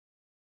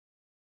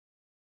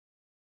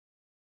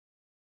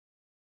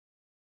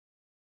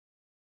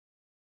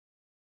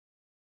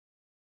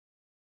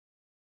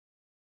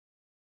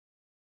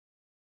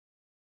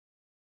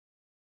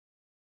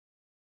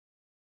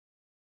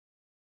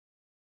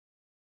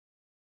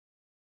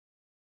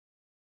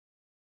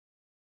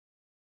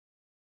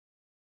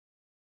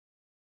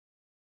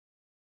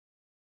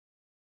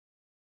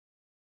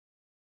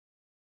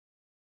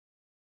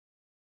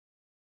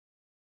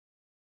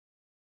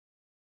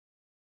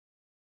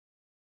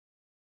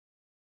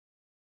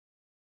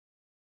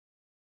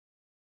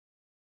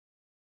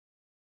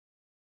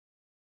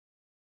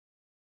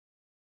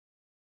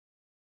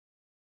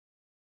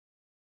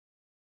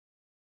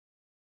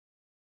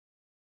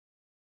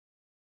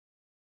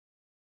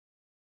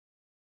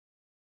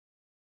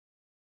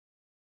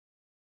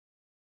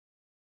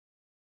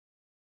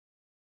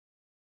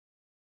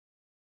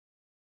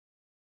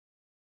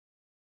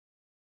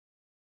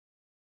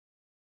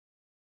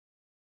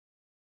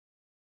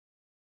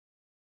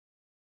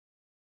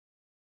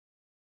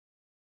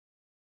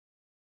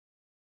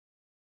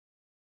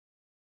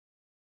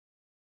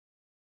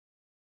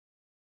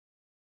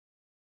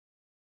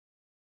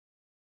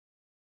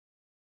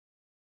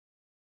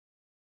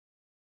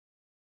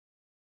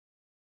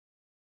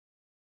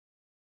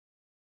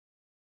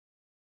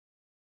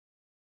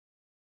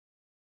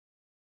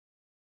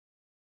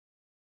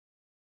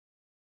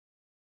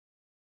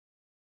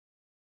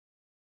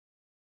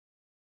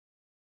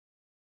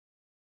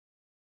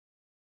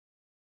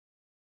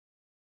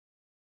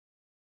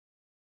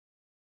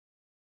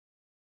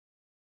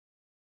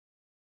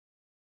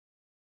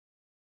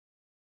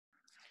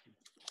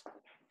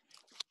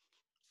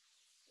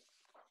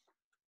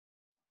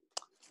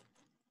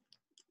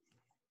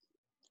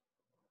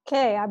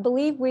Okay, I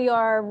believe we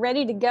are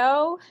ready to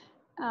go.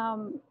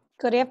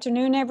 Good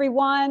afternoon,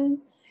 everyone.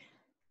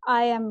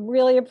 I am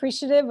really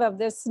appreciative of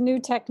this new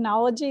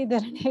technology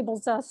that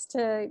enables us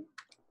to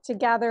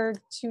gather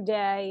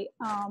today.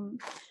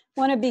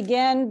 Want to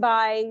begin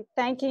by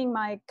thanking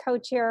my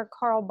co-chair,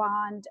 Carl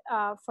Bond,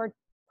 for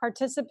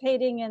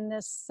participating in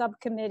this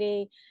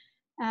subcommittee,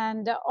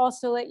 and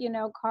also let you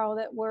know, Carl,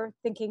 that we're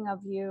thinking of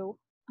you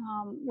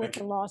with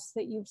the loss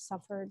that you've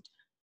suffered.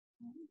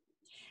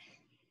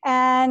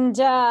 And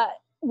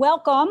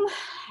welcome.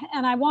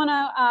 And I want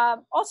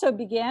to also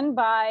begin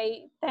by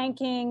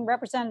thanking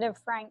Representative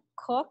Frank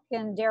Cook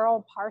and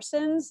Daryl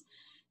Parsons,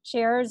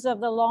 chairs of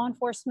the Law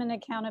Enforcement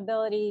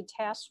Accountability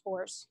Task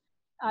Force.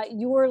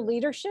 Your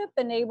leadership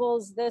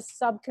enables this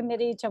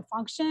subcommittee to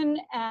function,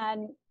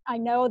 and I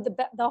know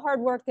the hard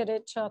work that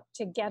it took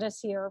to get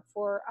us here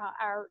for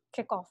our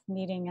kickoff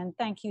meeting, and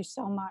thank you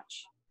so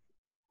much.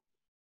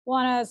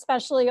 Want to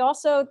especially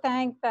also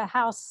thank the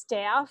House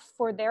staff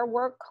for their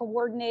work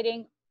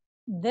coordinating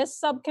this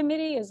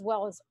subcommittee as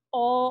well as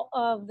all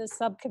of the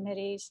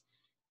subcommittees,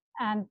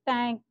 and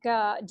thank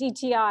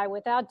DTI.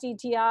 Without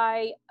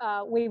DTI,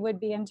 we would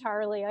be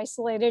entirely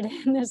isolated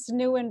in this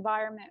new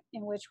environment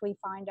in which we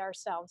find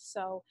ourselves.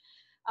 So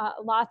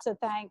lots of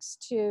thanks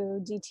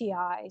to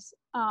DTIs.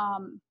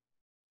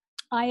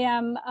 I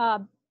am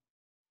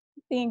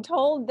being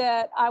told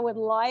that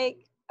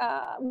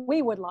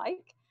we would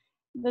like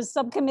the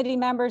subcommittee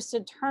members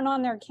to turn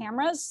on their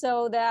cameras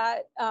so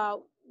that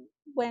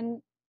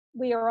when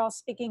we are all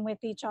speaking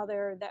with each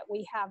other, that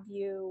we have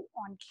you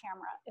on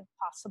camera if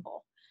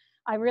possible.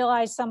 I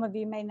realize some of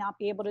you may not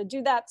be able to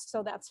do that,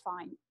 so that's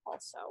fine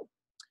also.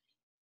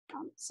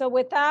 So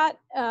with that,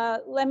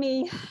 let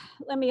me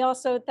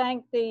also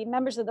thank the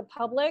members of the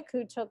public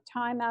who took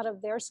time out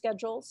of their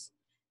schedules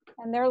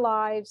and their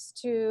lives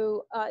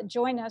to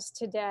join us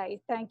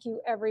today. Thank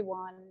you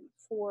everyone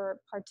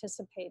for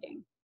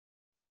participating.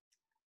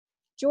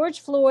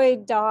 George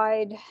Floyd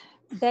died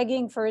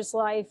begging for his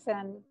life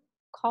and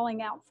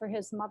calling out for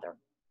his mother.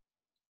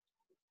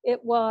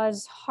 It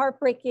was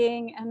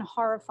heartbreaking and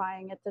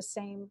horrifying at the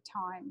same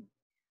time.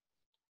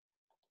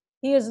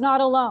 He is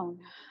not alone.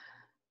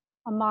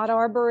 Ahmaud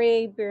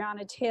Arbery,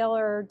 Breonna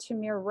Taylor,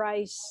 Tamir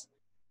Rice,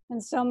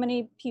 and so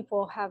many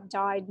people have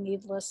died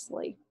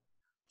needlessly.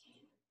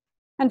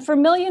 And for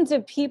millions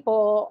of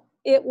people,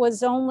 it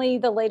was only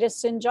the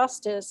latest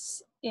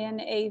injustice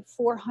in a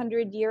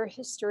 400-year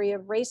history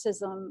of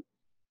racism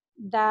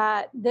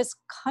that this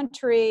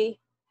country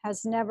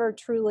has never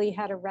truly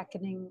had a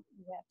reckoning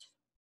with.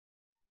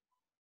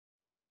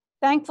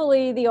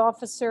 Thankfully, the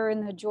officer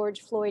in the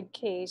George Floyd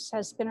case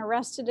has been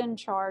arrested and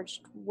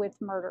charged with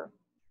murder.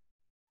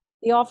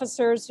 The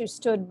officers who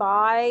stood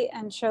by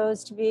and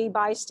chose to be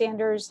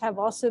bystanders have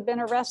also been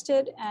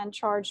arrested and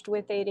charged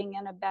with aiding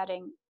and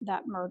abetting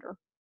that murder.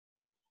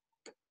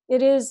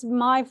 It is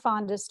my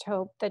fondest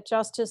hope that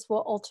justice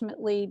will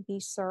ultimately be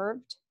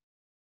served,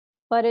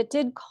 but it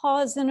did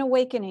cause an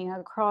awakening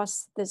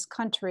across this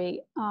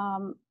country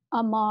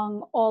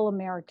among all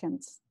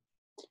Americans.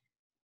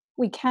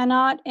 We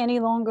cannot any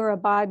longer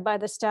abide by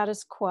the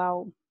status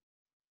quo,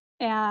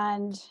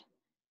 and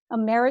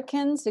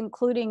Americans,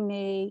 including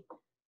me,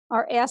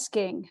 are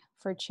asking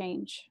for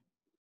change.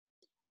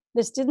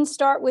 This didn't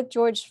start with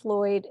George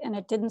Floyd, and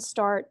it didn't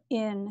start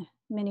in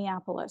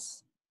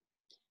Minneapolis.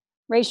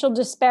 Racial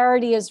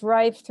disparity is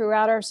rife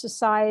throughout our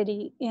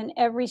society in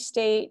every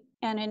state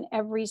and in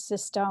every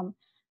system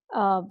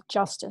of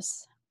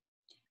justice.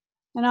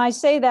 And I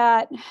say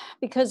that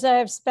because I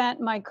have spent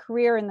my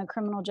career in the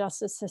criminal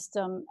justice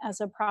system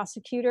as a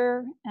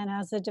prosecutor and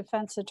as a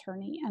defense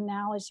attorney, and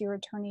now as your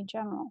attorney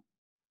general.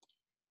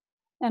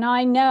 And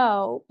I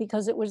know,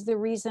 because it was the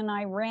reason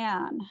I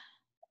ran,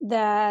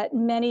 that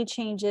many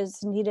changes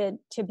needed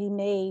to be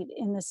made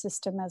in the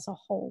system as a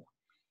whole.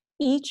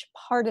 Each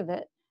part of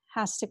it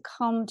has to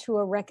come to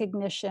a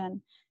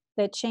recognition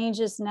that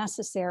change is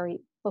necessary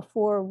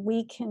before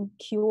we can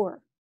cure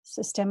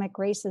systemic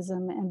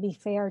racism and be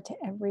fair to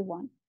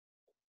everyone.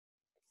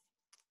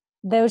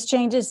 Those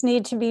changes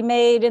need to be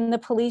made in the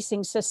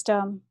policing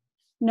system,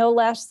 no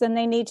less than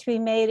they need to be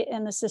made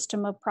in the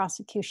system of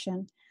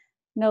prosecution,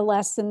 no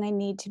less than they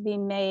need to be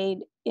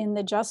made in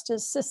the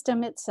justice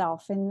system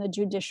itself, in the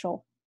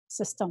judicial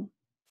system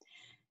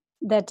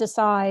that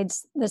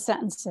decides the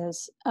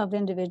sentences of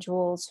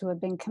individuals who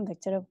have been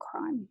convicted of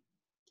crime.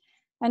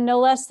 And no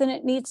less than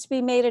it needs to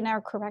be made in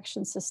our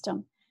correction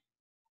system.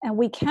 And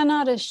we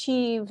cannot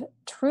achieve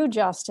true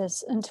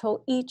justice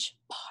until each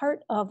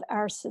part of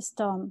our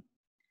system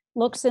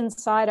looks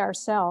inside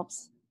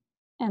ourselves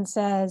and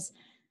says,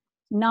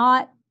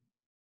 not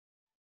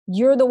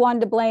you're the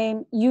one to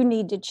blame, you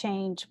need to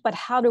change, but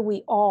how do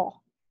we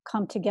all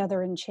come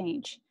together and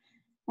change?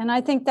 And I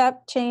think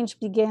that change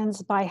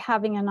begins by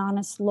having an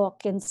honest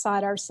look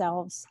inside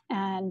ourselves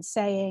and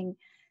saying,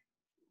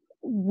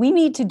 we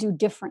need to do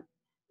different.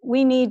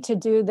 We need to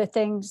do the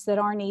things that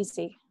aren't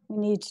easy. We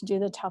need to do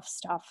the tough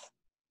stuff.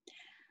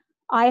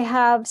 I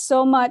have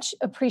so much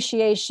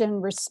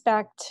appreciation,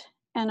 respect,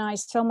 and I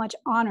so much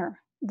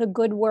honor the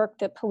good work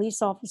that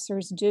police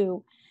officers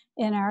do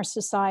in our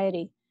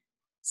society.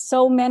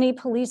 So many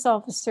police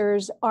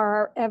officers are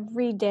our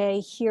everyday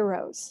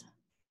heroes.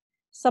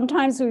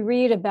 Sometimes we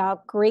read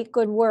about great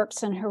good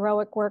works and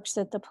heroic works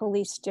that the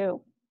police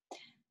do.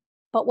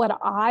 But what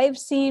I've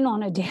seen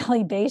on a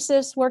daily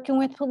basis working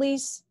with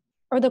police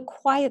are the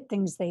quiet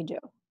things they do.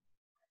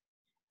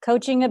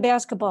 Coaching a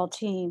basketball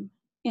team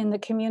in the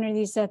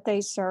communities that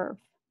they serve,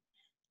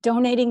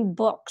 donating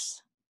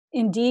books,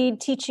 indeed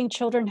teaching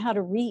children how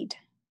to read,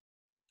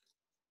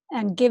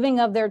 and giving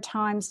of their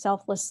time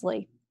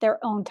selflessly, their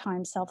own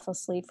time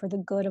selflessly for the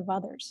good of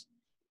others.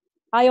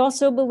 I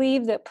also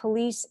believe that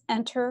police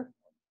enter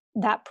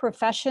that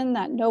profession,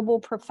 that noble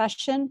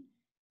profession,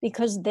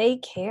 because they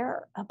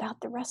care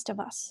about the rest of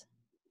us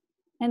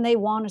and they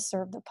want to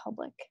serve the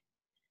public.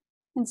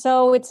 And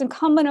so it's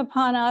incumbent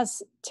upon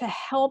us to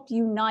help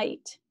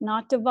unite,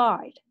 not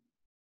divide,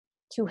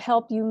 to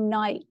help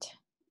unite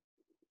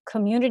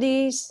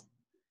communities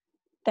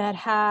that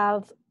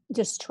have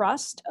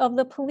distrust of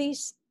the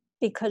police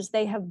because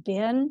they have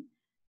been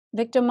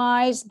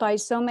victimized by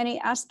so many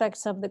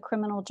aspects of the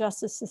criminal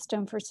justice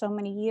system for so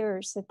many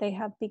years that they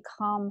have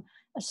become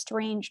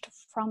estranged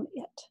from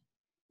it.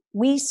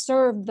 We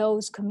serve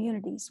those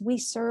communities, we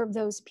serve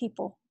those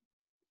people.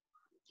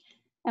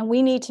 And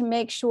we need to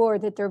make sure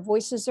that their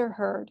voices are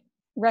heard,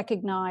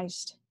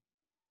 recognized,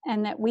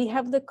 and that we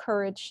have the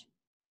courage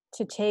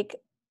to take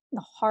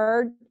the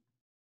hard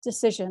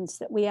decisions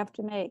that we have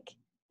to make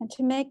and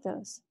to make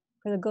those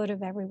for the good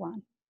of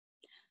everyone.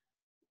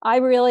 I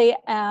really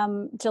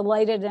am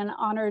delighted and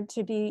honored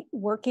to be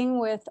working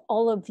with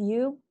all of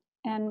you,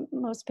 and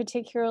most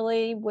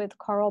particularly with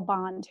Carl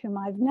Bond, whom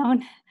I've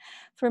known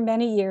for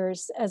many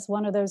years as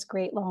one of those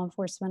great law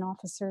enforcement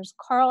officers.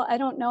 Carl, I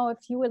don't know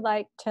if you would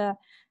like to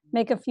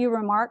make a few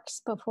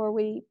remarks before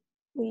we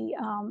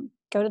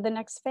go to the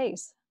next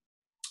phase.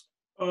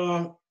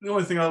 The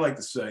only thing I like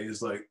to say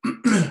is, like,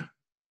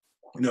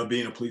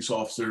 being a police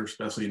officer,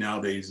 especially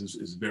nowadays,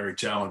 is very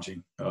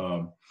challenging.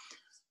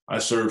 I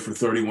served for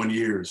 31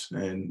 years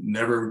and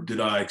never did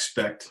I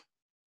expect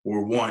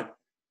or want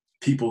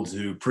people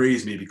to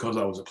praise me because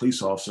I was a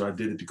police officer. I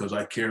did it because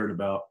I cared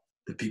about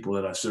the people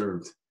that I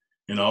served.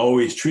 And I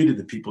always treated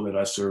the people that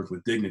I served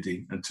with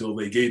dignity until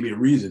they gave me a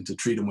reason to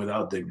treat them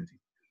without dignity.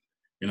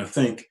 And I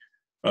think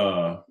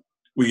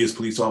we as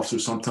police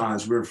officers,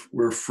 sometimes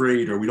we're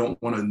afraid, or we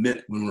don't want to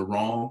admit when we're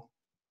wrong.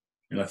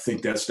 And I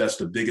think that's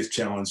the biggest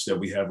challenge that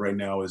we have right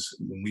now, is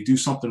when we do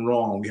something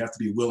wrong, we have to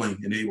be willing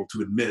and able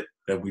to admit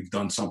that we've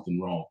done something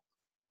wrong.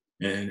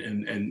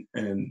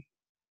 And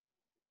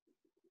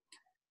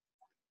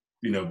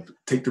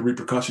take the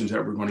repercussions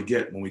that we're going to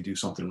get when we do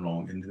something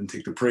wrong, and then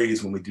take the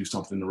praise when we do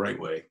something the right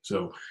way.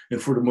 So,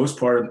 and for the most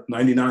part,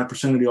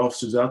 99% of the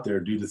officers out there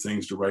do the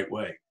things the right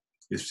way.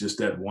 It's just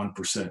that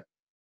 1%.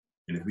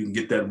 And if we can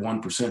get that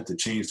 1% to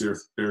change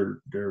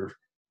their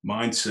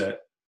mindset,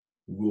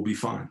 we'll be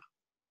fine.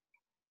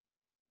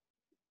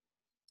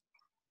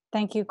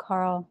 Thank you,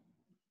 Carl.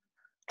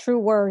 True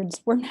words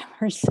were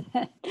never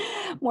said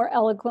more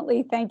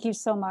eloquently. Thank you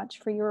so much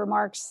for your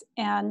remarks.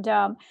 And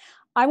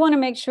I want to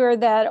make sure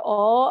that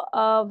all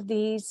of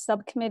the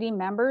subcommittee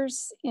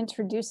members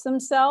introduce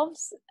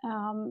themselves.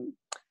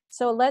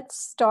 So let's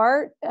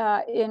start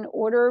in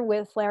order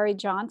with Larry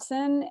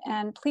Johnson.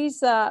 And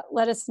please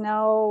let us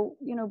know,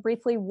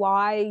 briefly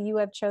why you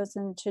have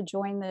chosen to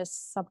join this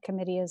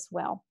subcommittee as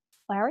well.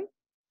 Larry?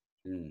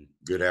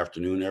 Good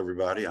afternoon,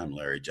 everybody. I'm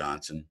Larry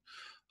Johnson.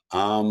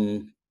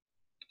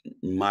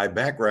 My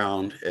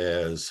background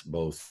as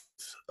both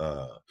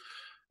a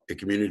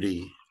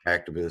community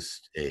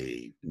activist,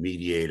 a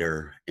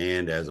mediator,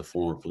 and as a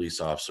former police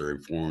officer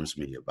informs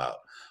me about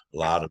a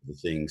lot of the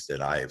things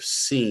that I have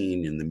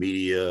seen in the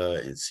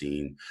media and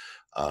seen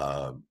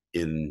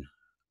in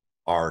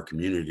our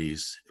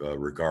communities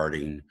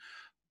regarding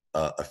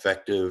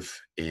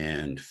effective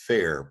and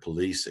fair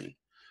policing.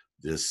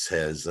 This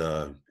has,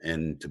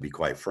 and to be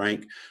quite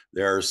frank,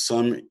 there are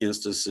some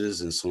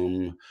instances and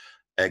some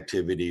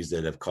activities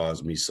that have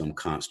caused me some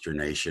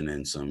consternation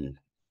and some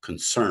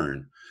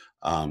concern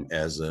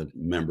as a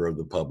member of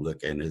the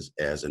public and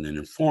as an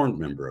informed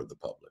member of the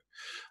public.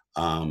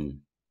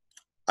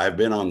 I've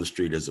been on the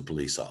street as a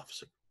police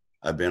officer.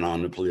 I've been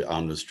on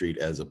the street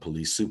as a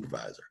police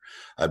supervisor.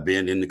 I've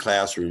been in the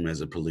classroom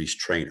as a police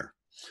trainer.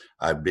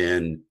 I've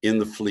been in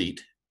the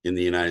fleet in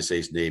the United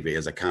States Navy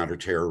as a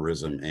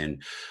counterterrorism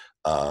and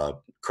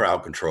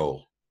crowd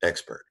control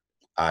expert.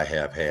 I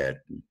have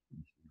had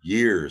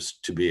years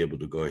to be able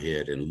to go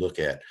ahead and look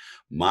at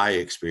my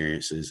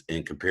experiences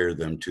and compare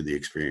them to the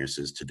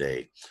experiences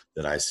today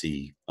that I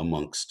see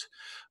amongst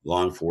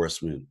law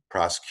enforcement,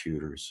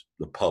 prosecutors,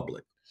 the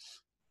public.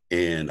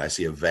 And I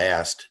see a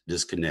vast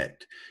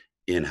disconnect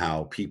in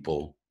how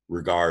people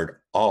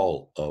regard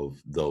all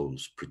of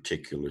those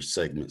particular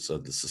segments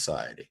of the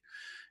society.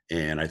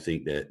 And I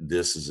think that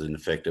this is an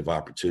effective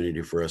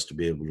opportunity for us to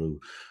be able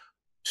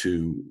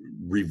to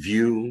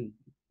review,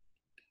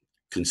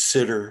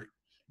 consider,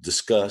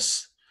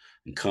 discuss,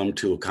 and come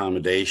to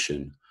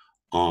accommodation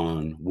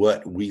on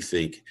what we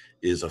think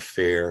is a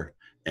fair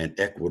and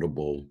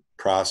equitable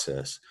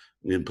process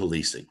in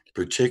policing,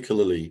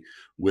 particularly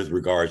with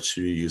regards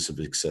to the use of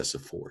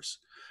excessive force.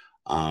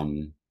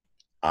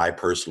 I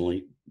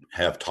personally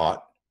have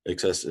taught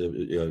excessive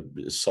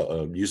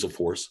use of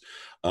force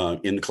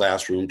in the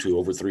classroom to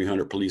over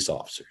 300 police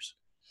officers.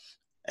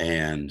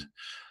 And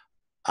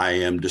I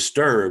am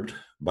disturbed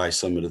by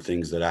some of the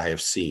things that I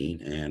have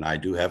seen, and I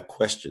do have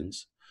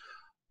questions.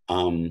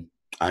 I'm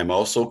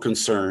also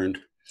concerned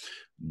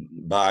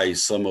by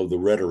some of the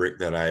rhetoric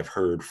that I've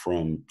heard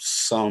from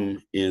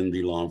some in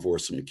the law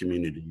enforcement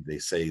community. They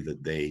say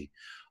that they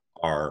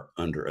are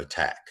under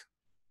attack.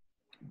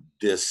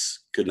 This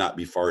could not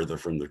be farther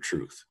from the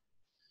truth.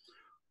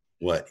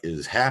 What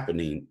is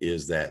happening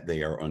is that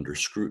they are under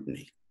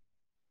scrutiny,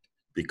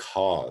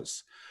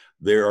 because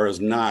there is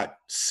not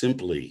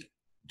simply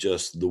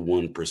just the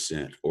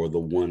 1% or the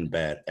one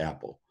bad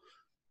apple.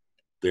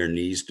 There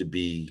needs to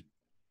be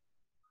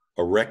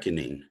a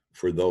reckoning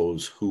for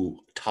those who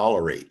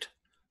tolerate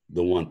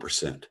the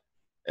 1%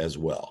 as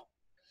well.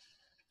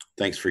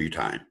 Thanks for your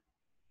time.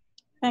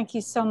 Thank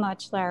you so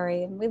much,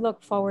 Larry. And we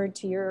look forward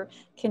to your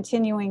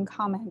continuing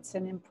comments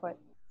and input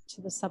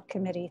to the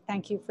subcommittee.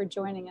 Thank you for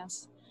joining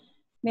us.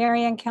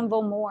 Mary Ann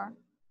Kimball Moore.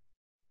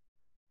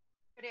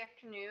 Good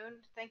afternoon.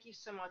 Thank you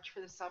so much for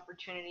this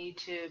opportunity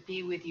to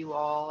be with you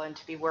all and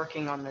to be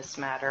working on this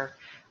matter.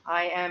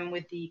 I am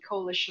with the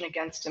Coalition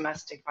Against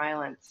Domestic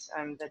Violence.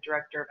 I'm the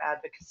Director of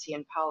Advocacy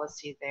and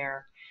Policy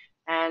there.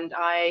 And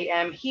I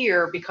am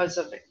here because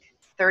of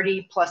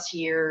 30 plus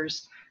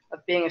years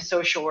of being a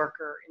social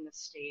worker in the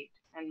state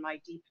and my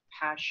deep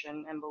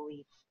passion and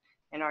belief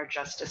in our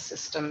justice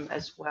system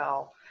as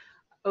well.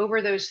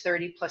 Over those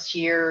 30 plus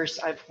years,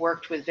 I've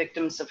worked with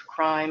victims of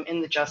crime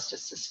in the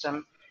justice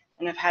system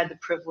and have had the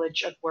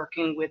privilege of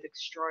working with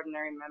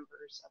extraordinary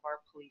members of our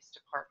police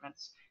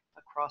departments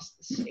across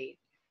the state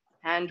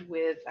and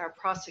with our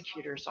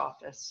prosecutor's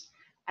office,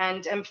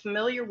 and am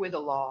familiar with the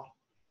law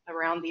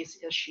around these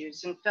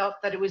issues and felt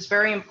that it was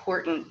very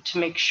important to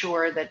make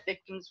sure that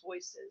victims'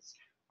 voices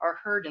are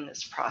heard in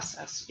this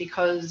process,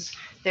 because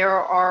there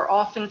are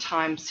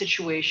oftentimes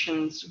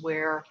situations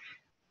where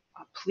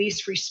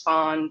police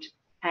respond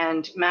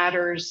and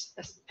matters,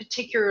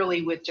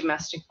 particularly with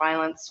domestic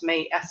violence,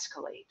 may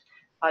escalate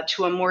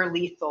to a more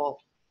lethal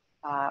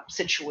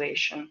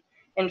situation.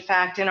 In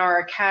fact, in our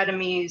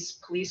academies,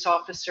 police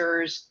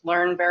officers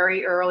learn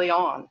very early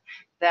on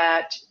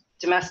that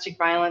domestic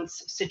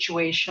violence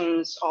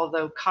situations,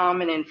 although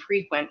common and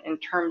frequent in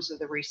terms of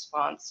the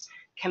response,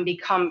 can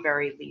become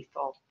very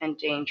lethal and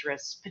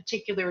dangerous,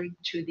 particularly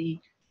to the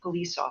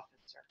police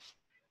officer.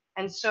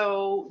 And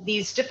so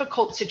these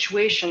difficult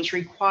situations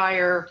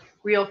require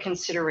real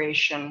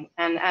consideration.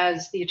 And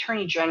as the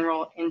Attorney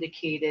General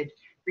indicated,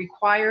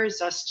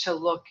 requires us to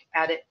look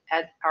at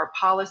our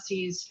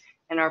policies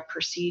and our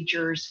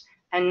procedures,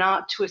 and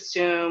not to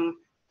assume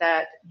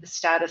that the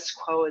status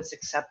quo is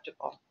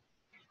acceptable.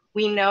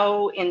 We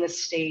know in the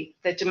state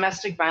that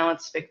domestic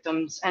violence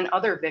victims and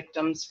other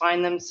victims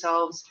find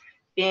themselves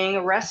being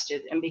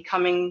arrested and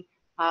becoming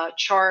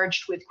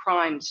charged with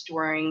crimes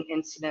during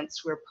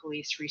incidents where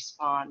police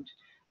respond.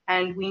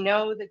 And we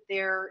know that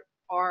there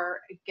are,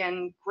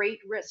 again, great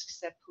risks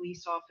that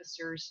police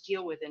officers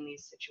deal with in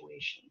these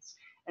situations.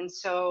 And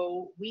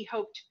so we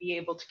hope to be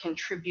able to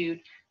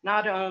contribute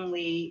not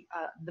only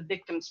the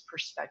victim's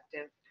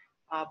perspective,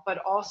 but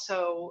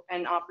also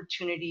an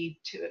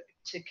opportunity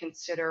to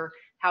consider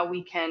how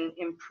we can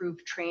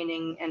improve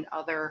training and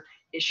other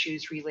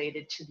issues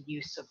related to the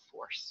use of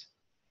force.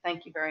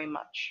 Thank you very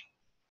much.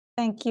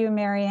 Thank you,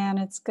 Mary Ann.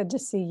 It's good to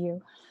see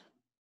you.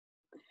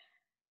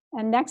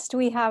 And next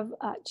we have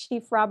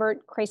Chief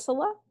Robert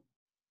Crasola.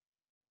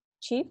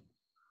 Chief.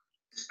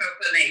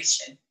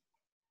 Proclamation.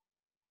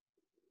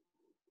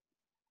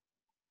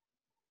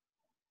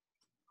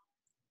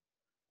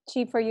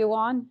 Chief, are you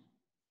on?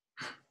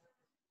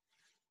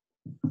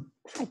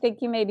 I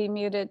think you may be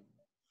muted.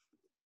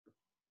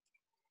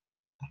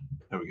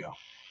 There we go.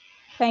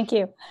 Thank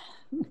you.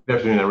 Good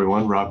afternoon,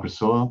 everyone. Rob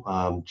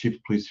Crasola, Chief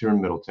of Police here in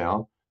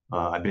Middletown.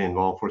 I've been in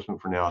law enforcement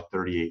for now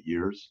 38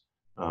 years.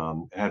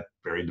 Had a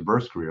very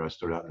diverse career. I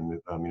started out in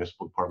the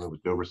municipal department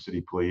with Dover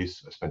City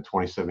Police. I spent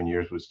 27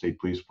 years with state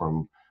police,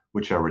 from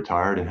which I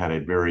retired, and had a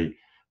very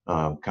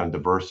kind of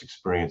diverse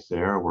experience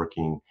there,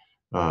 working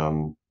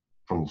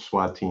from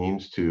SWAT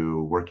teams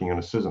to working on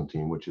a CISM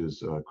team, which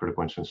is a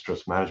critical incident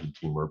stress management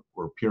team,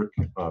 or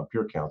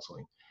peer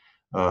counseling.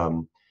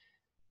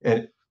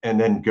 And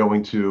then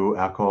going to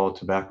alcohol,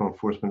 tobacco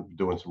enforcement,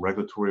 doing some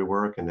regulatory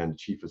work, and then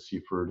chief of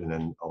Seaford, and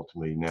then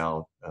ultimately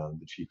now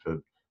the chief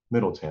of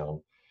Middletown.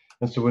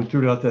 And so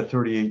throughout that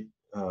 38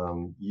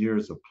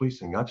 years of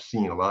policing, I've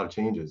seen a lot of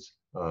changes.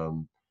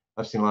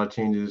 I've seen a lot of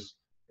changes,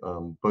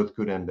 both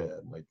good and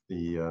bad. Like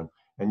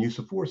and use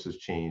of force has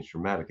changed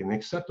dramatically, and the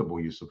acceptable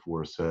use of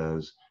force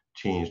has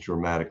changed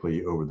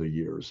dramatically over the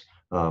years.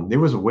 It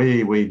was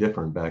way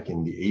different back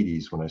in the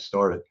 80s when I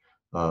started.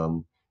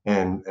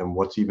 And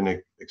what's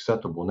even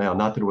acceptable now.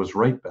 Not that it was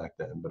right back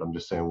then, but I'm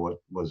just saying what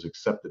was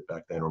accepted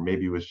back then, or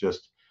maybe it was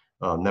just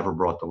never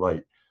brought to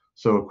light.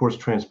 So of course,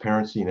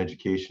 transparency and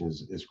education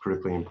is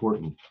critically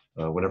important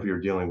whenever you're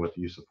dealing with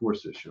the use of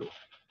force issue.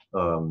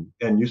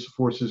 And use of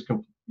force is,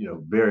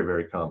 very,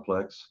 very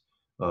complex.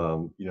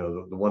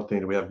 The one thing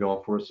that we have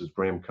going for us is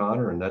Graham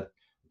Connor, and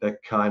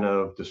that kind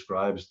of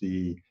describes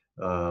the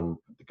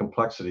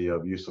complexity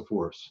of use of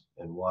force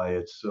and why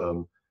it's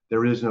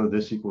there is no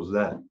this equals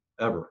that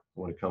ever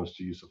when it comes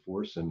to use of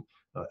force, and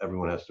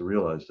everyone has to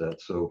realize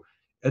that. So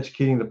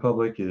educating the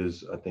public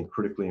is, I think,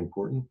 critically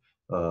important.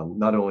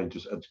 Not only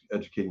just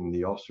educating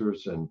the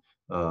officers and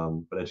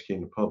but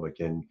educating the public,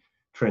 and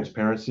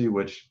transparency,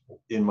 which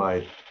in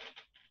my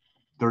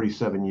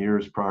 37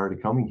 years prior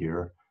to coming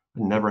here,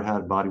 I never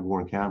had body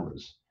worn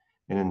cameras.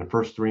 And in the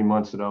first 3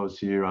 months that I was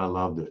here, I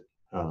loved it.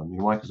 You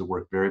know why? Because it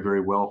worked very,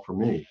 very well for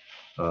me.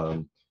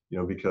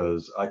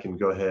 Because I can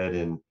go ahead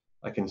and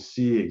I can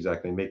see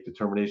exactly, make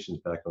determinations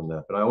back on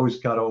that. But I always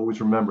got to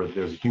always remember that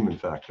there's a human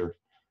factor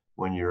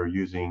when you're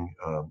using,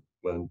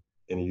 when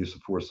in a use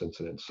of force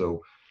incident.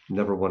 So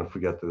never want to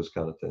forget those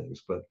kind of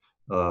things. But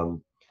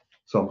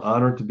so I'm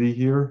honored to be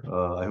here.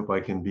 I hope I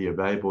can be a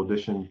valuable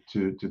addition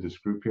to this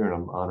group here, and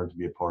I'm honored to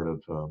be a part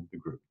of the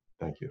group.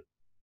 Thank you.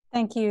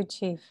 Thank you,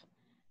 Chief.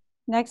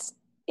 Next,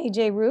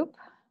 AJ Roop.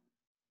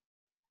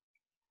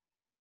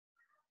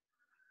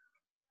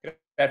 Good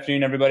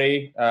afternoon,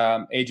 everybody.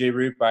 AJ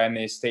Roop. I am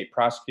the state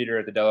prosecutor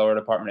at the Delaware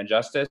Department of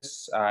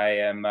Justice. I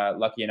am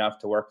lucky enough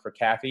to work for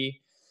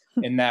Kathy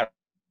in that.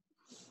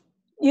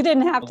 You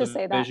didn't have to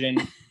say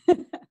division.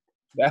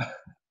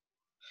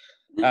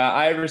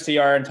 I oversee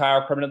our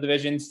entire criminal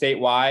division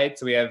statewide.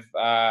 So we have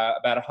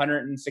about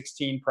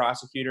 116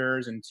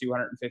 prosecutors and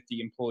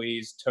 250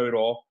 employees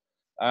total.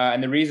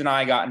 And the reason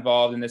I got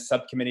involved in this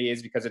subcommittee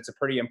is because it's a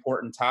pretty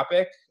important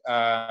topic.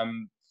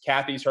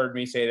 Kathy's heard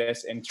me say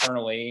this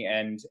internally,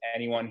 and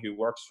anyone who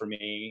works for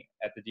me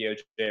at the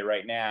DOJ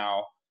right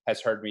now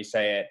has heard me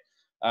say it.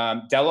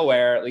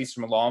 Delaware, at least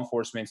from a law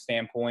enforcement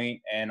standpoint,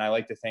 and I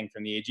like to think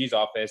from the AG's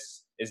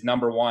office, is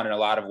 #1 in a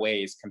lot of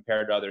ways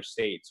compared to other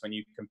states. When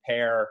you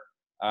compare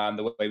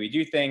the way we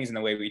do things and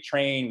the way we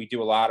train, we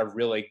do a lot of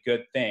really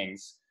good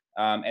things.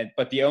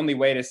 But the only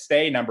way to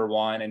stay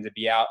 #1 and to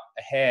be out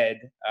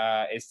ahead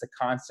is to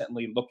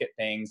constantly look at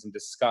things and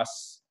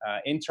discuss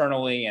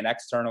internally and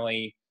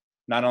externally,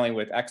 not only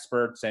with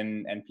experts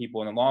and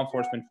people in the law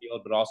enforcement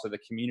field, but also the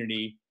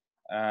community,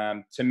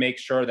 to make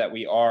sure that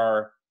we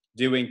are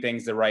doing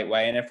things the right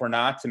way. And if we're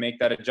not, to make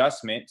that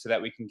adjustment so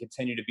that we can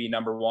continue to be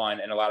 #1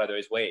 in a lot of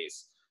those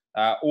ways.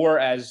 Or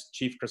as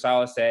Chief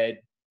Crisala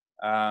said,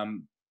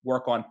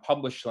 work on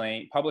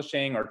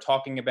publishing or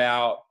talking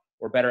about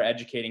or better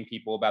educating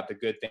people about the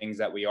good things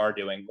that we are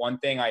doing. One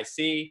thing I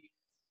see,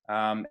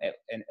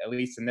 at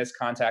least in this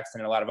context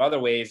and in a lot of other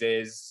ways,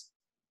 is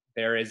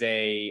there is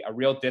a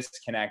real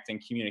disconnect in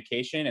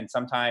communication. And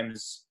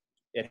sometimes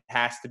it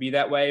has to be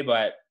that way.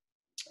 But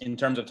in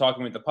terms of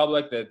talking with the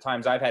public, the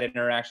times I've had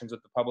interactions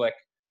with the public,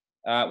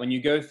 when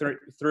you go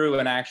through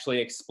and actually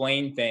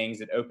explain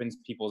things, it opens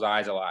people's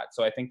eyes a lot.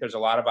 So I think there's a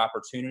lot of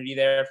opportunity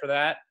there for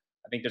that.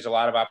 I think there's a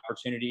lot of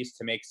opportunities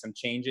to make some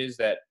changes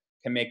that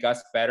can make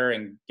us better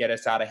and get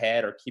us out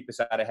ahead or keep us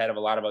out ahead of a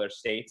lot of other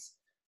states.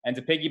 And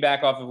to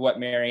piggyback off of what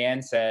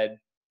Marianne said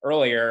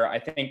earlier, I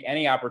think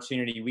any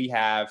opportunity we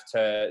have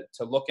to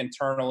look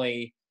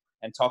internally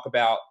and talk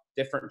about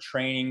different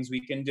trainings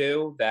we can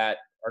do that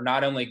are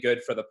not only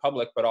good for the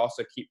public, but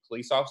also keep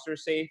police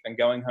officers safe and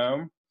going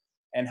home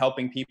and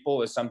helping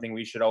people is something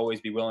we should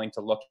always be willing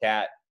to look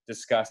at,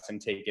 discuss,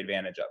 and take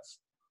advantage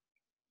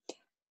of.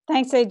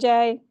 Thanks,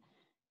 AJ.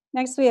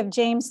 Next, we have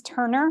James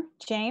Turner.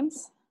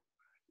 James.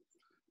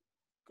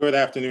 Good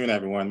afternoon,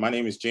 everyone. My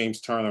name is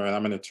James Turner, and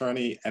I'm an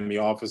attorney in the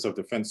Office of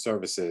Defense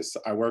Services.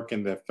 I work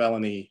in the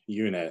felony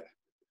unit,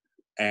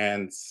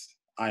 and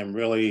I'm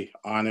really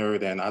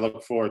honored, and I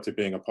look forward to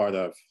being a part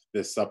of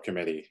this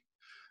subcommittee.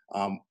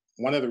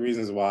 One of the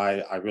reasons why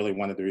I really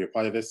wanted to be a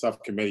part of this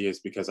subcommittee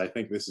is because I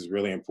think this is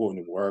really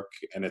important work,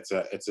 and it's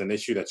an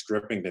issue that's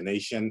gripping the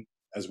nation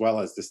as well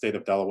as the state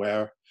of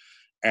Delaware.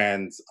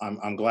 And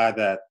I'm glad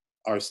that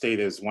our state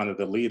is one of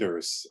the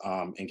leaders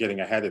in getting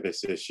ahead of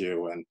this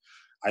issue. And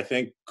I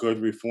think good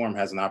reform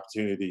has an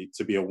opportunity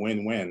to be a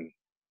win-win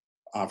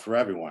for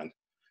everyone.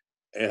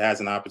 It has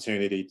an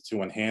opportunity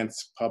to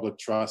enhance public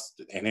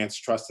trust, enhance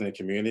trust in the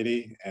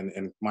community. And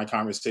in my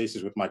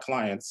conversations with my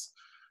clients,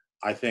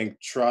 I think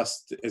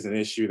trust is an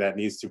issue that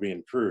needs to be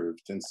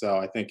improved. And so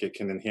I think it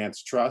can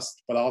enhance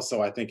trust, but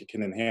also I think it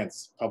can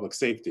enhance public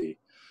safety.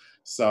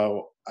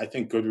 So I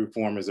think good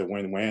reform is a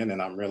win-win,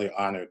 and I'm really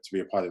honored to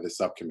be a part of this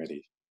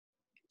subcommittee.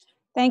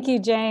 Thank you,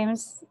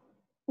 James.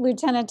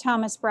 Lieutenant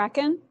Thomas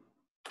Bracken.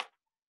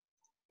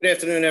 Good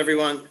afternoon,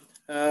 everyone.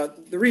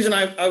 The reason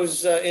I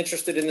was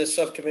interested in this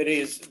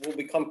subcommittee will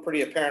become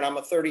pretty apparent. I'm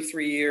a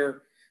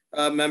 33-year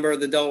member of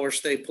the Delaware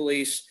State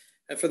Police.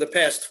 And for the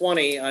past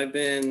 20, I've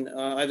been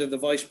either the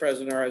vice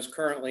president or as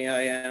currently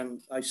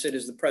I sit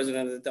as the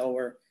president of the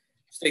Delaware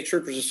State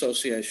Troopers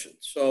Association.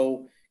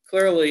 So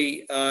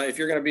clearly, if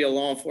you're going to be a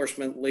law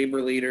enforcement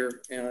labor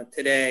leader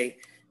today,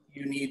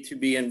 you need to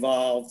be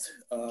involved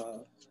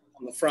on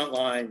the front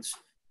lines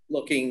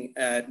looking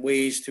at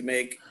ways to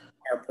make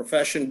our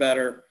profession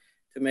better,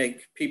 to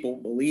make people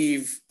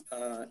believe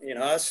in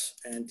us,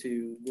 and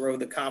to grow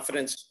the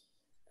confidence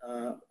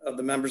of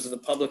the members of the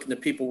public and the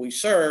people we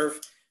serve,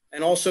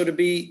 and also to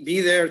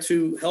be there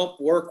to help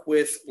work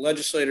with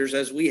legislators,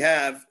 as we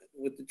have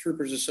with the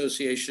Troopers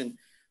Association,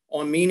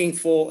 on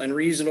meaningful and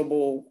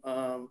reasonable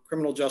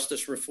criminal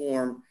justice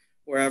reform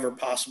wherever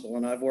possible.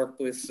 And I've worked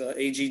with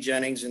AG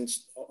Jennings and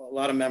a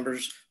lot of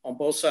members on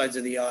both sides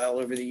of the aisle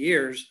over the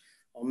years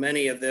on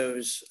many of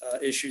those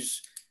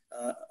issues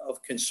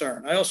of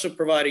concern. I also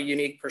provide a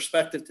unique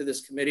perspective to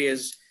this committee,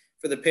 as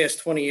for the past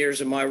 20 years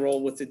of my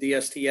role with the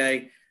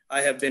DSTA,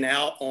 I have been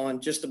out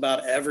on just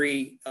about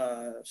every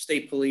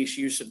state police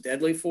use of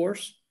deadly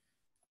force.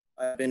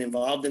 I've been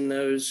involved in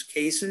those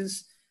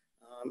cases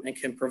and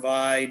can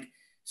provide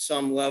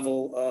some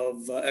level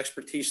of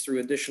expertise through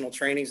additional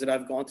trainings that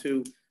I've gone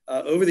to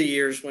over the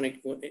years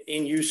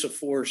in use of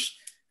force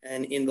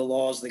and in the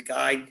laws that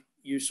guide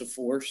use of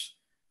force.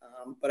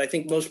 But I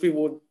think most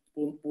people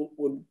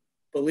would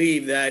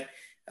believe that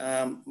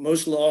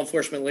most law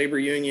enforcement labor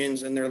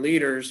unions and their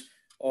leaders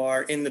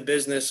are in the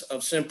business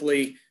of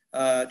simply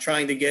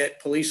trying to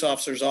get police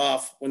officers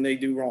off when they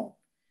do wrong.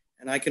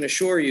 And I can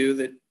assure you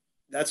that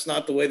that's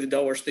not the way the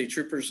Delaware State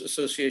Troopers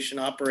Association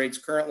operates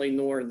currently,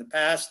 nor in the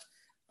past.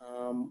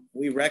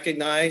 We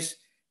recognize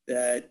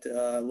that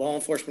law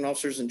enforcement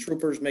officers and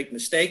troopers make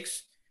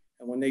mistakes.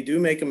 And when they do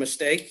make a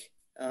mistake,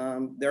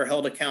 they're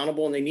held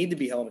accountable, and they need to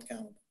be held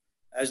accountable,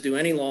 as do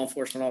any law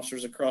enforcement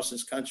officers across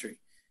this country.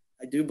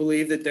 I do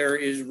believe that there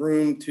is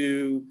room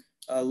to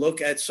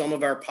look at some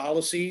of our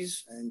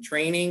policies and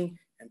training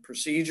and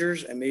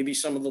procedures and maybe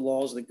some of the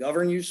laws that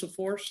govern use of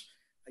force.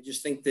 I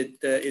just think that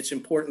it's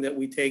important that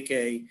we take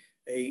a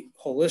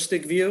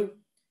holistic view,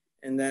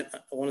 and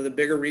that one of the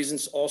bigger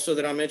reasons also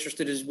that I'm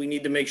interested is we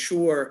need to make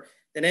sure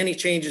that any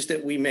changes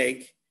that we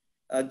make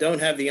don't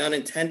have the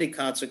unintended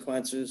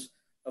consequences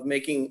of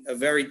making a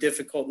very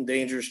difficult and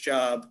dangerous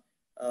job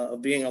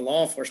of being a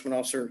law enforcement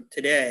officer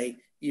today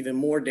even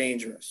more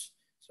dangerous.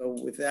 So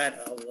with that,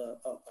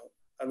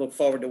 I look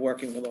forward to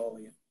working with all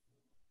of you.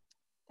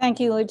 Thank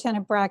you,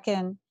 Lieutenant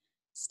Bracken.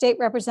 State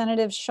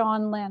Representative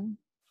Sean Lynn.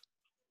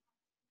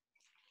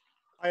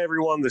 Hi,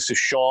 everyone. This is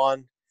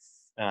Sean.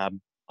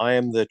 I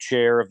am the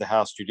chair of the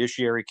House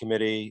Judiciary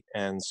Committee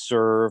and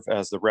serve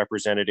as the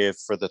representative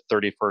for the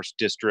 31st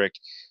District,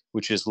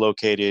 which is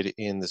located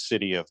in the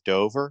city of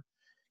Dover.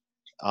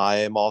 I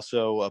am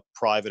also a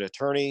private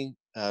attorney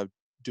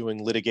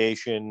doing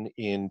litigation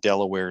in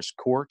Delaware's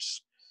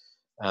courts.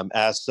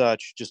 As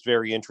such, just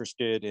very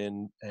interested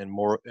in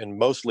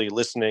mostly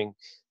listening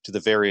to the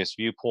various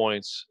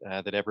viewpoints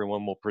that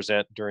everyone will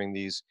present during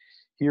these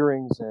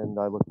hearings, and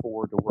I look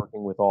forward to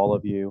working with all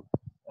of you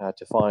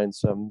to find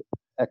some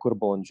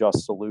equitable and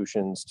just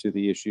solutions to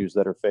the issues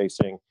that are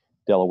facing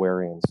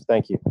Delawareans.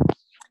 Thank you.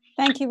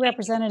 Thank you,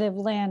 Representative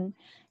Lynn.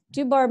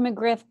 Dubar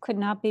McGriff could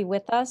not be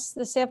with us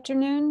this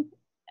afternoon.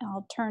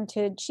 I'll turn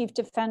to Chief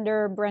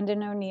Defender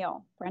Brendan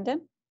O'Neill.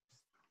 Brendan?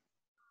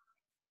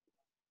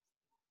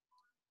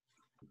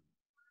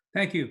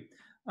 Thank you.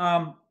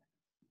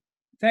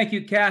 Thank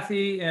you,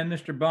 Kathy and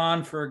Mr.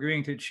 Bond, for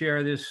agreeing to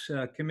chair this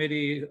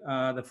committee,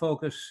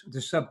 the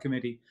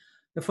subcommittee,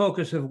 the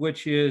focus of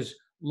which is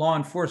law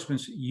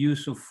enforcement's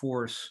use of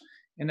force.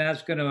 And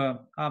that's going to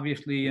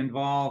obviously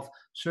involve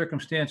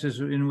circumstances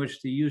in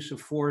which the use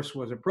of force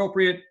was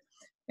appropriate,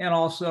 and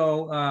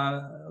also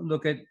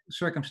look at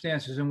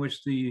circumstances in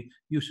which the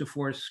use of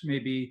force may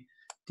be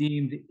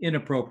deemed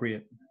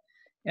inappropriate.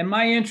 And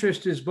my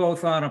interest is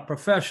both on a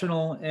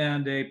professional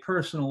and a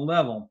personal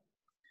level.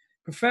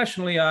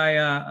 Professionally,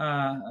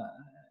 I'm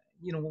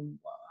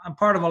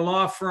part of a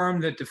law firm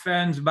that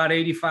defends about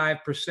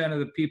 85% of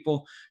the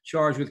people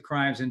charged with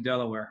crimes in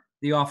Delaware,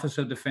 the Office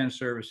of Defense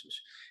Services.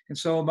 And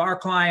so our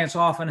clients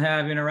often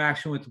have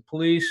interaction with the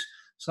police.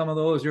 Some of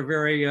those are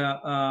very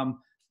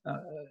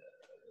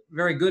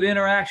good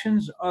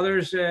interactions.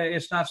 Others,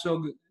 it's not so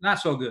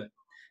good.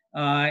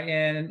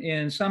 And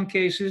in some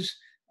cases,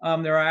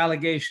 there are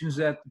allegations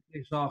that the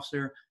police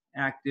officer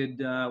acted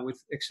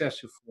with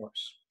excessive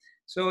force.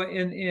 So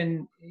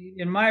in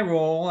my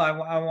role,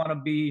 I want to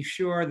be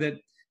sure that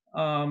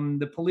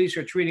the police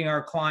are treating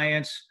our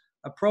clients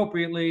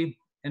appropriately,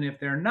 and if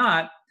they're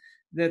not,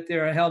 that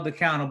they're held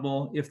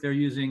accountable if they're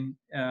using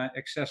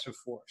excessive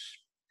force.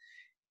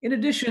 In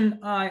addition,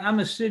 I'm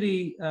a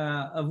city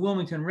of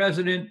Wilmington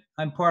resident.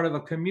 I'm part of a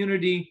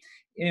community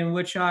in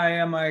which I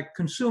am a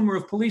consumer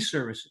of police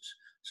services.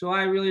 So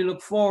I really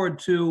look forward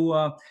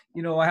to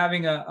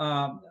having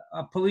a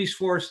police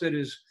force that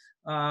is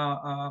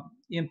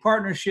in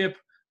partnership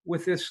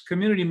with its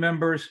community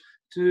members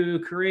to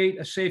create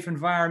a safe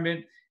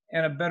environment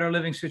and a better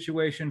living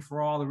situation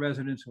for all the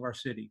residents of our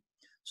city.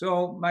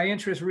 So my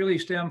interests really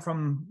stem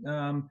from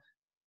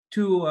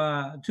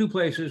two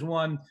places: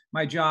 one,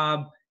 my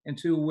job, and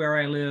two, where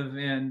I live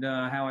and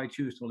how I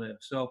choose to live.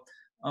 So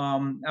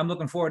I'm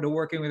looking forward to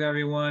working with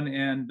everyone,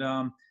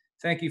 and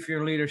thank you for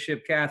your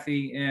leadership,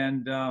 Kathy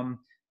and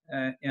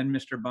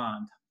Mr.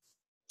 Bond.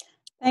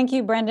 Thank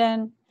you,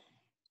 Brendan.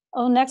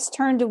 I'll next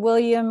turn to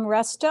William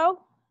Resto.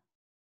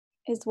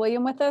 Is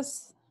William with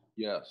us?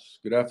 Yes.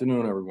 Good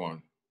afternoon,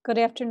 everyone. Good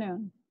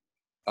afternoon.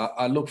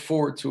 I look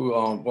forward to,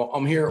 well,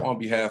 I'm here on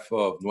behalf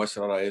of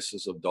Nuestra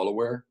Diocese of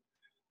Delaware.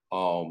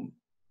 I'm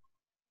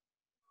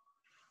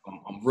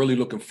really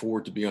looking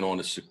forward to being on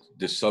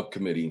this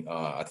subcommittee.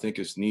 I think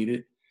it's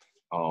needed.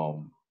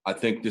 I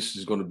think this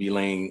is going to be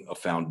laying a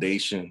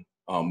foundation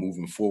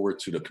moving forward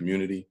to the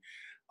community.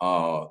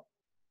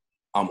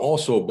 I'm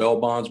also a bail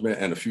bondsman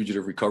and a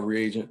fugitive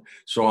recovery agent.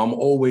 So I'm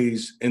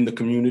always in the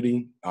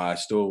community. I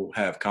still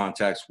have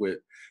contacts with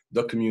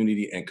the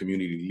community and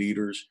community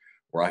leaders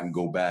where I can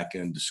go back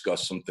and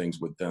discuss some things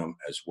with them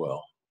as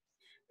well.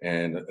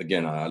 And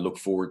again, I look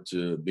forward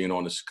to being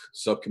on this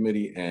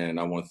subcommittee, and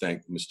I want to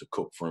thank Mr.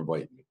 Cook for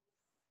inviting me.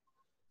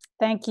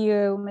 Thank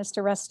you,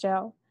 Mr.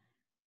 Resto.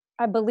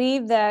 I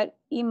believe that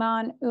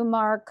Iman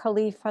Umar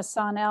Khalif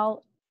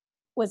Hassanel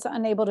was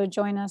unable to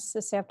join us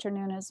this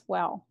afternoon as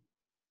well.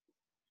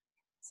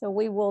 So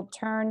we will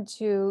turn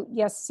to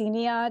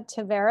Yesenia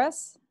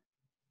Taveras.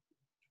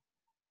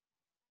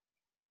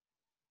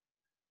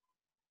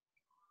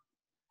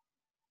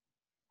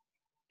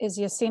 Is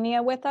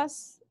Yesenia with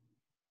us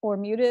or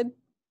muted?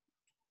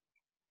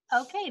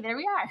 Okay, there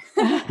we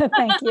are.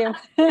 Thank you.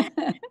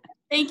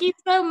 Thank you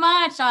so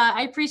much.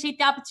 I appreciate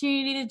the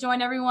opportunity to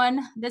join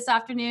everyone this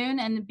afternoon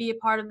and be a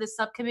part of this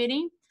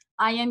subcommittee.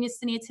 I am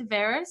Yesenia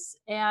Taveras,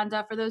 and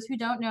for those who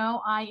don't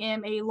know, I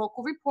am a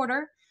local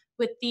reporter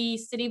with the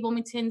City of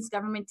Wilmington's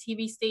government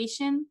TV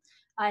station.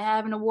 I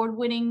have an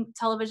award-winning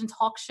television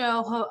talk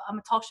show. I'm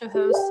a talk show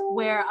host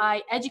where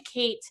I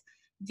educate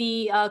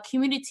the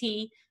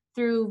community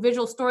through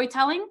visual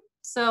storytelling.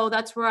 So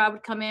that's where I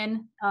would come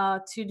in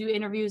to do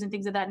interviews and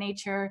things of that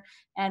nature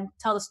and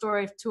tell the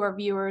story to our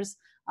viewers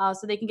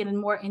so they can get in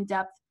more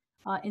in-depth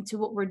into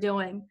what we're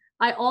doing.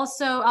 I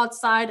also,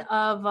 outside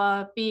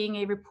of being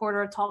a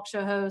reporter, talk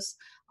show host,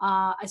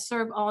 I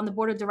serve on the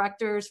board of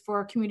directors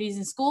for communities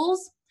and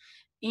schools.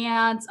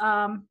 And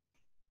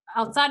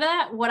outside of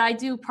that, what I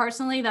do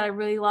personally that I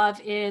really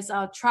love is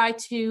try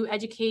to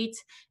educate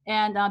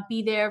and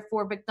be there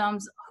for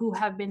victims who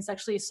have been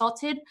sexually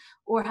assaulted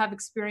or have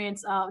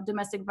experienced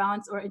domestic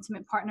violence or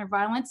intimate partner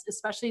violence,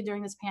 especially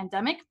during this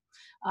pandemic.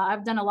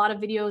 I've done a lot of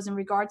videos in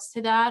regards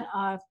to that.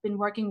 I've been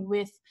working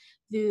with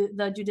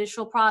the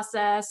judicial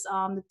process,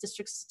 the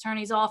district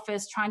attorney's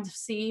office, trying to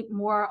see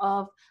more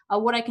of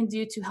what I can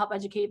do to help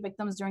educate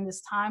victims during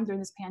this time, during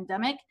this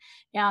pandemic.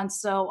 And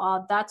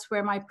so that's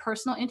where my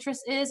personal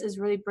interest is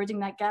really bridging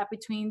that gap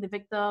between the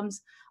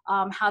victims,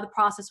 how the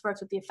process works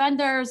with the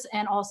offenders,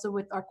 and also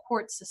with our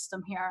court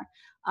system here.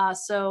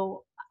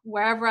 So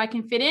wherever I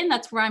can fit in,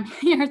 that's where I'm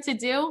here to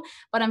do.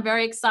 But I'm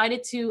very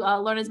excited to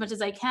learn as much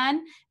as I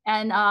can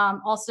and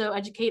also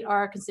educate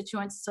our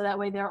constituents so that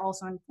way they're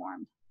also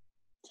informed.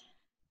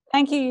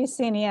 Thank you,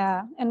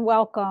 Yesenia, and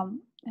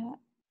welcome.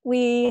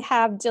 We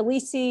have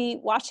Delisi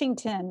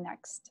Washington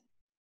next.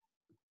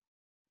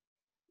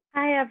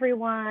 Hi,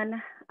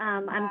 everyone.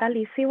 I'm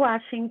Delisi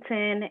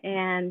Washington,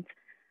 and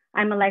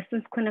I'm a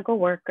licensed clinical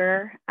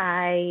worker.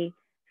 I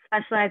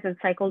specialize in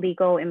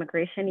psycholegal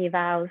immigration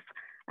evals.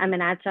 I'm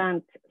an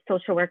adjunct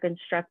social work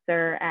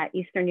instructor at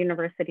Eastern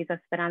University's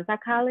Esperanza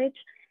College.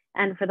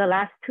 And for the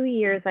last 2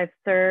 years, I've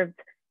served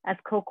as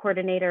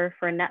co-coordinator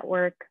for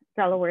Network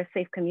Delaware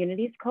Safe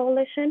Communities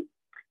Coalition.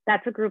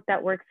 That's a group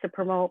that works to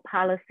promote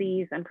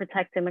policies and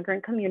protect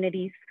immigrant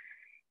communities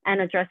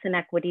and address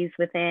inequities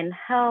within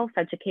health,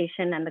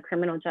 education, and the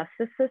criminal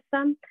justice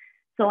system.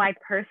 So I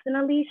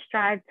personally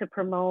strive to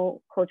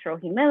promote cultural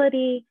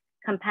humility,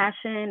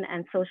 compassion,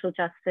 and social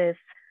justice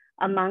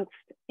amongst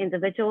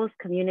individuals,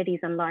 communities,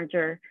 and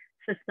larger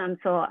systems.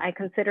 So I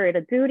consider it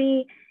a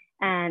duty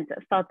and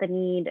felt the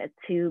need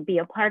to be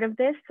a part of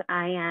this.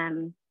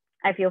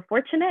 I feel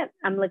fortunate.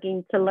 I'm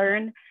looking to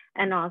learn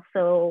and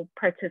also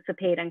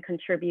participate and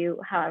contribute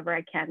however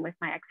I can with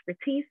my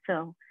expertise.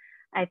 So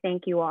I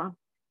thank you all.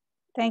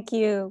 Thank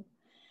you.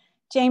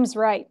 James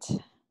Wright.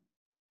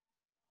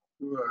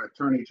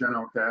 Attorney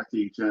General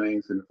Kathy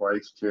Jennings and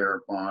Vice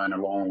Chair Bond,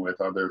 along with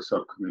other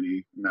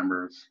subcommittee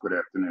members, good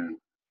afternoon.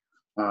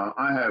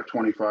 I have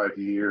 25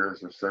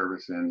 years of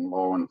service in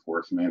law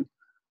enforcement.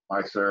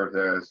 I served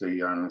as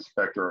the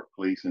inspector of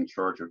police in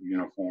charge of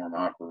uniform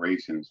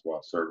operations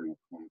while serving with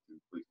the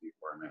Wilmington Police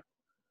Department.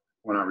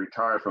 When I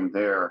retired from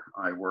there,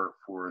 I worked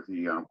for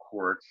the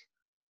courts,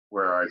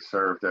 where I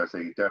served as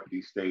a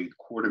deputy state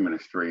court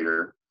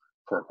administrator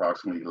for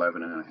approximately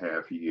 11 and a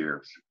half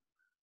years.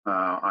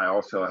 I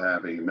also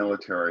have a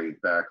military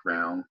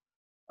background,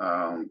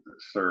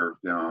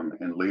 served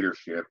in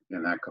leadership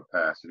in that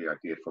capacity. I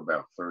did for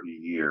about 30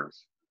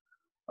 years.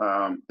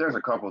 There's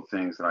a couple of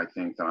things that I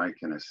think that I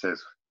can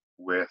assist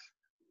with,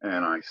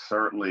 and I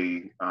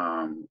certainly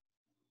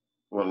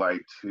would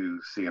like to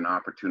see an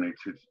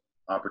opportunity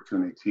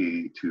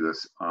to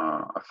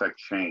affect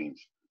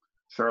change,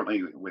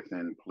 certainly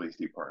within police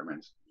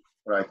departments.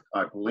 But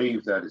I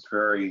believe that it's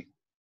very,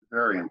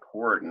 very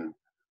important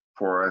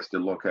for us to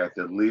look at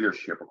the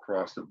leadership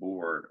across the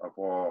board of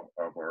all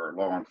of our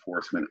law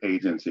enforcement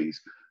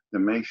agencies, to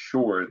make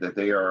sure that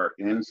they are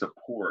in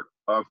support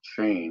of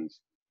change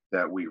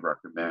that we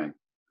recommend.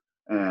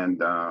 And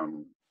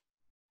the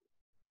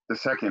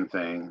second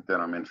thing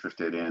that I'm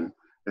interested in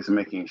is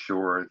making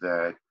sure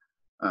that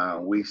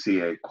we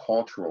see a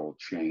cultural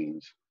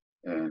change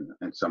in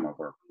some of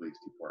our police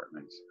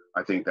departments.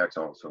 I think that's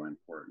also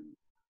important.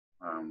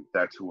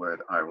 That's what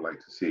I would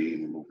like to see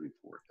moving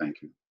forward.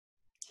 Thank you.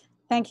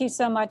 Thank you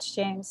so much,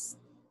 James.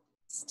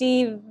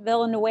 Steve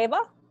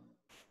Villanueva.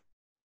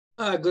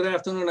 Good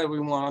afternoon,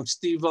 everyone. I'm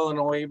Steve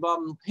Villanueva.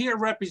 I'm here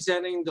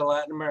representing the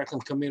Latin American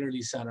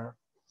Community Center.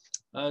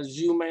 As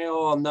you may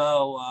all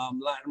know,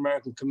 Latin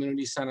American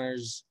Community Center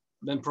has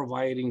been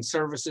providing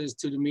services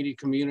to the media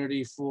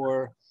community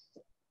for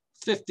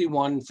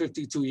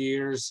 52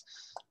 years.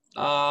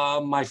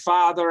 My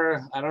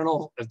father, I don't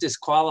know if this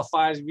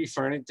qualifies me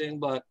for anything,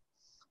 but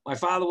my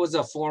father was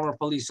a former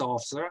police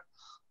officer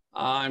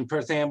in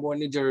Perth Amboy,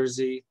 New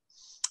Jersey.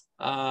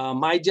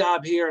 My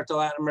job here at the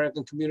Latin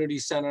American Community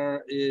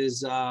Center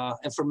is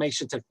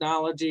information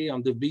technology.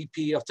 I'm the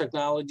VP of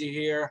technology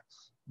here.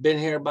 Been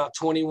here about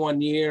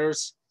 21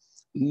 years.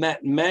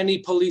 Met many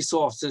police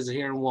officers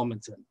here in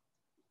Wilmington.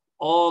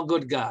 All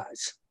good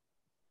guys.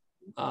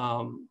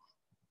 I'm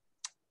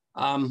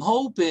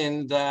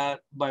hoping that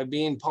by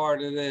being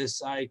part of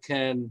this, I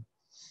can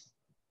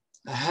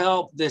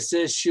help this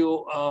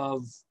issue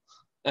of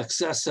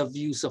excessive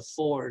use of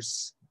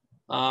force.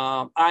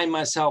 I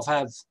myself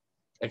have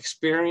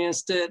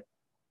experienced it.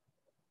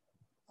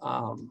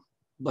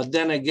 But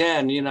then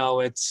again, you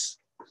know, it's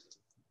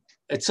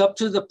up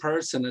to the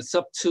person. It's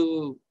up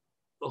to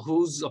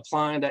who's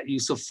applying that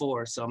use of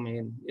force. I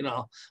mean, you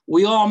know,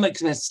 we all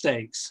make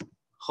mistakes.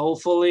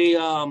 Hopefully,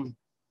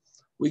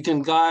 we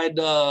can guide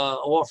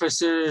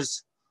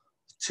officers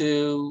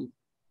to,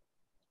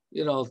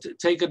 you know, to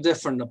take a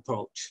different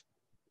approach.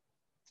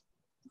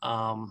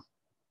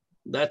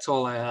 That's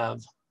all I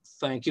have.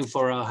 Thank you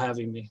for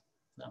having me.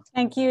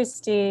 Thank you,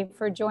 Steve,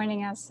 for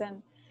joining us.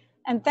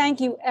 And thank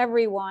you,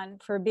 everyone,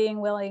 for being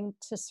willing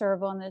to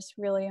serve on this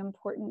really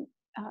important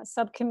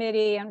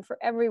subcommittee, and for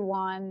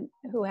everyone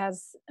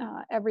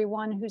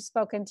who's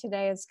spoken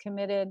today is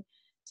committed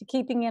to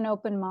keeping an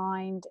open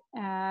mind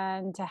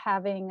and to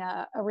having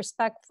a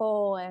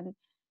respectful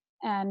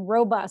and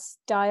robust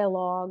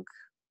dialogue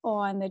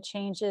on the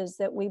changes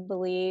that we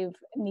believe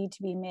need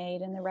to be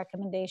made and the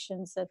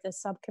recommendations that the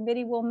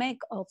subcommittee will make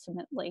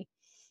ultimately.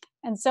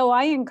 And so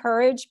I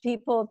encourage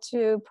people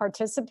to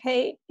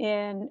participate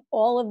in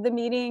all of the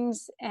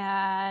meetings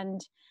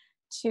and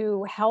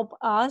to help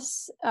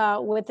us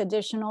with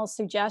additional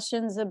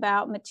suggestions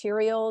about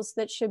materials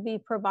that should be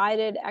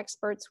provided,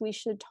 experts we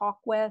should talk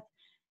with,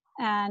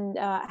 and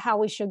how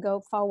we should go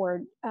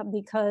forward.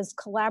 Because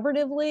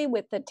collaboratively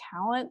with the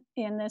talent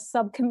in this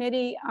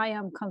subcommittee, I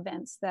am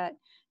convinced that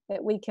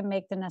we can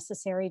make the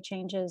necessary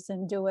changes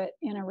and do it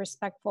in a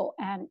respectful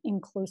and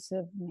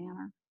inclusive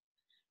manner.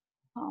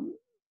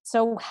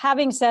 So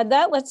having said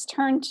that, let's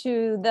turn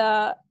to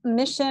the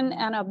mission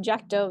and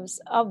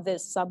objectives of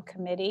this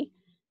subcommittee.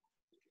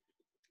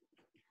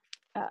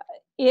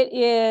 It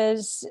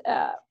is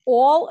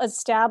all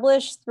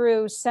established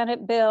through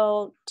Senate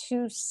Bill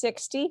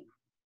 260,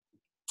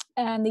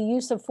 and the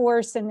use of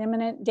force and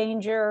imminent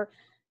danger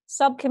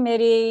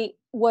subcommittee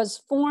was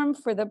formed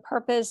for the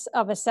purpose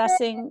of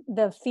assessing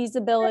the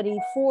feasibility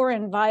for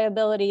and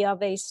viability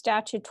of a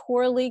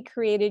statutorily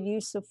created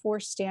use of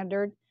force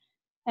standard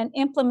and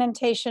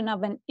implementation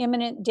of an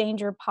imminent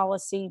danger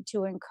policy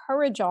to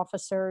encourage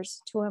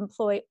officers to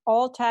employ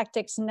all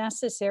tactics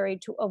necessary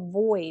to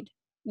avoid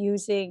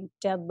using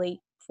deadly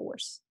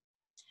force.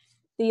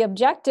 The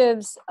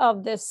objectives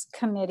of this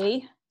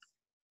committee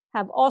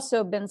have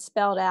also been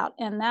spelled out,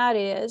 and that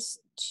is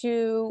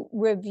to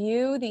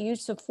review the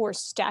use of force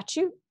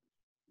statute,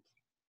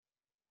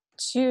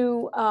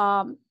 to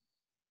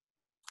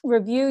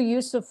review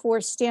use of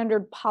force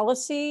standard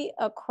policy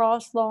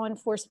across law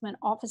enforcement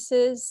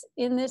offices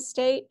in this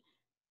state,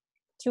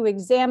 to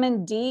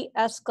examine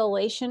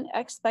de-escalation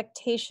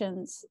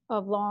expectations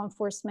of law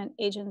enforcement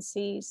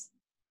agencies,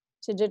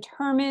 to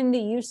determine the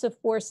use of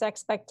force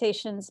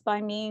expectations by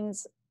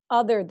means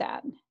other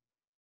than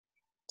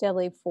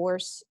deadly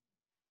force,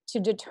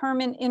 to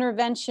determine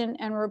intervention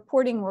and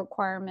reporting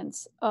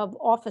requirements of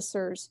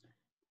officers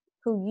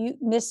who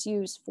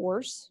misuse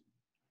force,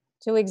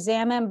 to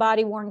examine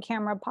body-worn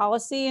camera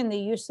policy and the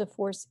use of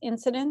force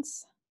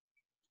incidents,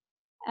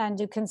 and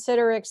to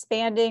consider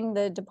expanding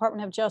the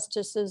Department of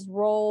Justice's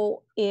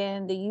role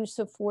in the use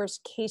of force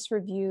case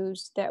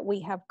reviews that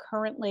we have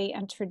currently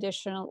and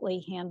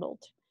traditionally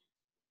handled.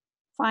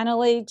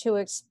 Finally, to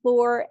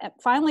explore,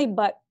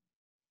 but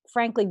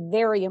frankly,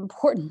 very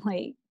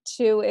importantly,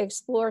 to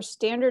explore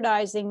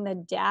standardizing the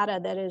data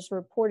that is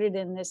reported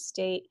in this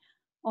state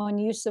on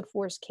use of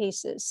force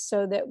cases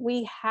so that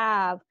we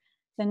have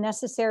the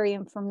necessary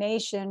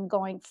information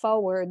going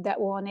forward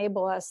that will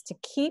enable us to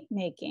keep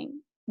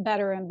making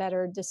better and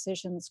better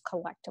decisions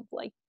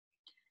collectively.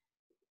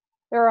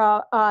 There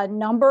are a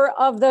number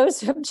of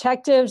those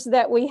objectives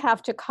that we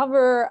have to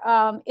cover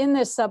in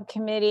this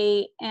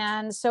subcommittee.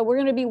 And so we're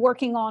going to be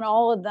working on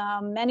all of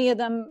them. Many of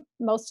them,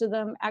 most of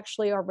them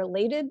actually are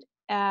related,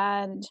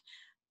 and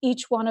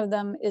each one of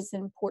them is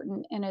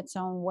important in its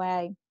own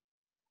way.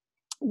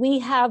 We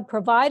have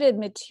provided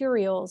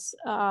materials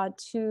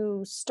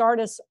to start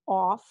us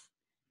off,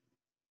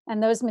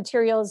 and those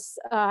materials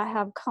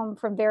have come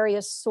from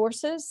various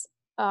sources.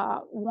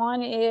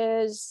 One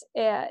is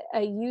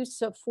a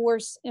use of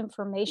force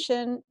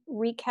information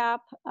recap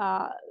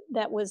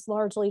that was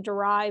largely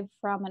derived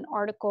from an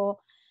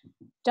article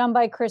done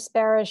by Chris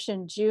Barish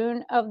in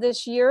June of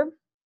this year.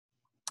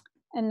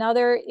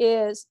 Another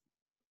is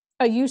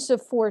a use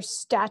of force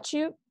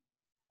statute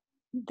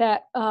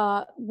that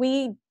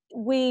when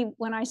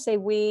I say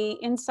we,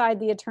 inside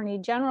the Attorney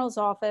General's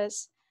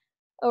office,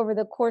 over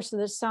the course of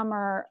the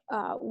summer,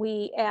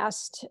 we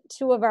asked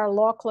 2 of our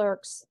law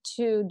clerks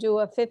to do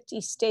a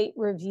 50-state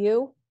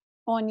review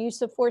on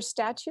use of force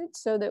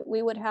statutes so that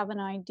we would have an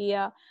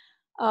idea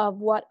of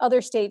what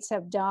other states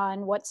have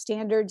done, what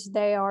standards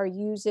they are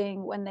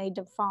using when they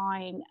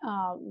define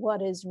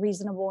what is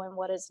reasonable and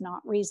what is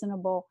not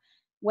reasonable,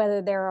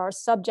 whether there are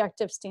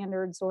subjective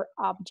standards or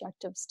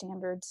objective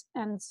standards.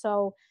 And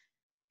so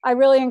I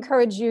really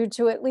encourage you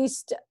to, at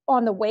least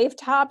on the wave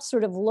top,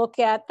 sort of look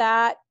at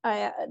that.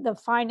 The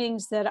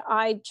findings that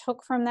I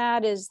took from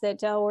that is that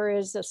Delaware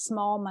is a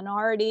small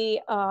minority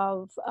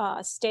of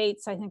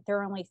states. I think there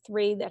are only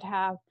 3 that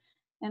have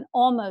an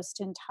almost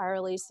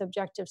entirely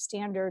subjective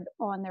standard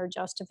on their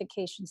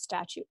justification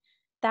statute.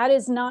 That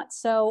is not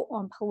so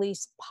on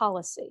police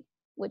policy,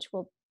 which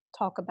we'll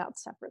talk about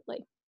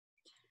separately.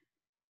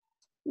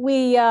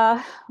 We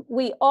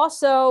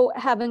also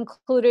have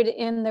included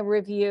in the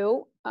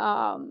review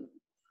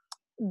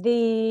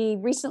the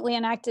recently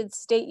enacted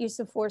state use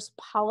of force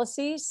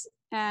policies.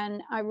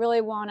 And I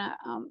really want to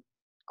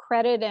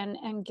credit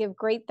and give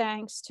great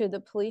thanks to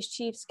the Police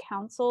Chiefs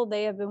Council.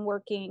 They have been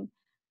working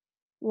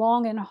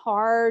long and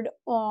hard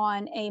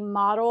on a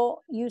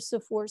model use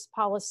of force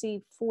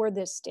policy for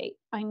this state.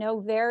 I know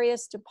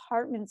various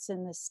departments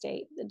in the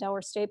state, the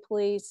Delaware State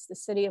Police, the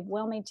City of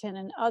Wilmington,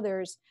 and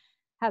others,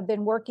 have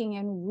been working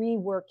and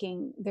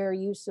reworking their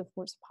use of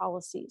force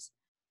policies.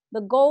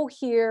 The goal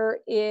here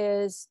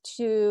is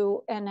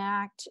to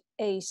enact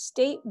a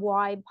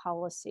statewide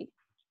policy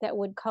that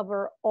would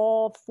cover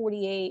all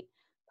 48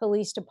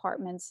 police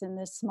departments in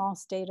this small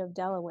state of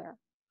Delaware.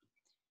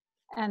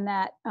 And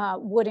that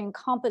would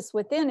encompass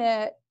within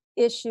it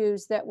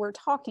issues that we're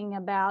talking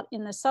about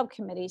in the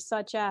subcommittee,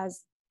 such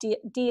as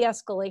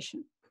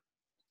de-escalation,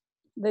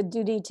 the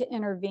duty to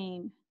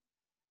intervene,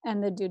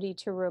 and the duty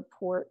to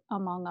report,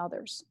 among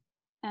others.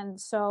 And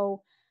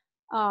so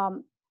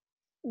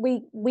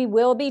we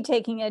will be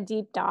taking a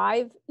deep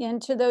dive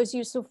into those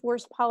use of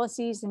force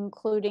policies,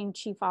 including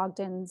Chief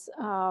Ogden's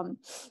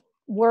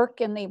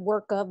work and the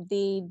work of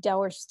the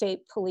Delaware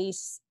State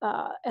Police,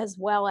 as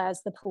well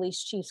as the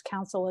Police Chiefs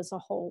Council as a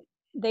whole.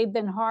 They've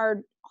been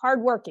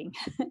hardworking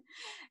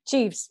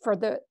chiefs for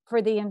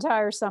the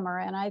entire summer,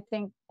 and I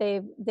think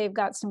they've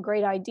got some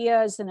great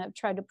ideas and have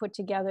tried to put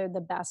together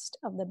the best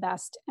of the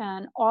best,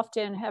 and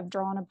often have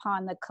drawn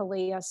upon the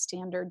CALEA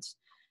standards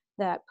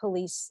that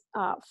police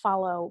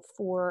follow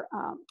for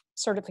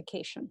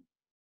certification.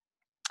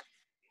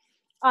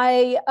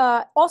 I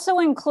also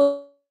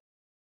included,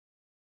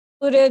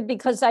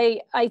 because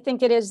I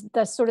think it is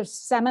the sort of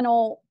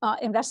seminal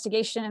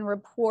investigation and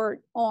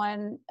report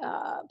on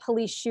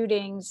police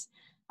shootings,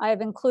 I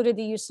have included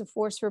the use of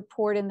force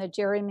report in the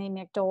Jeremy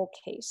McDowell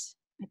case.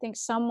 I think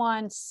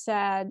someone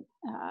said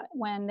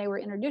when they were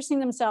introducing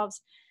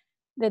themselves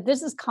that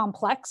this is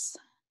complex,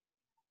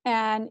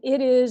 and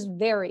it is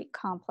very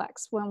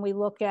complex when we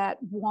look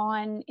at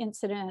one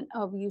incident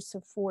of use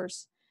of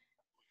force.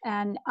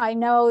 And I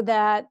know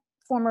that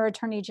former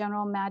Attorney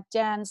General Matt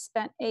Dehn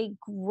spent a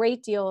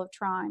great deal of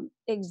time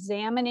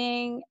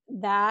examining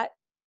that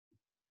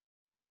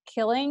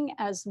killing,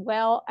 as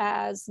well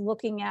as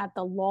looking at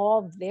the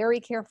law very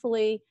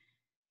carefully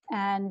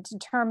and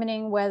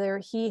determining whether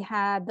he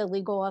had the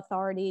legal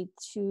authority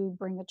to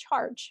bring a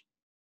charge.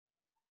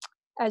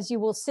 As you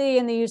will see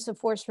in the use of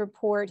force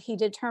report, he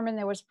determined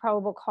there was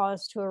probable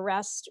cause to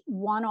arrest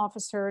one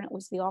officer, and it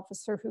was the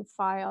officer who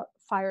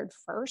fired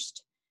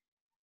first.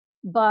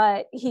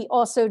 But he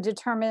also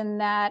determined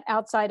that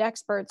outside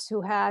experts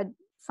who had,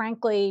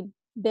 frankly,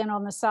 been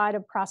on the side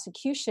of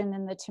prosecution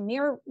in the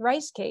Tamir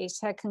Rice case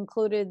had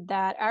concluded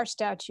that our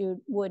statute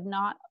would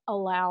not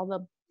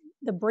allow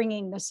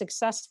the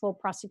successful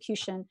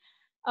prosecution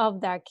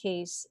of that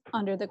case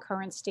under the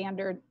current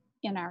standard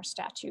in our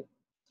statute.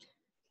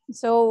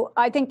 So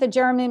I think the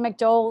Jeremy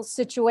McDowell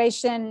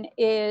situation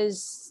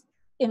is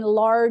in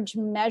large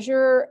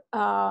measure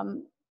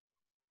an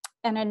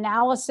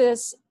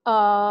analysis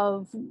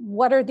of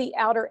what are the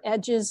outer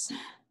edges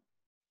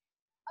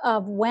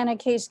of when a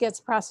case gets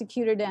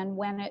prosecuted and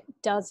when it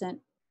doesn't,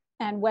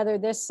 and whether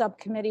this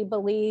subcommittee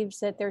believes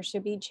that there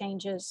should be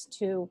changes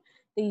to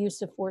the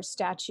use of force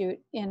statute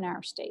in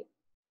our state.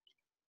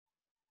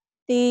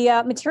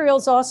 The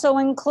materials also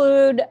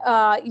include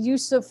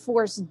use of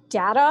force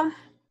data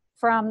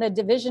from the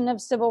Division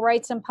of Civil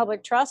Rights and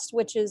Public Trust,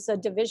 which is a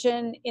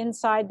division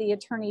inside the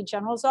Attorney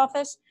General's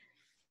office.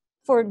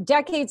 For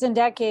decades and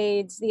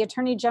decades, the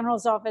Attorney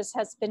General's office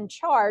has been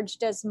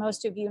charged, as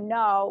most of you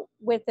know,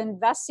 with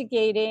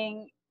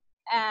investigating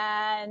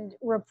and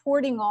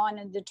reporting on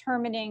and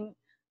determining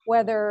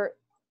whether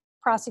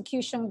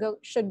prosecution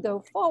should go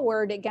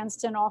forward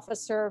against an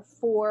officer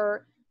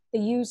for the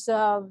use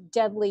of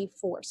deadly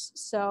force.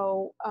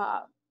 So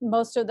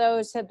most of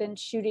those have been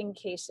shooting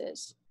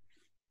cases.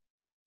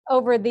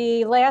 Over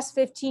the last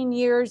 15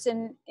 years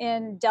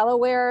in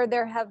Delaware,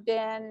 there have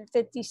been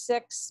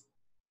 56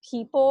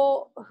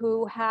 people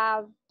who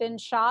have been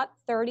shot.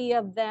 30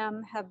 of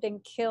them have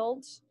been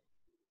killed.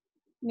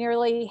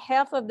 Nearly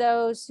half of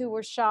those who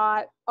were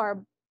shot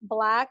are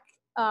Black,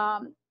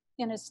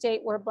 in a state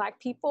where Black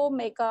people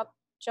make up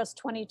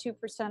just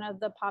 22% of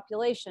the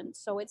population.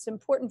 So it's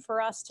important for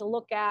us to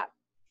look at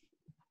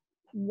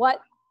what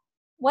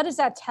does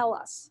that tell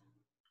us?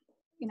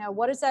 You know,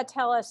 what does that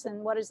tell us,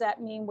 and what does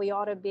that mean we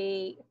ought to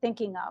be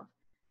thinking of?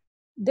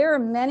 There are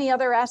many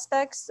other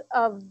aspects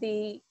of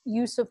the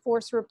use of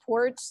force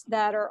reports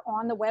that are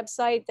on the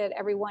website that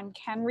everyone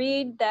can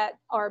read that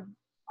are,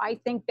 I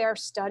think they're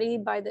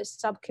studied by this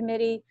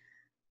subcommittee.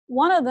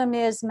 One of them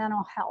is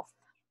mental health.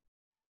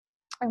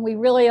 And we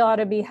really ought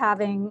to be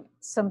having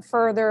some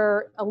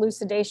further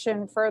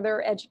elucidation,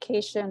 further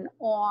education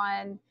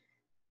on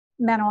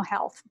mental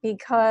health,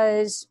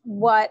 because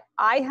what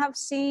I have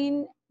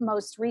seen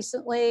most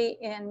recently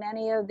in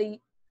many of the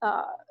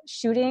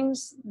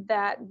shootings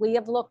that we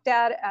have looked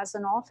at as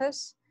an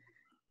office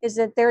is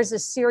that there's a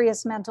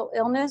serious mental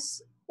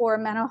illness or a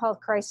mental health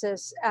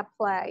crisis at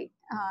play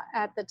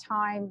at the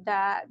time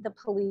that the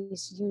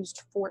police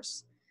used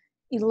force.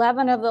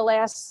 11 of the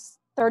last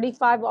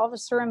 35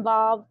 officer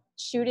involved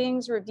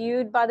shootings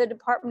reviewed by the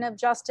Department of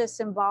Justice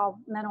involve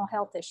mental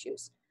health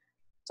issues.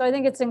 So I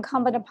think it's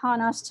incumbent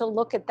upon us to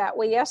look at that.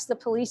 We ask the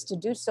police to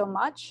do so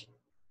much,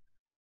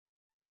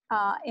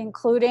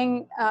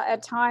 including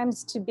at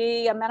times to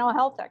be a mental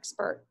health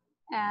expert.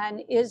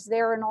 And is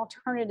there an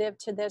alternative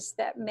to this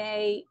that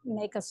may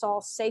make us all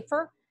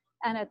safer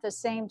and at the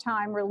same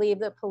time relieve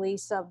the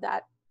police of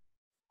that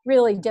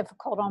really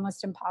difficult,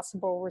 almost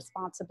impossible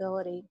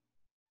responsibility?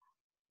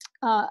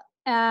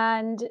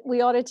 And we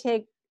ought to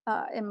take,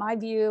 in my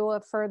view, a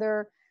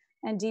further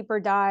and deeper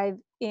dive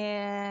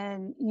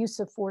in use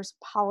of force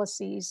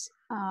policies.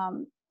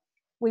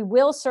 We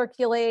will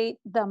circulate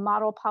the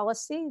model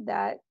policy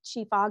that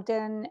Chief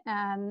Ogden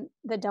and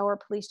the Delaware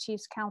Police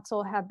Chiefs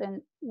Council have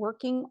been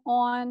working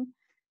on.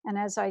 And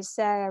as I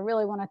say, I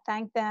really want to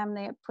thank them.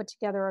 They have put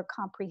together a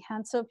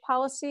comprehensive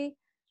policy.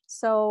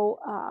 So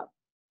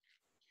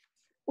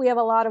we have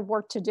a lot of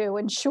work to do,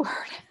 in short.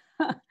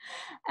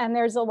 And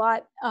there's a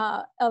lot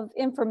of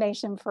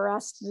information for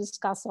us to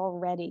discuss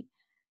already.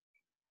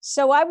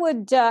 So I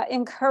would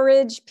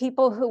encourage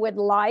people who would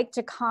like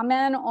to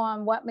comment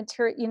on what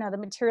material, the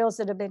materials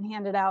that have been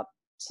handed out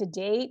to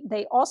date.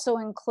 They also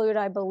include,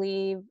 I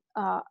believe,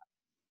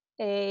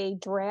 a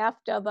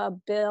draft of a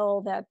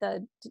bill that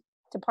the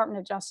Department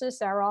of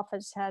Justice, our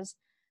office, has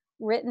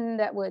written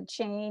that would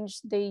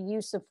change the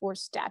use of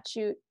force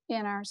statute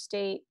in our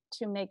state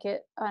to make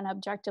it an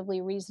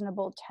objectively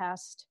reasonable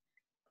test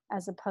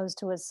as opposed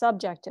to a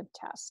subjective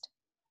test.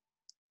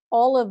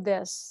 All of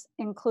this,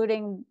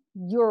 including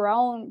your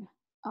own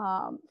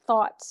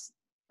thoughts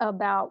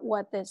about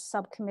what this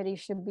subcommittee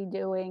should be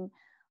doing,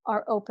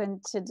 are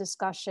open to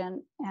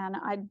discussion. And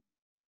I'd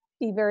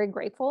be very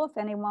grateful if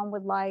anyone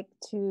would like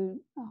to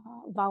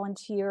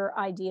volunteer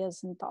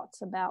ideas and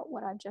thoughts about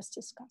what I've just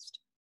discussed.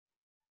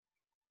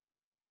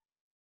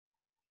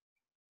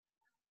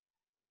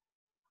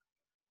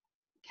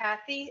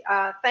 Kathy,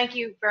 thank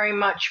you very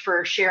much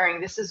for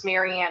sharing. This is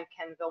Mary Ann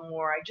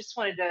Kenville-Moore. I just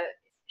wanted to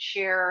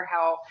share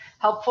how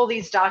helpful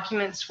these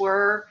documents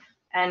were,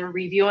 and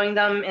reviewing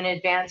them in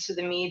advance of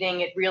the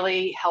meeting, it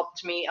really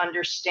helped me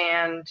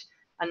understand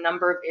a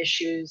number of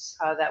issues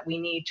that we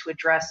need to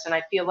address. And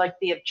I feel like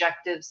the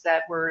objectives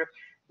that were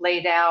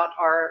laid out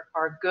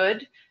are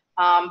good.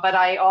 But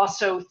I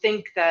also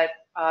think that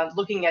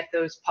looking at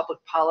those public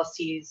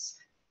policies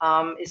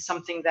is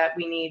something that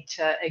we need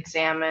to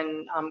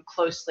examine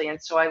closely.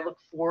 And so I look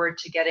forward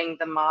to getting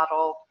the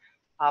model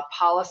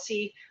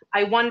policy.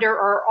 I wonder,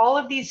 are all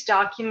of these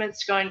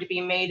documents going to be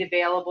made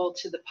available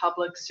to the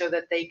public so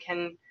that they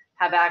can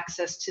have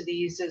access to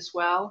these as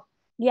well?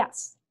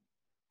 Yes.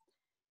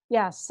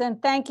 Yes,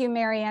 and thank you,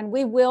 Mary Ann.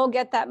 We will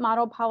get that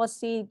model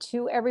policy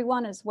to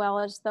everyone as well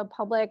as the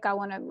public. I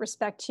want to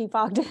respect Chief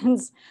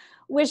Ogden's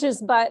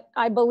wishes, but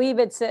I believe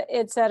it's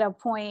at a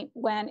point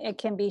when it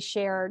can be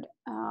shared.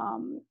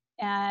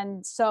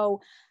 And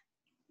so,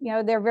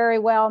 there very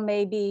well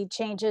may be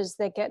changes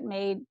that get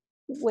made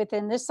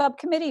within this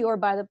subcommittee or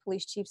by the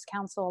Police Chiefs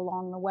Council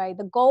along the way.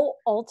 The goal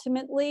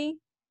ultimately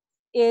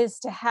is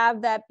to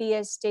have that be a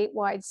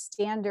statewide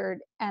standard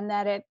and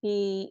that it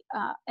be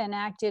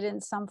enacted in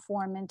some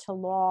form into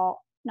law,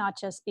 not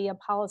just be a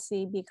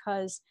policy,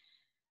 because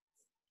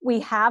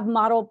We have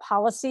model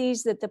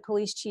policies that the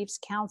Police Chiefs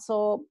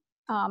Council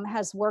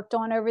has worked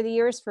on over the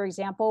years. For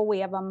example, we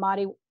have a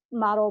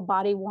model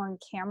body-worn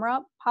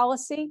camera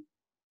policy,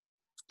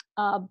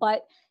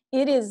 but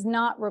it is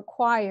not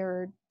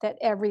required that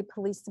every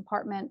police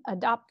department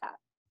adopt that.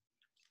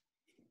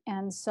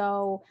 And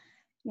so,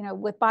 you know,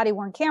 with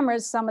body-worn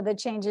cameras, some of the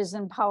changes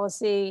in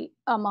policy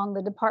among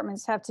the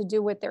departments have to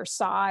do with their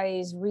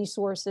size,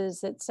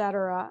 resources, et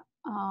cetera.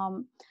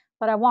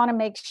 But I want to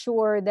make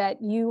sure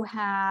that you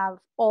have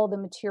all the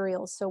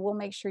materials. So we'll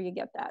make sure you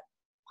get that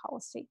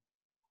policy.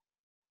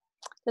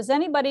 Does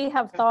anybody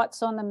have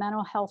thoughts on the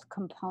mental health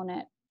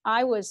component?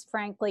 I was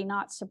frankly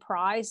not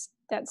surprised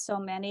that so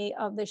many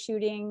of the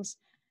shootings,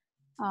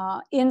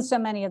 in so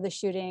many of the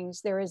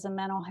shootings, there is a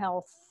mental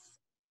health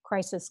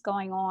crisis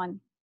going on,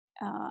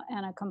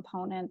 and a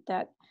component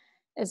that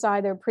is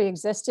either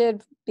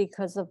pre-existed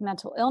because of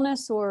mental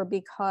illness or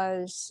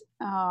because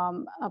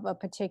of a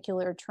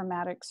particular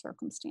traumatic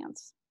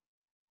circumstance.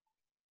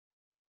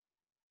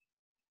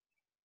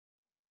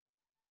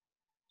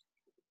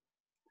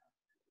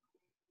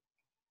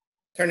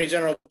 Attorney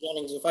General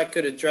Jennings, if I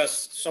could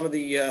address some of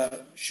the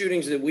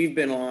shootings that we've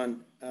been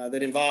on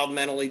that involve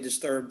mentally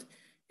disturbed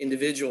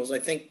individuals. I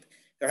think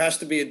there has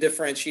to be a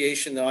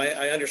differentiation, though.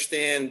 I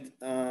understand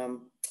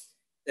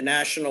the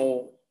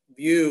national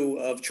view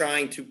of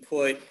trying to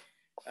put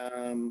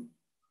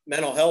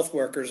mental health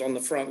workers on the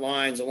front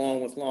lines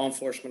along with law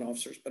enforcement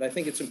officers. But I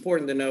think it's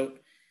important to note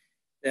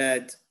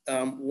that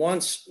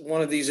once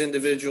one of these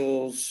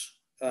individuals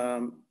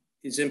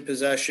is in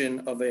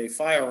possession of a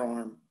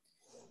firearm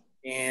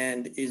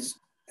and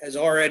has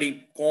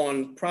already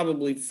gone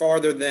probably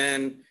farther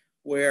than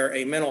where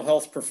a mental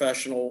health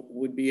professional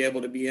would be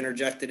able to be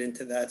interjected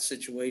into that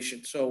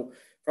situation. So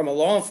from a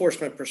law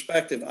enforcement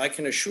perspective, I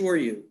can assure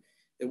you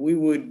that we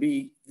would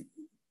be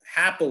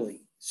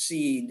happily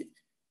cede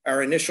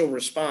our initial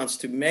response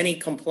to many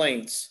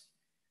complaints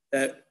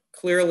that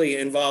clearly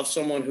involve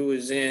someone who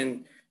is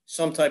in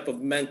some type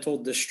of mental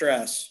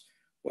distress,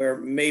 where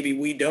maybe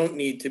we don't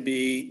need to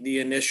be the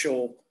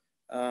initial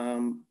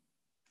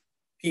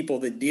people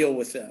that deal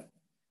with them.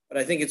 But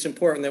I think it's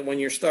important that when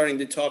you're starting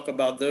to talk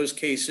about those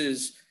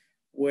cases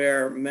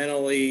where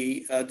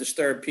mentally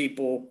disturbed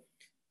people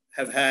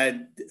have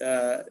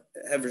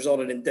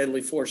resulted in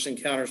deadly force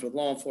encounters with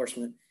law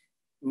enforcement,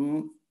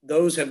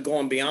 those have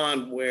gone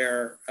beyond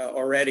where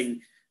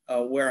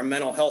where a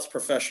mental health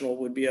professional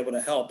would be able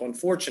to help,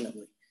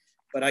 unfortunately.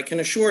 But I can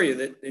assure you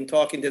that in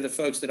talking to the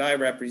folks that I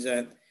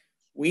represent,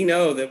 we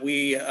know that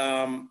we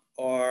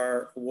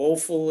are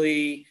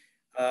woefully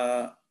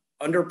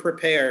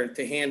underprepared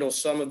to handle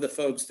some of the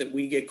folks that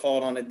we get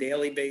called on a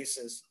daily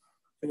basis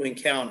to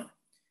encounter.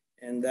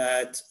 And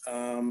that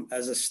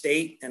as a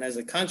state and as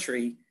a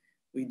country,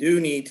 we do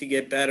need to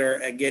get better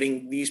at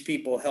getting these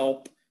people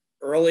help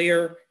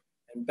earlier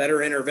and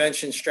better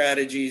intervention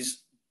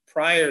strategies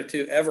prior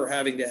to ever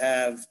having to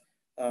have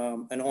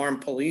an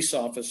armed police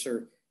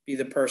officer be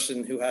the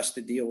person who has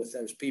to deal with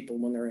those people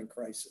when they're in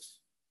crisis.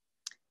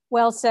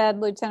 Well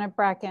said, Lieutenant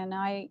Bracken.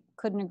 I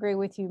couldn't agree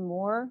with you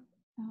more.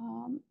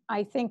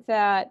 I think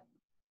that,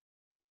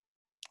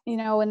 you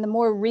know, in the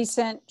more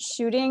recent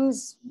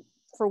shootings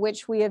for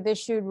which we have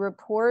issued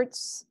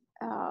reports,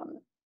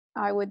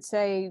 I would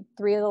say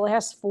 3 of the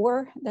last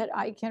 4 that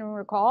I can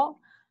recall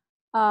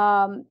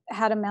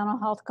had a mental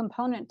health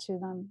component to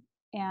them.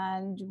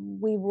 And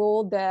we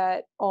ruled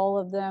that all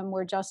of them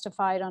were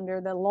justified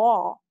under the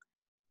law.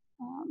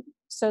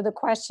 So the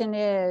question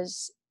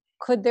is,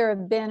 could there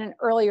have been an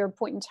earlier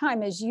point in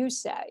time, as you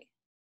say,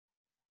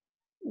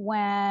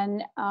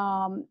 when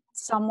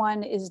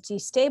someone is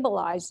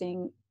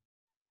destabilizing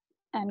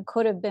and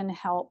could have been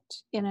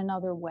helped in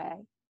another way?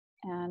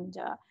 And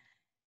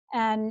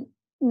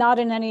not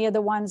in any of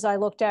the ones I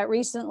looked at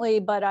recently,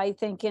 but I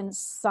think in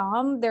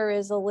some there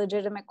is a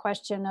legitimate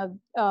question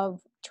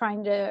of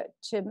trying to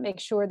make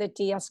sure that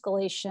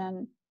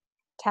de-escalation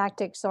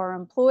tactics are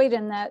employed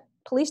and that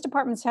police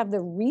departments have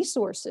the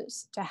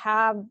resources to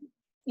have,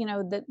 you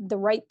know, the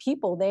right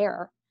people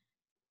there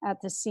at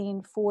the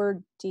scene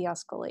for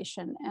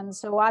de-escalation. And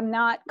so I'm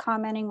not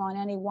commenting on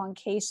any one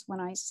case when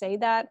I say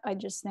that. I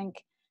just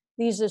think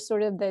these are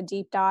sort of the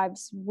deep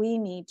dives we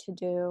need to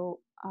do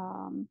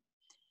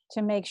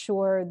to make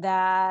sure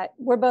that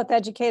we're both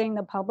educating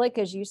the public,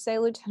 as you say,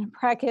 Lieutenant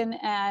Bracken,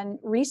 and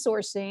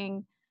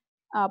resourcing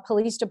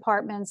police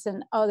departments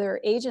and other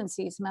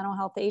agencies, mental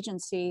health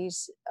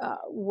agencies,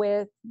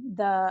 with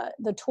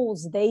the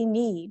tools they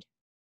need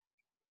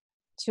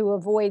to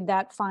avoid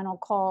that final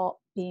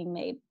call being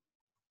made.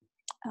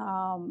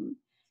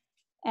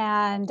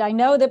 And I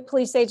know that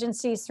police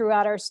agencies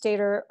throughout our state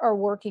are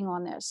working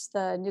on this.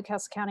 The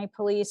Newcastle County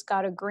Police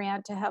got a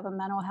grant to have a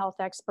mental health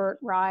expert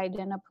ride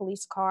in a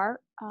police car.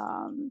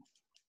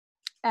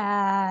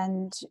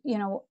 And, you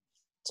know,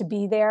 to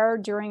be there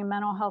during a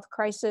mental health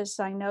crisis.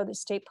 I know the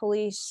state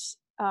police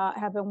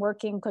have been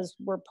working, because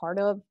we're part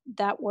of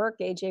that work,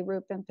 AJ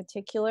Roop in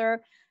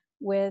particular,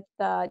 with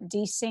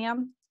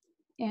DSAM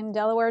in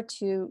Delaware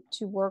to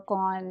work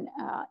on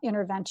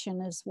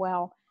intervention as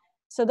well.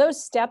 So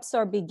those steps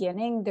are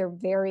beginning. They're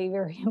very,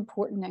 very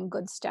important and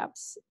good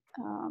steps.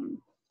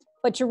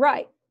 But you're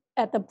right.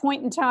 At the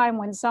point in time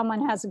when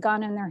someone has a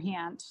gun in their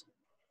hand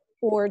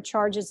or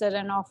charges at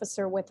an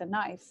officer with a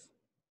knife,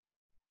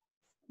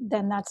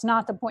 then that's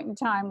not the point in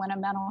time when a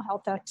mental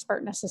health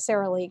expert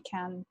necessarily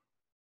can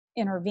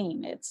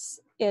intervene.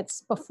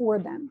 It's before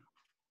then.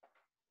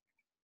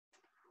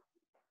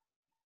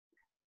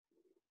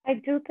 I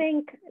do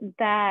think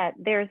that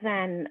there's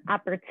an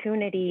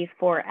opportunity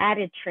for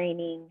added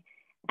training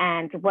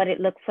and what it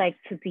looks like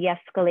to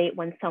de-escalate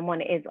when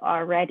someone is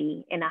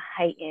already in a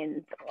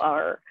heightened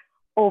or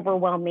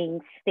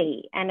overwhelming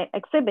state and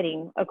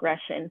exhibiting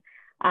aggression.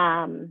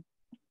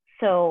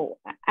 So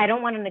I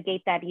don't want to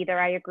negate that either.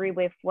 I agree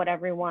with what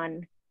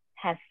everyone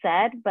has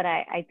said, but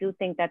I do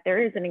think that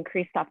there is an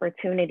increased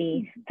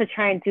opportunity to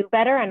try and do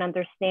better and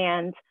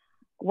understand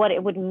what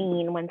it would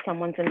mean when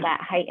someone's in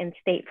that heightened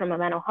state from a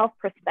mental health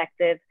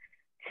perspective,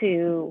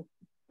 to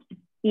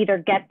either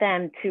get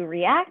them to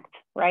react,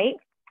 right?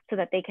 So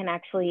that they can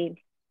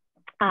actually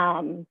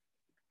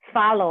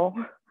follow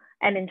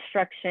an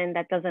instruction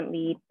that doesn't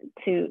lead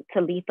to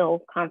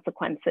lethal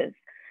consequences.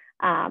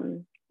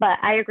 But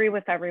I agree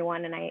with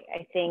everyone, and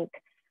I think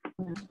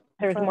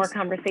there's more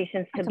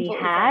conversations to be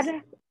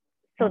had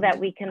so that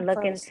we can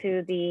look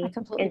into the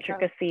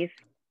intricacies.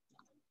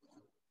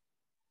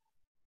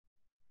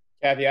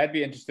 Kathy, I'd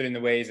be interested in the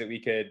ways that we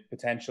could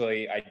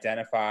potentially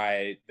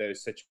identify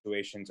those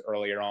situations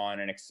earlier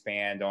on and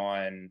expand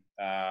on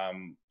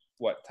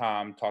what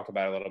Tom talked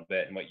about a little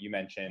bit and what you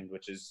mentioned,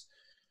 which is,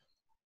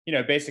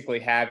 basically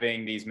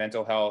having these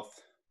mental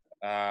health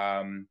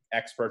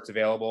experts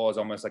available is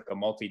almost like a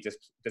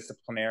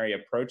multidisciplinary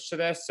approach to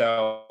this.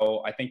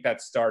 So I think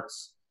that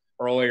starts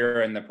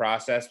earlier in the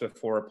process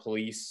before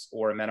police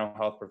or a mental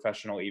health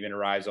professional even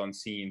arrives on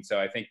scene. So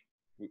I think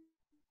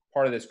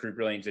part of this group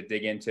really needs to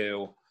dig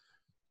into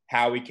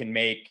how we can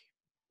make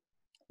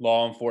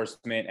law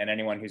enforcement and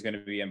anyone who's going to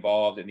be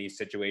involved in these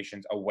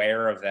situations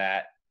aware of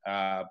that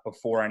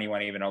before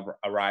anyone even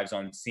arrives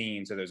on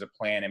scene. So there's a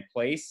plan in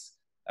place.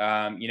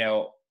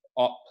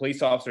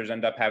 Police officers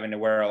end up having to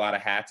wear a lot of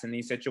hats in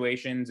these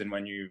situations. And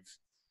when you've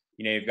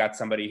got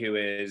somebody who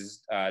is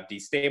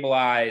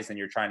destabilized and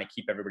you're trying to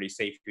keep everybody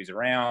safe who's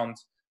around,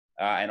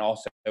 and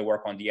also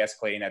work on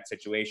de-escalating that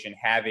situation,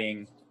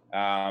 having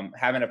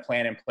a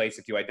plan in place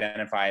if you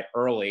identify it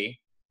early.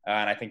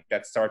 And I think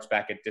that starts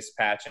back at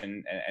dispatch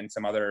and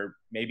some other,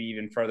 maybe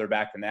even further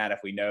back than that. If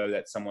we know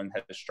that someone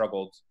has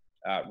struggled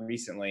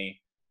recently,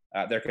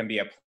 there can be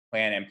a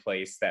plan in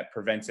place that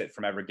prevents it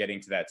from ever getting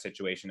to that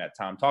situation that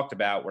Tom talked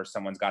about, where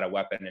someone's got a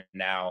weapon and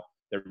now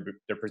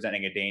they're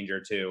presenting a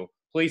danger to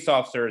police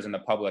officers and the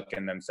public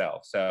and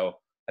themselves. So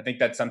I think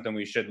that's something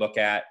we should look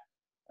at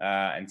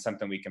and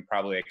something we can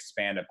probably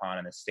expand upon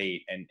in the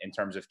state in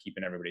terms of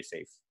keeping everybody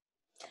safe.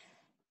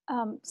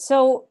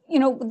 So,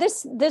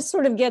 this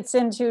sort of gets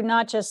into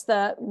not just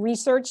the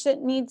research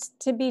that needs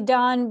to be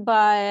done,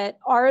 but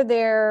are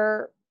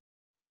there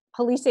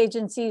police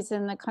agencies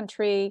in the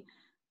country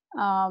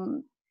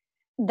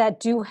that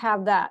do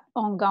have that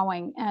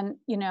ongoing? And,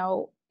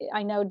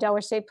 I know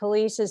Delaware State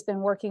Police has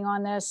been working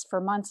on this for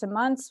months and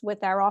months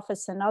with our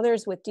office and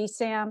others with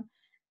DSAM,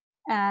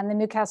 and the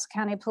Newcastle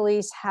County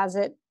Police has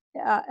it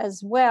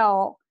as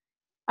well.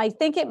 I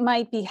think it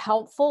might be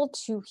helpful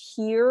to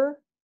hear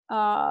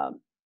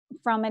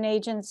from an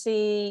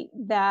agency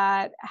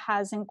that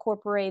has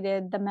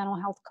incorporated the mental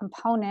health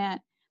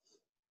component,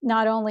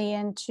 not only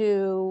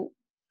into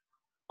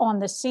on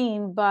the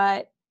scene,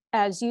 but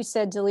as you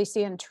said,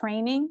 Delisi, in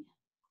training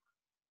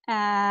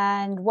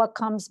and what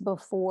comes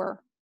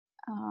before.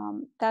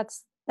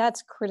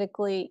 That's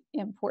critically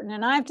important.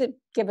 And I have to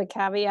give a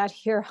caveat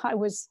here. I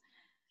was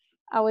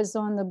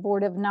on the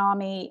board of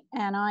NAMI,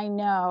 and I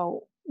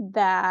know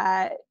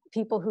that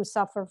people who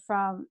suffer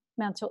from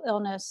mental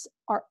illness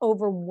are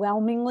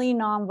overwhelmingly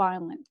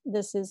nonviolent.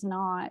 This is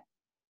not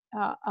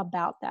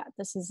about that.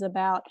 This is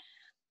about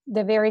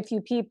the very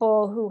few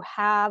people who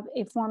have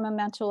a form of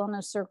mental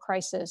illness or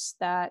crisis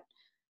that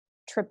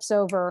trips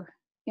over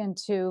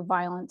into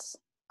violence.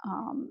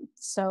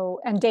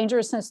 And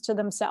dangerousness to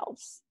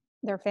themselves,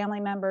 their family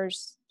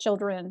members,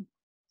 children,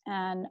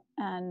 and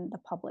the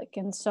public.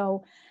 And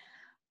so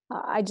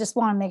I just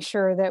want to make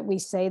sure that we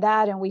say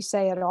that, and we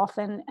say it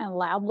often and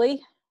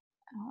loudly.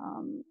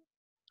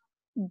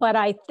 But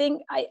I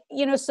think,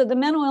 so the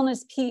mental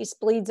illness piece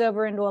bleeds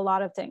over into a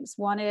lot of things.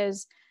 One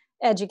is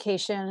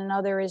education,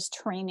 another is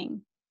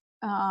training.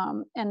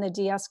 And the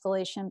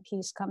de-escalation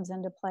piece comes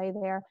into play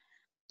there.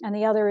 And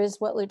the other is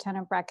what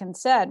Lieutenant Bracken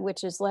said,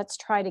 which is let's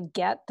try to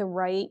get the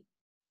right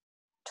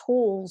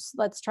tools,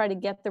 let's try to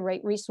get the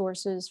right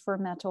resources for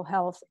mental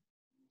health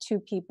to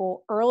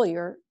people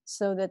earlier,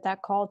 so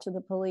that call to the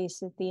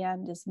police at the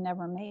end is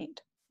never made.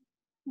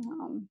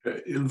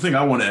 The thing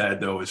I want to add,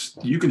 though, is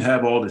you can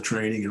have all the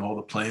training and all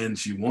the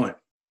plans you want,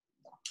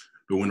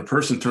 but when a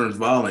person turns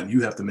violent,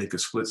 you have to make a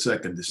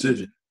split-second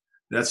decision.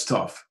 That's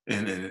tough,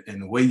 and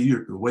the way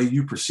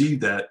you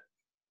perceive that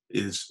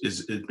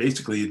is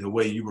basically the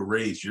way you were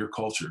raised, your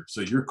culture.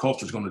 So your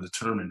culture is going to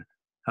determine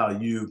how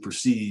you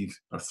perceive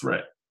a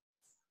threat.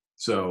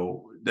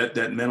 So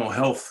that mental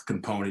health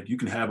component, you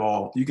can have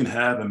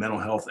a mental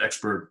health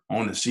expert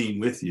on the scene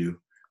with you,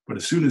 but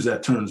as soon as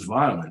that turns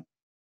violent,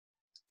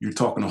 you're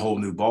talking a whole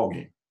new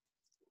ballgame.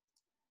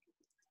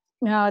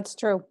 No, it's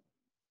true.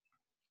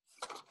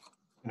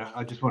 And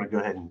I just want to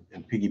go ahead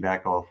and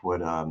piggyback off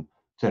what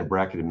Senator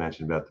Brackett had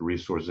mentioned about the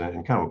resources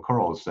and kind of what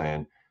Carl was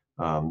saying,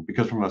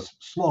 because from a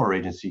smaller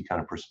agency kind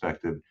of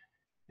perspective,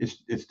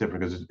 it's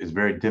different because it's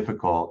very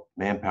difficult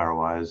manpower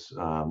wise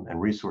and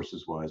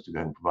resources wise to go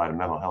ahead and provide a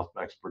mental health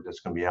expert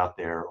that's going to be out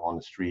there on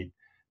the street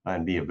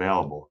and be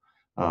available.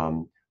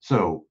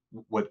 So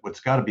what's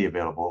got to be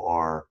available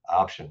are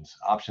options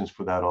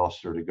for that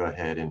officer to go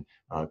ahead and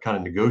kind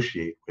of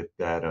negotiate with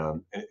that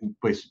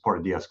place as part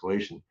of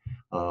de-escalation.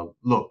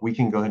 Look, we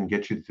can go ahead and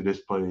get you to this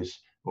place,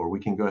 or we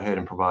can go ahead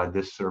and provide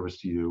this service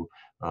to you.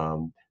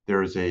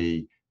 There's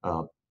a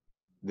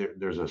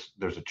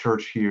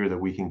church here that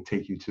we can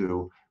take you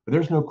to, but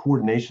there's no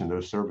coordination of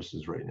those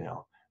services right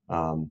now,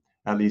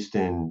 at least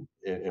in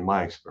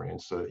my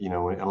experience. So, you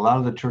know, and a lot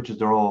of the churches,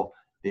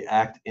 they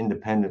act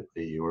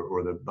independently, or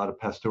a lot of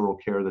pastoral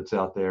care that's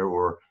out there,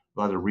 or a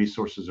lot of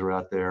resources are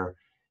out there.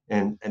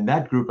 And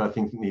that group, I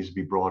think, needs to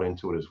be brought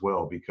into it as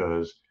well,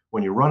 because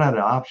when you run out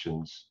of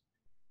options,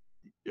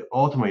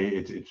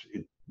 ultimately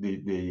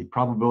the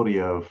probability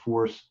of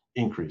force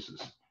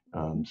increases.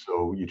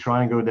 So you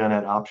try and go down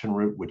that option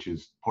route, which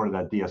is part of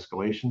that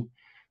de-escalation.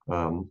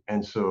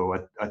 And so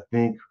I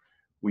think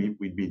we'd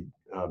be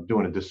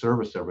doing a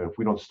disservice to everyone if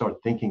we don't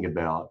start thinking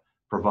about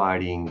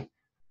providing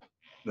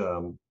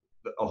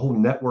a whole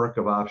network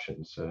of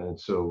options,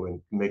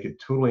 and make it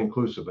totally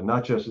inclusive, and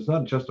it's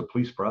not just a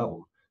police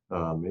problem.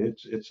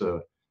 It's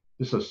a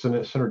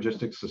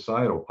synergistic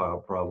societal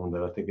problem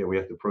that I think that we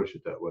have to approach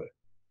it that way.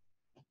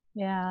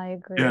 Yeah, I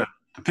agree. Yeah,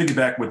 to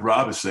piggyback what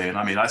Rob is saying,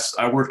 I mean,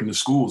 I work in the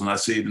schools, and I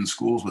see it in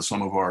schools with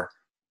some of our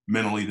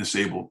mentally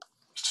disabled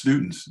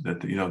students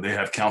that, you know, they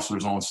have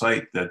counselors on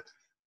site that,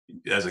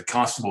 as a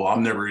constable,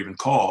 I'm never even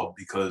called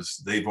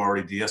because they've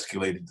already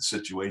de-escalated the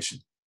situation.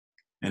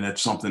 And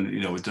that's something, you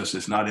know,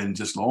 it's not in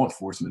just law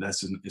enforcement.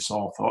 It's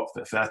all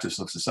facets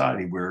of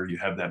society where you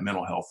have that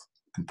mental health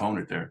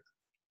component there.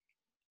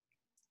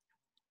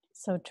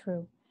 So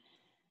true.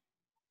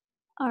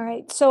 All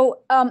right.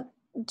 So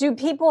do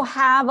people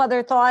have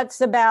other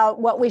thoughts about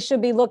what we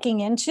should be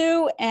looking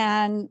into,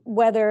 and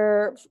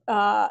whether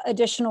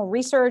additional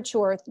research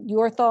or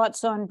your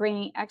thoughts on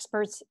bringing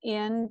experts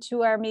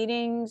into our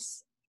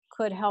meetings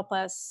could help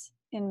us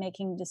in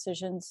making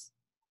decisions?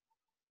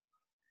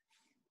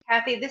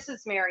 Kathy, this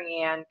is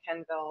Mary Ann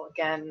Kenville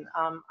again.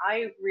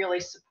 I really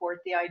support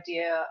the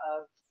idea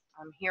of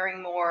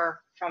hearing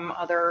more from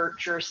other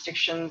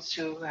jurisdictions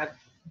who have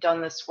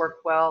done this work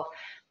well.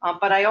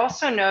 But I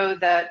also know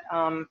that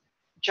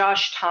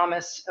Josh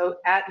Thomas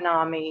at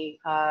NAMI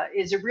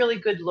is a really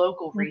good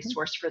local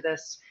resource for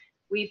this.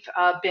 We've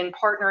been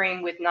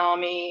partnering with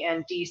NAMI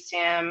and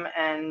DSAM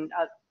and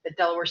the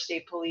Delaware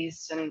State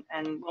Police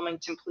and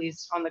Wilmington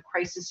Police on the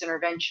crisis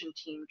intervention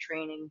team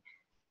training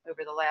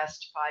over the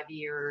last 5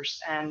 years.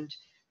 And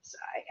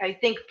I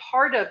think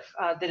part of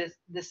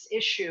this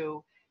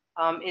issue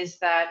is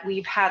that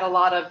we've had a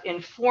lot of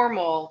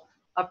informal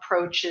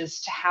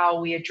approaches to how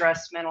we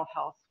address mental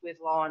health with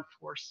law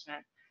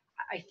enforcement.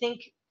 I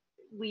think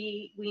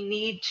we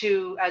need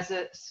to, as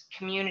a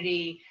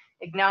community,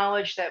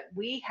 acknowledge that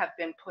we have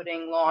been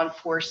putting law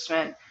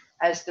enforcement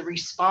as the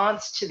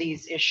response to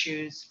these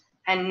issues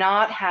and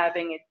not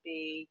having it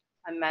be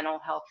a mental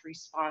health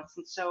response.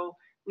 And so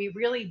we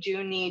really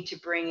do need to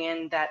bring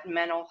in that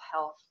mental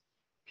health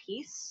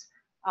piece.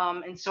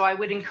 And so I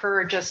would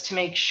encourage us to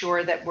make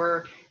sure that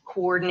we're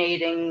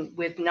coordinating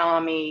with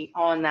NAMI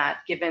on that,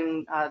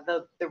 given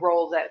the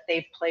role that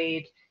they've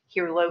played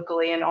here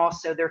locally and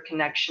also their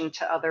connection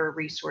to other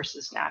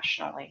resources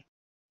nationally.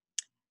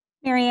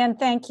 Mary Ann,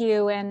 thank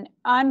you. And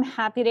I'm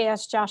happy to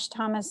ask Josh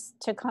Thomas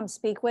to come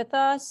speak with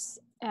us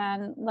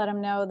and let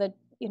him know that,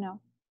 you know,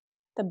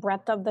 the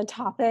breadth of the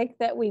topic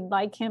that we'd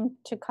like him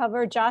to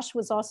cover. Josh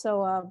was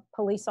also a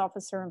police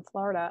officer in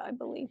Florida, I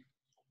believe.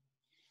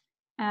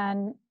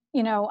 And,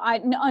 you know,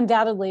 I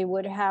undoubtedly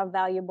would have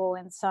valuable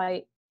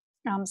insight.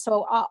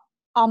 So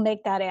I'll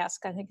make that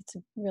ask. I think it's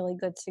a really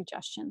good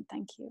suggestion.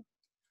 Thank you.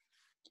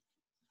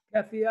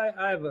 Kathy,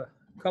 I have a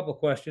couple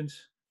questions.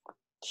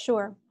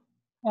 Sure.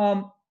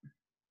 Are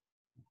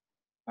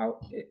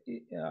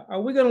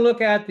we going to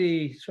look at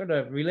the sort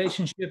of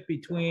relationship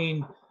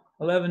between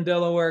 11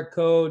 Delaware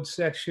Code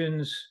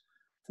sections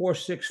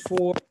 464,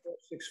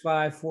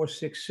 465,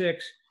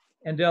 466,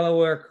 and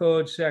Delaware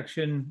Code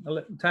section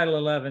Title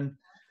 11,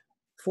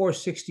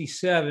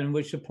 467,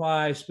 which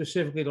applies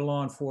specifically to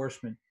law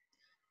enforcement?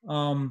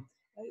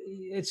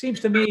 It seems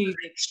to me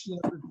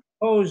that,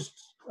 proposed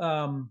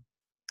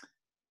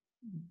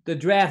the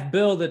draft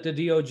bill that the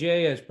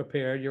DOJ has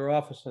prepared, your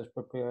office has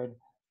prepared,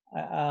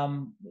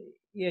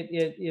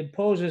 it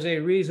imposes a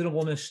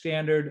reasonableness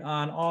standard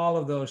on all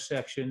of those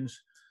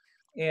sections.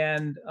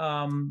 And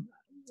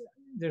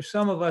there's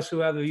some of us who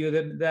have the view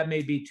that that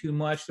may be too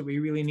much, that we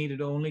really need it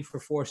only for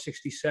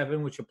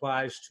 467, which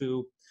applies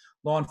to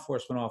law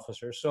enforcement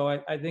officers. So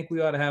I think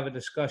we ought to have a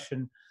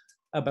discussion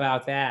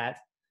about that.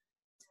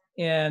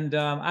 And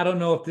I don't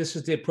know if this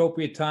is the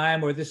appropriate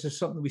time or this is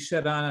something we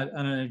set on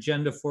an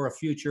agenda for a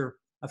future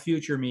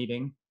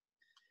meeting.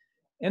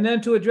 And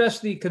then to address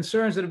the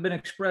concerns that have been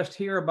expressed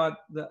here about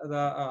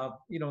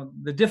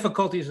the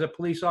difficulties that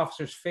police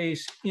officers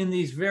face in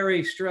these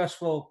very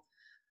stressful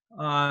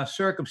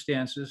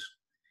circumstances,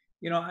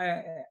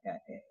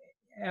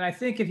 I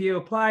think if you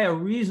apply a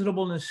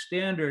reasonableness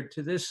standard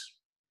to this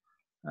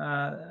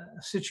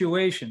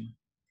situation,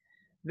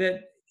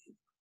 that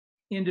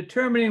in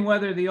determining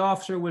whether the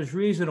officer was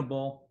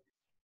reasonable,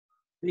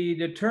 the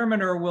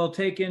determiner will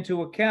take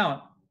into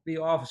account the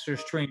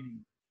officer's training,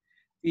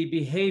 the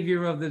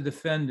behavior of the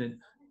defendant,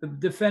 the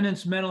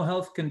defendant's mental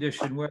health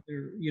condition,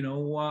 whether,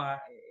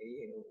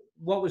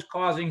 what was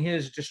causing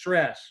his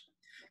distress.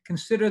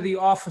 Consider the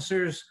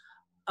officer's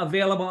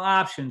available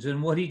options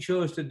and what he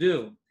chose to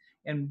do.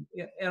 And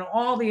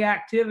all the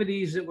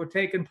activities that were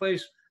taking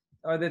place,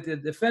 or that the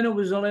defendant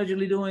was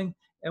allegedly doing,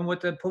 and what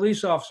the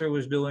police officer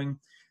was doing.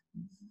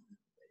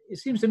 It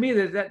seems to me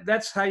that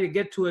that's how you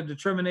get to a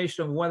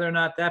determination of whether or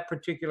not that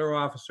particular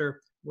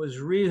officer was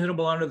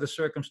reasonable under the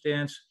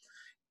circumstance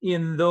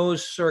in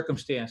those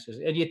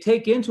circumstances. And you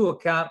take into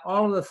account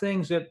all of the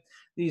things that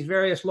these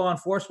various law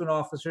enforcement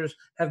officers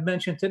have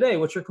mentioned today,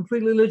 which are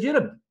completely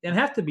legitimate and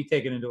have to be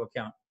taken into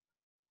account.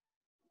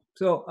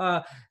 So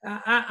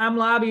I'm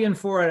lobbying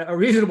for a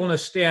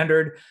reasonableness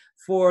standard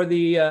for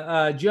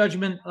the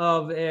judgment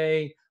of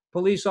a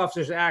police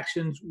officer's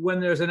actions when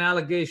there's an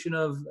allegation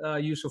of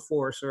use of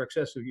force or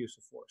excessive use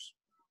of force.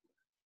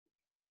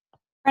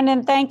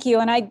 Brendan, thank you.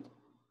 And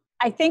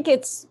I think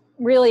it's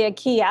really a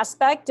key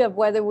aspect of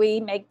whether we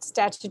make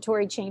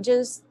statutory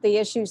changes, the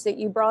issues that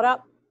you brought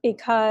up,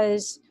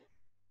 because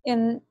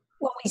when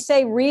we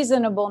say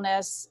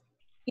reasonableness,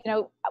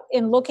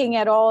 in looking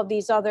at all of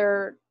these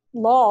other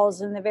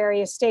laws in the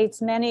various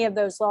states, many of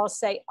those laws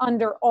say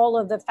under all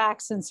of the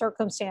facts and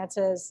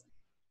circumstances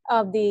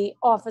of the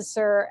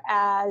officer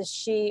as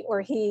she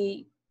or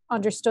he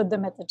understood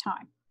them at the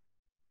time.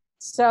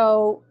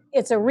 So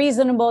it's a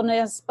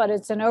reasonableness, but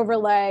it's an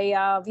overlay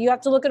of, you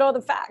have to look at all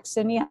the facts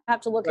and you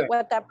have to look at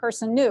what that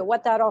person knew,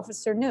 what that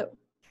officer knew.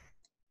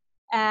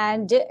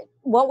 And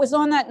what was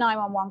on that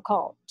 911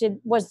 call?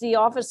 Was the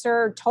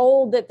officer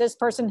told that this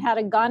person had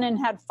a gun and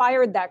had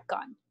fired that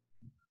gun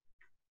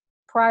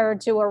prior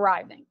to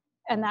arriving?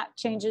 And that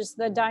changes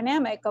the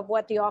dynamic of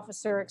what the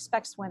officer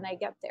expects when they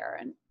get there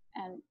and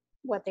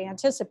what they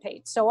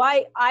anticipate. So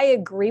I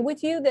agree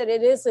with you that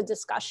it is a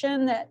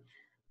discussion that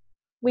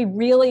we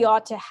really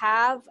ought to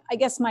have. I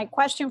guess my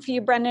question for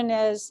you, Brendan,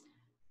 is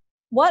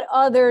what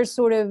other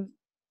sort of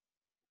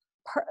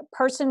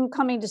person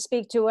coming to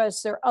speak to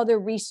us or other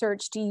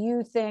research do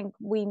you think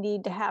we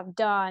need to have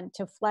done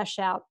to flesh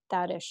out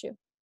that issue?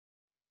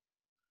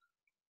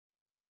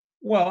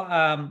 Well,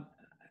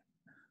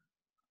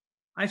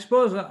 I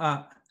suppose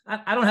I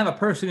don't have a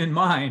person in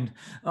mind.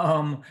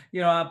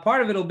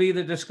 Part of it will be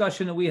the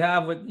discussion that we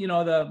have with,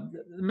 the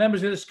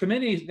members of this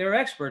committee. They're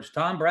experts.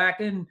 Tom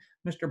Bracken,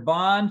 Mr.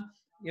 Bond,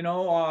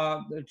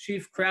 the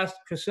Chief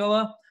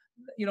Casilla.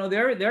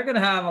 They're going to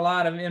have a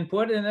lot of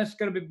input, and that's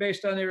going to be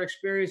based on their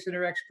experience and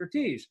their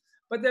expertise.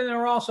 But then there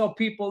are also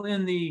people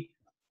in the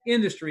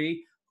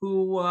industry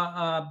who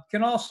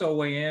can also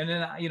weigh in,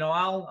 and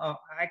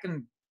I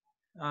can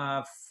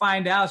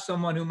find out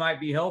someone who might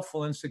be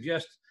helpful and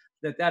suggest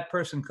that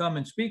person come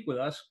and speak with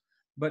us.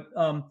 But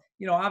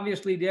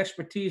obviously the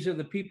expertise of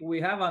the people we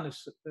have on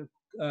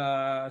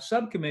the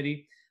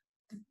subcommittee,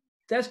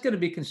 that's going to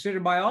be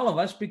considered by all of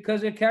us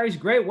because it carries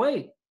great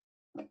weight.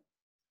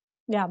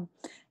 Yeah,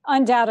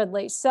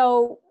 undoubtedly.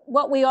 So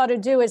what we ought to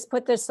do is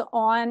put this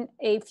on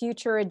a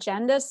future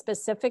agenda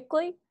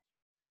specifically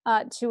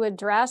to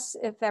address,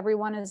 if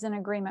everyone is in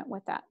agreement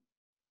with that.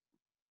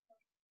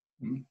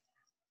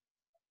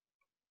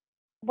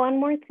 One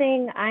more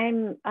thing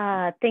I'm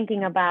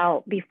thinking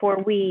about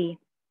before we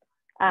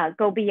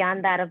go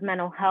beyond that of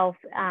mental health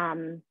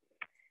and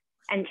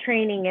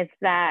training is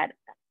that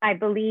I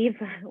believe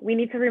we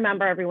need to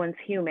remember everyone's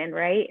human,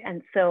 right?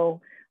 And so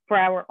for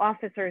our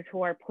officers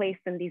who are placed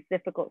in these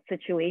difficult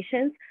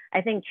situations, I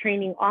think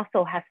training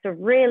also has to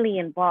really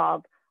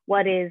involve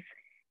what is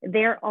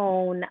their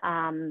own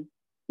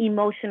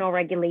emotional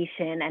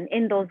regulation. And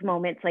in those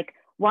moments, like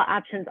what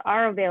options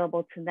are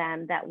available to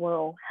them that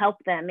will help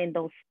them in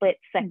those split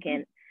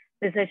second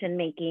decision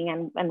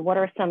making, and what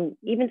are some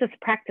even just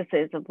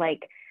practices of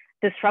like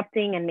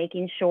disrupting and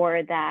making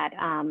sure that,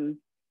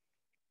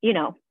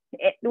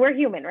 we're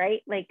human,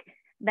 right? Like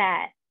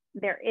that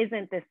there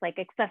isn't this like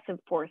excessive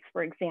force,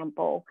 for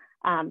example,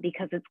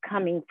 because it's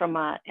coming from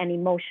an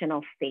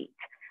emotional state.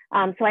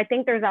 So I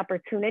think there's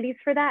opportunities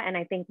for that. And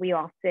I think we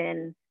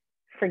often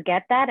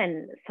forget that.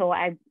 And so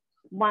I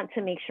want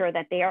to make sure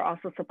that they are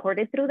also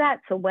supported through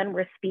that. So when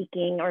we're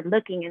speaking or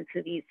looking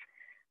into these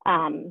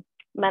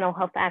mental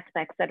health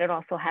aspects, that it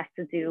also has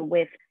to do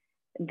with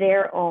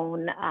their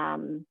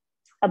own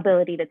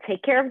ability to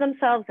take care of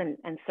themselves and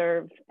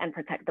serve and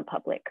protect the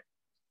public.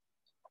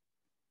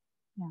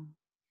 Yeah.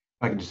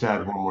 I can just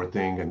add one more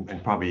thing,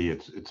 and probably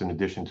it's in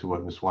addition to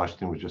what Ms.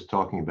 Washington was just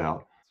talking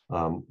about.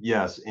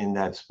 Yes, in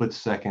that split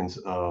seconds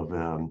of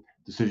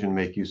decision to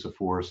make use of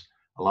force,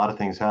 a lot of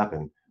things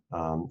happen.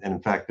 And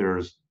in fact,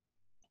 there's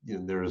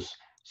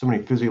so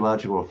many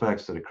physiological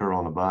effects that occur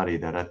on the body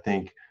that I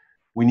think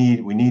we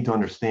need to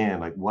understand,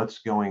 like, what's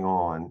going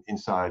on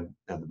inside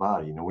of the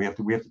body. You know, we have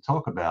to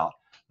talk about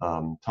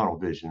tunnel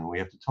vision. We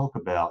have to talk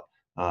about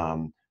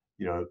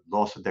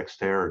loss of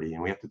dexterity,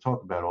 and we have to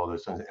talk about all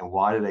those things and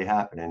why do they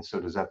happen. And so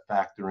does that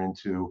factor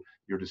into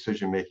your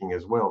decision making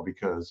as well?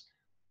 Because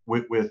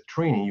with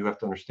training, you have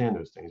to understand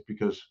those things,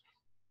 because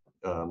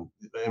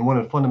and one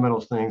of the fundamental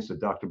things that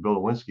Dr.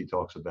 Bill Lewinsky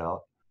talks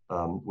about,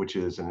 which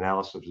is an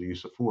analysis of the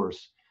use of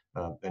force,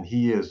 and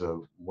he is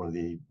one of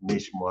the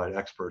nationwide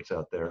experts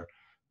out there.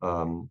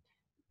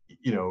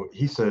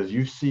 He says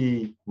you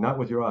see not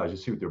with your eyes, you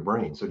see with your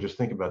brain. So just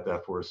think about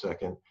that for a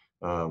second.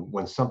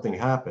 When something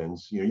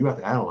happens, you have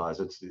to analyze.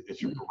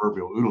 It's your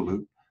proverbial OODA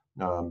loop,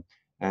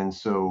 and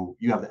so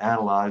you have to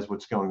analyze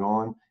what's going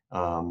on.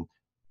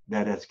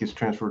 That gets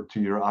transferred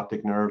to your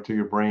optic nerve, to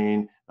your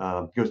brain,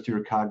 goes to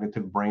your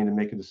cognitive brain to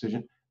make a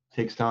decision. It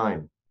takes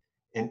time,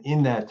 and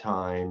in that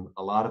time,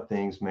 a lot of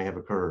things may have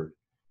occurred.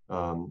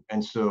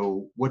 And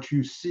so what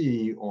you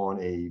see on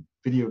a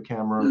video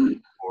camera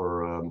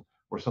or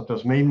something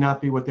else may not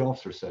be what the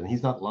officer said, and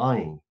he's not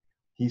lying.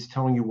 He's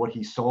telling you what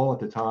he saw at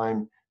the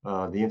time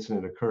the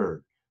incident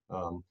occurred.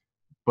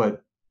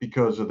 But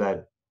because of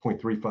that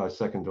 0.35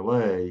 second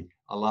delay,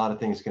 a lot of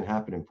things can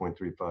happen in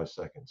 0.35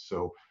 seconds.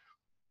 So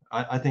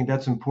I think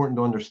that's important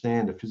to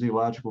understand the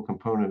physiological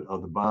component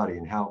of the body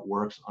and how it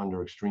works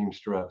under extreme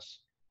stress.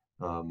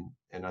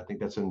 And I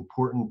think that's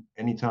important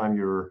anytime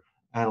you're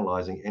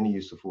analyzing any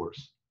use of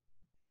force.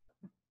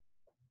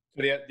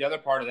 So the other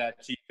part of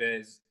that, Chief,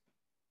 is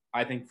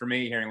I think for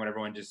me, hearing what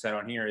everyone just said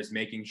on here, is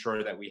making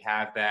sure that we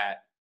have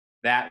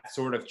that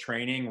sort of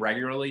training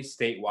regularly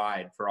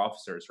statewide for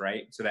officers,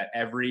 right? So that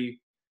every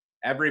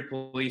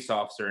police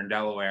officer in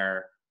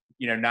Delaware,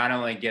 not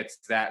only gets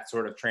that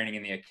sort of training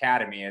in the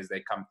academy as they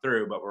come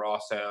through, but we're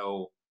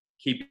also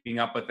keeping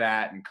up with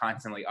that and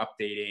constantly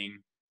updating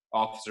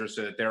officers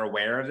so that they're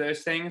aware of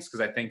those things. Because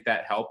I think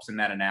that helps in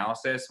that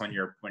analysis when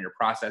you're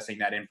processing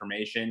that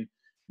information,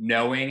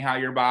 knowing how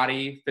your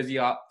body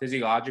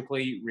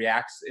physiologically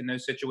reacts in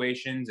those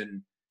situations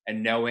and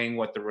knowing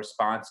what the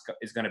response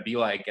is going to be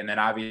like. And then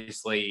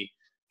obviously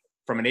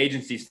from an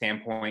agency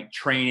standpoint,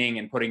 training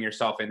and putting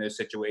yourself in those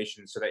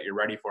situations so that you're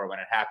ready for it when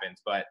it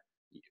happens. But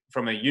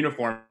from a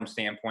uniform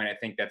standpoint, I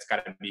think that's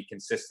got to be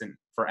consistent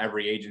for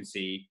every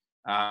agency.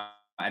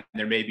 And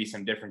there may be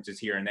some differences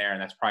here and there,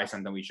 and that's probably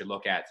something we should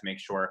look at to make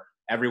sure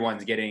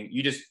everyone's getting,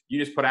 you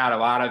just put out a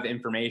lot of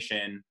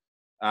information.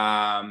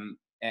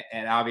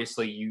 And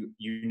obviously you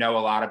know a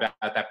lot about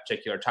that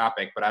particular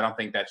topic, but I don't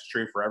think that's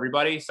true for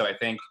everybody. So I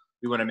think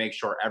we want to make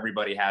sure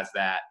everybody has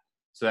that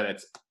so that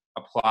it's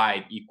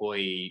applied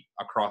equally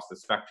across the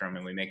spectrum,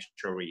 and we make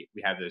sure we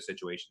have those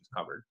situations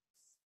covered.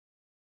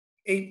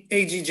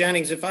 AG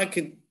Jennings, if I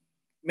could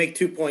make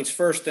 2 points.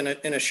 First, and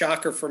a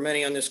shocker for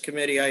many on this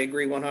committee, I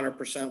agree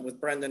 100% with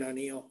Brendan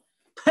O'Neill.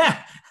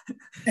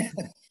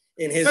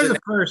 In his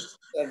first.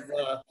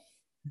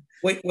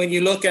 When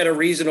you look at a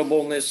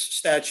reasonableness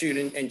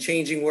statute and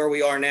changing where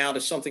we are now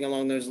to something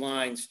along those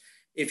lines,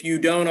 if you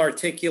don't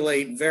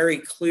articulate very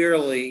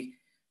clearly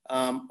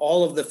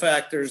all of the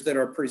factors that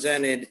are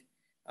presented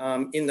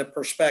in the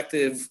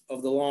perspective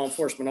of the law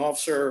enforcement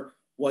officer,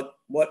 what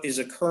is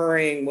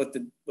occurring, what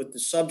the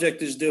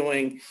subject is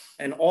doing,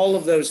 and all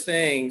of those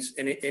things,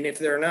 and if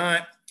they're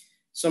not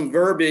some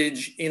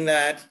verbiage in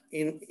that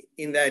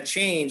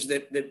change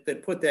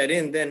that put that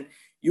in, then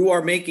you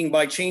are making,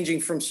 by changing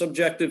from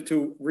subjective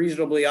to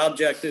reasonably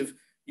objective,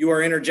 you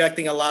are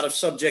interjecting a lot of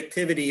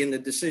subjectivity in the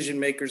decision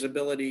maker's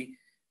ability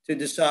to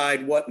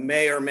decide what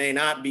may or may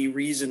not be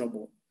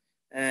reasonable.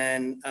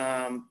 And,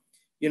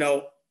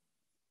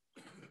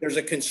 there's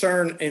a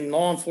concern in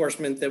law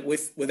enforcement that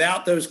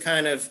without those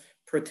kind of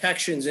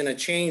protections in a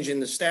change in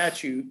the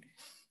statute,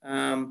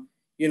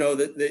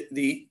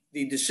 the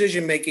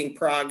decision-making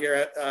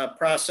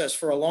process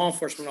for a law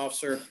enforcement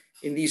officer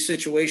in these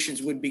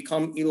situations would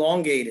become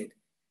elongated.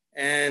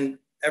 And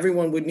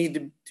everyone would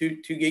need to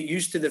get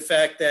used to the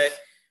fact that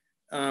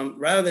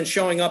rather than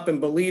showing up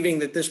and believing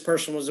that this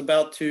person was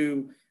about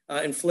to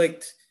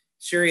inflict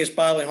serious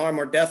bodily harm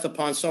or death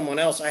upon someone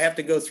else, I have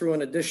to go through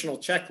an additional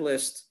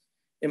checklist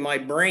in my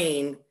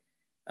brain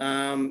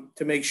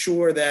to make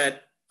sure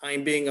that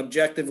I'm being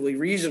objectively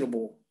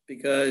reasonable,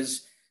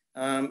 because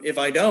if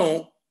I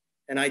don't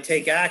and I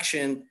take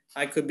action,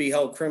 I could be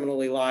held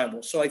criminally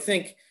liable. So I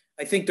think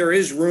there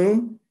is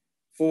room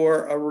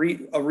for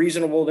a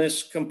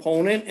reasonableness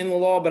component in the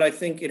law, but I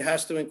think it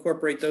has to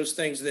incorporate those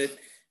things that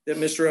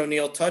Mr.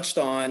 O'Neill touched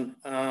on,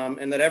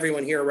 and that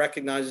everyone here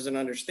recognizes and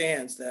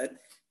understands, that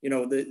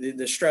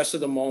the stress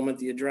of the moment,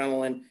 the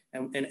adrenaline,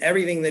 and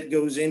everything that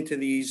goes into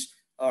these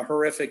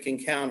horrific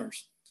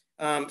encounters.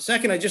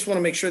 Second, I just want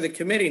to make sure the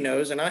committee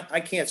knows, and I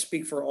can't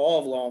speak for all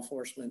of law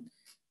enforcement,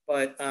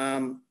 but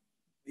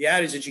the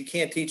adage that you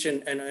can't teach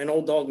an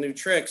old dog new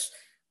tricks.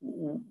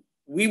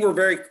 We were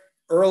very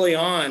early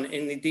on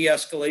in the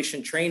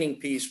de-escalation training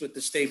piece with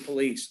the state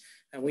police,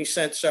 and we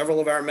sent several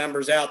of our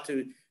members out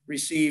to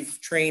receive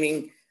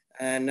training,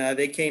 and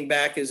they came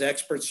back as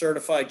expert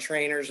certified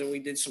trainers, and we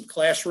did some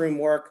classroom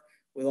work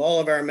with all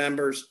of our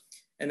members.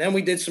 And then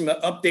we did some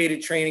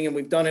updated training, and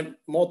we've done it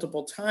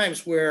multiple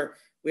times where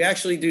we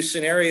actually do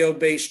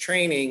scenario-based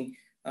training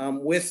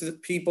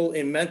with people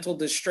in mental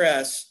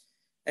distress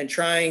and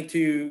trying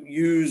to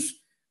use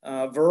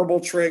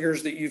verbal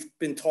triggers that you've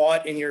been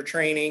taught in your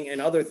training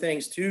and other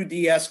things to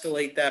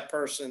de-escalate that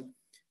person,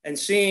 and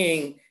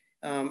seeing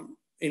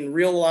in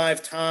real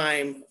live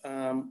time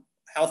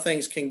how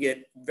things can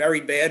get very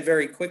bad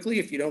very quickly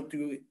if you don't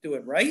do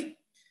it right,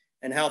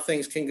 and how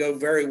things can go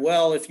very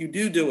well if you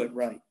do it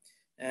right.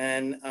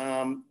 And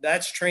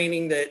that's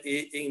training that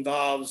it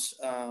involves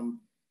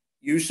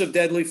use of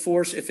deadly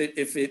force if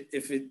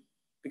it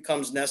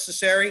becomes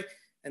necessary.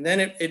 And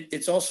then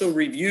it's also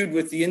reviewed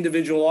with the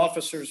individual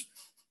officers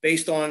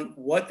based on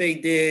what they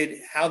did,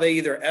 how they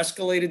either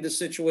escalated the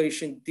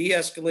situation,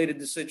 de-escalated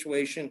the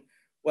situation,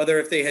 whether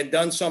if they had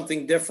done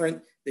something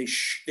different,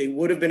 they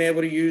would have been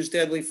able to use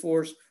deadly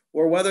force,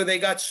 or whether they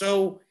got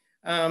so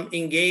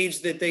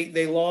engaged that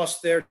they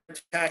lost their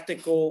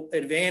tactical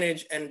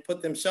advantage and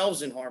put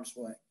themselves in harm's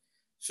way.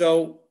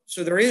 So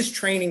there is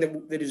training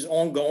that is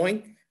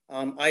ongoing.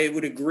 I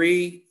would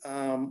agree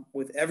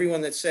with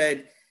everyone that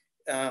said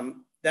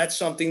that's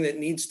something that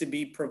needs to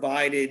be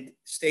provided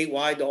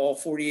statewide to all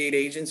 48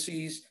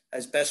 agencies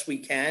as best we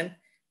can,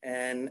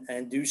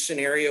 and do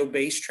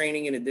scenario-based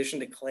training in addition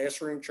to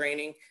classroom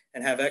training,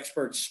 and have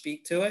experts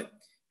speak to it.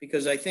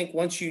 Because I think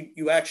once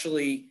you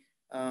actually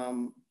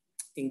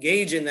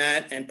engage in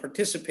that and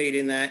participate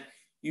in that,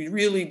 you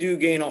really do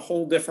gain a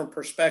whole different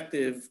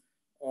perspective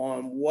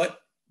on what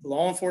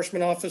law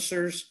enforcement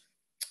officers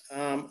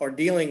are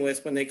dealing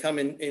with when they come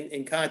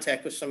in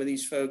contact with some of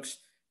these folks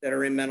that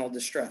are in mental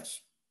distress.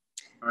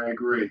 I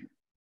agree.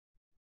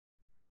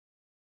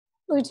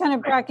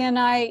 Lieutenant Brecken,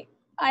 I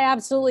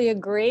absolutely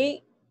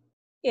agree.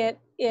 It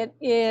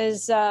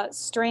is a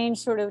strange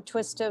sort of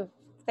twist of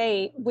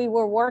fate. We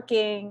were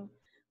working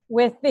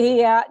with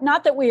the,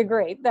 not that we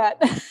agree, that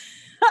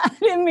I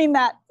didn't mean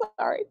that,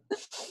 sorry.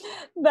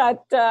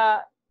 But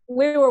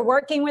we were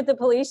working with the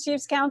Police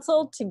Chiefs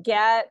Council to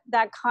get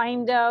that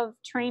kind of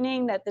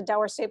training that the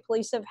Delaware State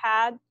Police have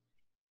had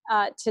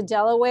to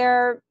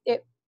Delaware.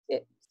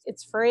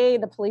 It's free.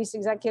 The Police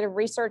Executive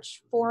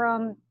Research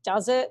Forum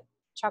does it.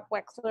 Chuck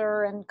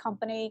Wexler and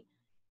company,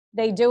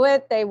 they do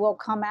it. They will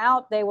come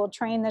out, they will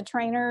train the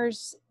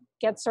trainers,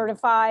 get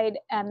certified,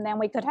 and then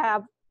we could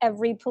have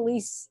every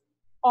police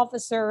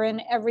officer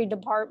in every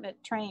department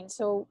trained.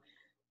 So,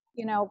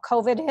 you know,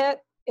 COVID hit,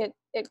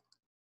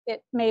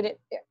 it made it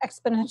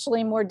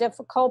exponentially more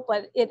difficult,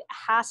 but it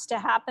has to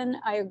happen.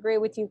 I agree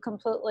with you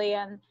completely.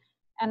 And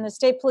the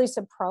state police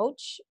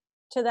approach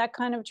to that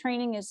kind of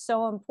training is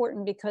so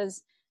important,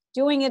 because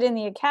doing it in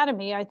the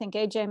academy, I think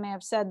AJ may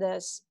have said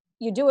this,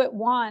 you do it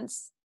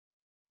once,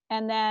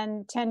 and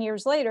then 10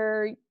 years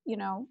later, you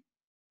know,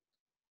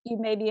 you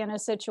may be in a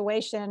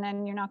situation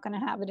and you're not going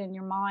to have it in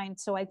your mind.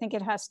 So I think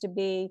it has to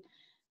be,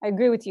 I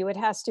agree with you, it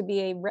has to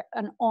be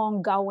an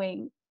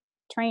ongoing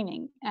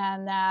training,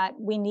 and that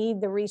we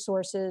need the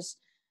resources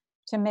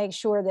to make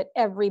sure that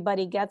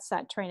everybody gets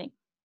that training.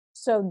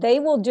 So they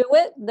will do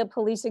it. The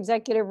Police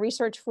Executive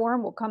Research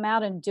Forum will come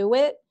out and do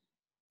it.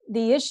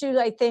 The issue,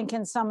 I think,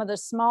 in some of the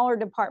smaller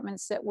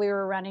departments that we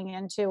were running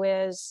into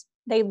is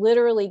they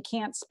literally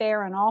can't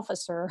spare an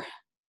officer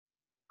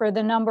for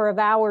the number of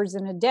hours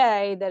in a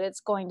day that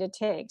it's going to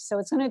take. So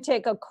it's going to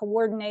take a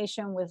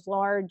coordination with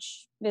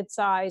large,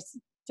 mid-sized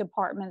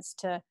departments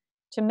to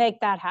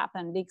make that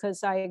happen,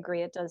 because I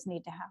agree it does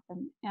need to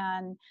happen.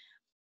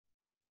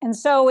 And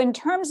so in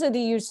terms of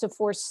the use of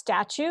force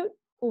statute,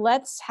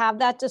 let's have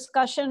that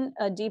discussion,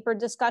 a deeper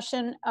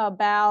discussion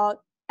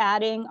about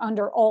adding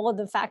under all of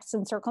the facts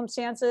and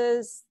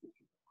circumstances,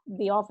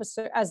 the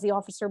officer, as the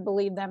officer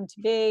believed them to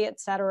be, et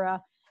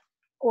cetera,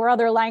 or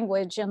other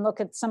language, and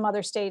look at some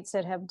other states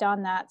that have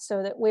done that,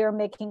 so that we are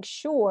making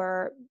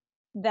sure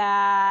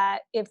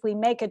that if we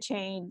make a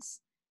change,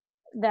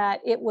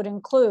 that it would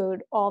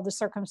include all the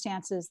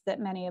circumstances that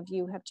many of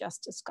you have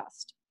just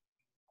discussed.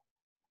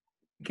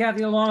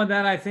 Kathy, along with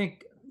that, I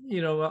think,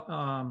 you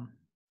know,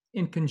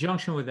 in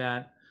conjunction with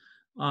that,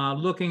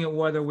 looking at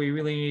whether we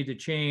really need to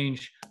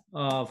change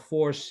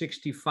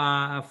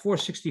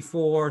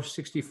 464,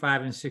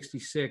 65, and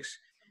 66,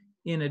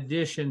 in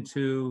addition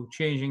to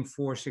changing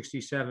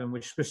 467,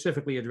 which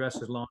specifically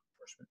addresses law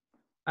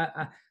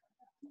enforcement.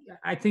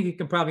 I think you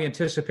can probably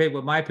anticipate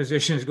what my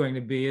position is going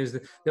to be, is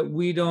that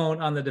we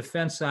don't, on the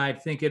defense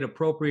side, think it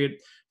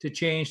appropriate to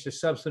change the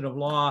substantive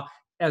law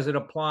as it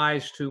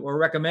applies to, or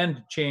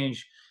recommend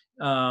change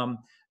to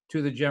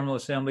the General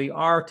Assembly.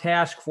 Our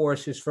task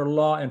force is for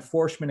law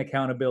enforcement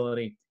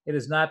accountability. It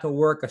is not to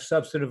work a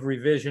substantive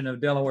revision of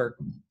Delaware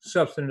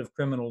substantive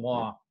criminal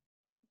law.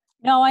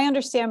 No, I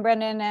understand,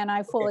 Brendan, and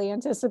I fully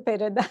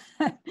anticipated that,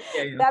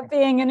 that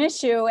being an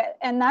issue.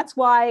 And that's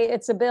why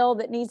it's a bill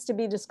that needs to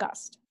be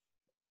discussed.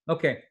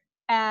 Okay.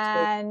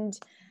 And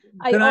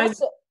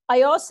So,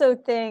 I also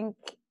think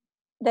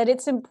that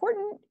it's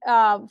important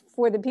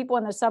for the people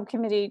in the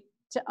subcommittee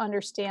to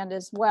understand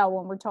as well,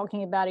 when we're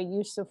talking about a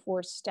use of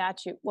force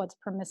statute, what's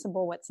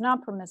permissible, what's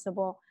not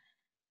permissible,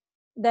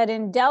 that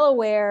in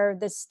Delaware,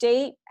 the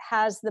state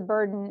has the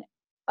burden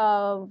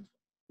of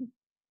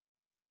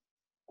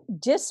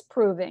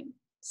disproving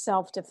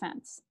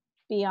self-defense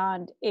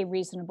beyond a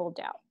reasonable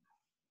doubt.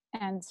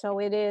 And so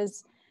it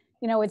is,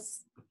 you know,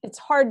 it's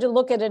hard to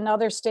look at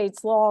another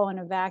state's law in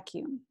a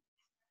vacuum.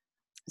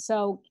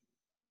 So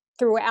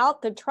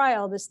throughout the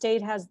trial, the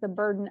state has the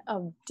burden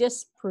of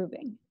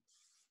disproving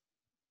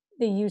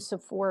the use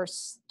of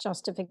force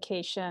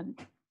justification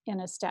in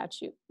a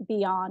statute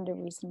beyond a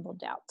reasonable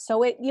doubt.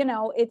 So it, you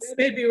know, it's— it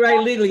may be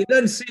right legally. It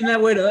doesn't seem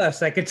that way to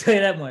us. I can tell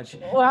you that much.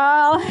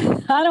 Well,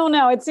 I don't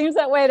know. It seems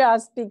that way to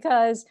us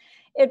because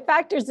it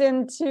factors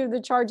into the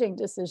charging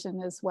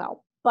decision as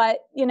well. But,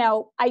 you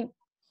know,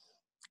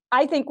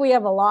 I think we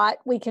have a lot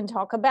we can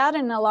talk about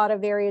in a lot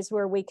of areas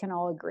where we can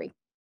all agree.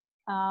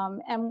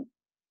 And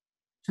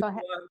go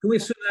ahead. Can we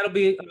assume that'll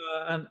be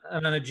on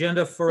an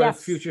agenda for a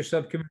future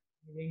subcommittee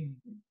meeting?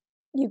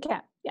 You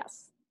can,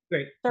 yes.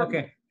 Great. Certainly.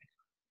 Okay.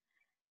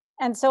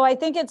 And so I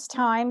think it's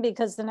time,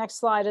 because the next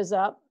slide is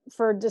up,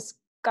 for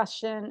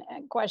discussion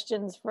and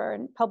questions for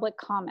public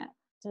comment.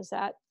 Does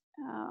that,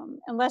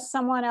 unless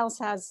someone else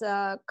has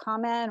a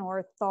comment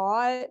or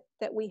thought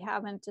that we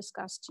haven't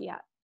discussed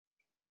yet.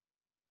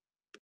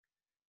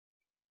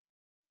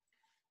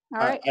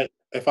 All right.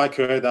 If I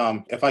could.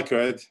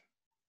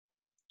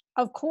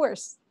 Of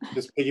course.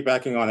 Just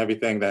piggybacking on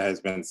everything that has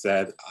been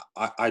said,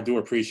 I do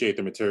appreciate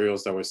the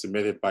materials that were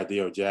submitted by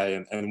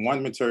DOJ, and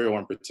one material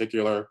in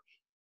particular,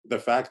 the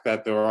fact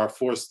that there are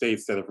 4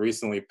 states that have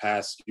recently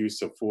passed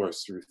use of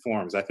force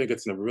reforms. I think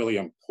it's a really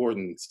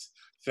important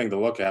thing to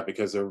look at,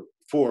 because there are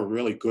 4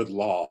 really good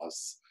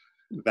laws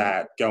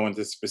that go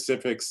into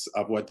specifics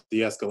of what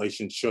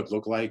de-escalation should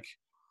look like.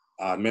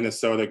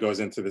 Minnesota goes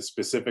into the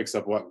specifics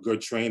of what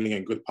good training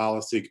and good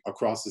policy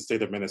across the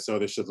state of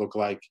Minnesota should look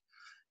like.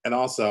 And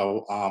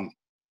also,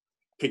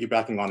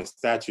 piggybacking on the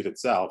statute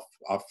itself,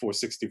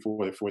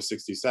 464 to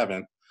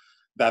 467,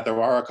 that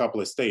there are a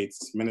couple of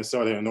states,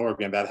 Minnesota and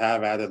Oregon, that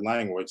have added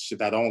language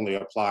that only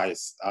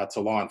applies to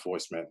law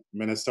enforcement.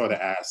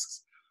 Minnesota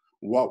asks,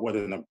 what would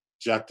an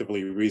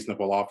objectively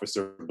reasonable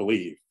officer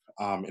believe?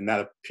 And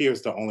that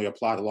appears to only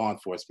apply to law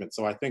enforcement.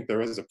 So I think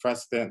there is a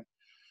precedent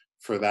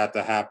for that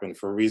to happen,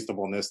 for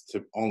reasonableness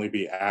to only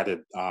be added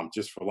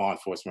just for law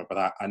enforcement.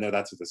 But I know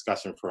that's a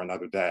discussion for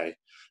another day.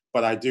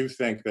 But I do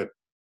think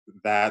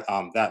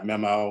that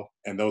memo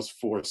and those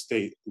 4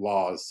 state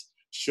laws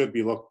should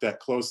be looked at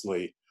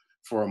closely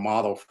for a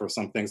model for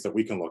some things that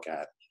we can look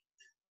at.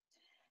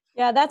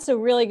 Yeah, that's a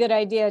really good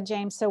idea,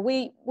 James. So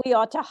we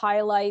ought to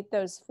highlight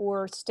those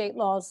 4 state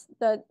laws,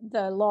 the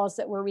laws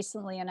that were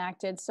recently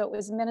enacted. So it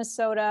was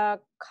Minnesota,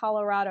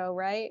 Colorado,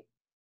 right?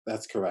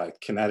 That's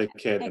correct.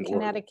 Connecticut and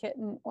Connecticut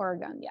and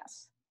Oregon,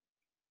 yes.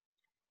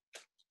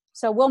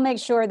 So we'll make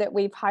sure that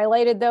we've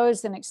highlighted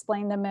those and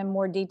explain them in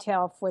more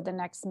detail for the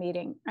next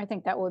meeting. I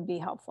think that would be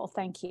helpful.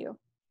 Thank you.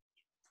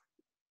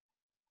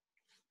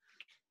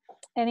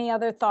 Any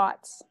other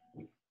thoughts?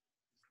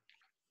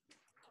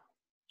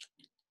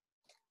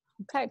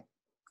 Okay.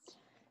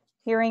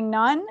 Hearing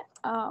none,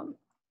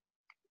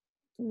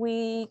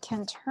 we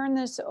can turn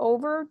this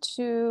over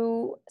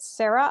to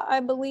Sarah, I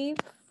believe,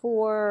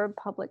 for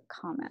public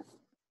comment.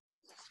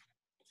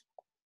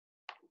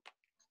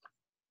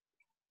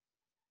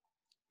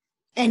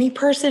 Any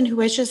person who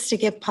wishes to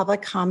give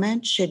public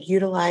comment should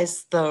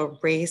utilize the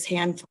raise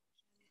hand function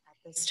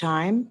at this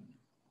time.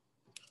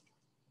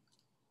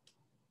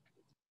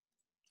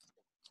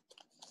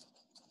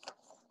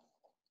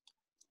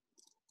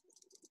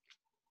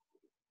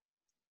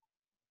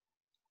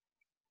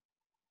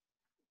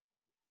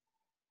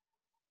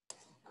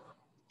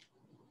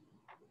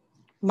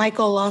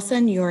 Michael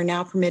Lawson, you are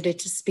now permitted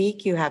to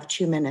speak. You have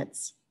 2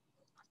 minutes.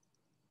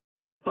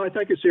 Hi,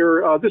 thank you,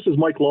 Sarah. This is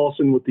Mike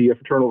Lawson with the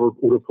Fraternal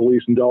Order of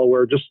Police in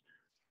Delaware. Just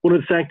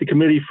wanted to thank the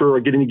committee for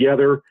getting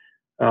together.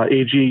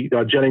 AG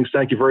Jennings,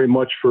 thank you very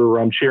much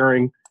for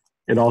chairing,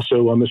 and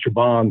also Mr.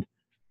 Bond.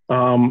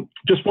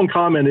 Just one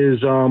comment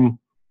is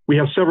we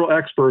have several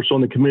experts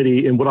on the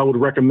committee, and what I would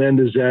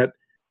recommend is that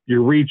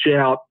you reach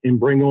out and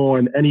bring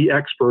on any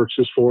experts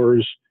as far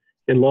as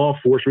in law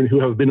enforcement who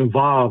have been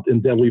involved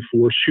in deadly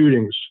force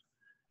shootings.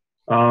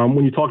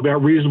 When you talk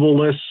about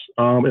reasonableness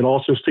and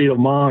also state of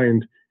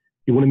mind,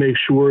 you want to make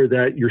sure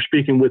that you're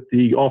speaking with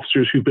the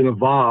officers who've been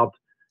involved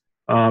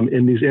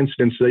in these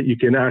incidents so that you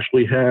can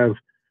actually have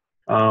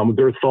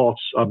their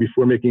thoughts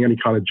before making any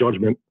kind of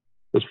judgment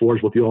as far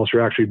as what the officer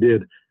actually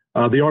did.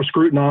 They are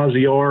scrutinized,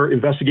 they are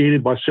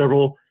investigated by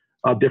several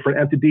different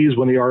entities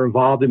when they are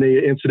involved in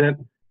the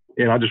incident.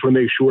 And I just want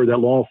to make sure that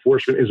law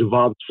enforcement is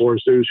involved as far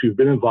as those who've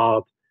been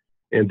involved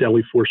in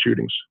deadly force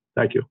shootings.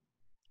 Thank you.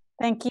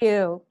 Thank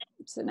you.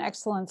 It's an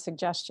excellent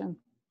suggestion.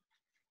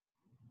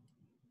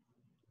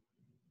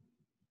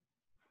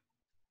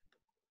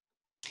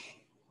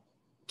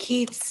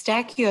 Keith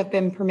Steck, you have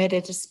been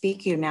permitted to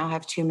speak. You now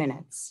have 2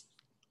 minutes.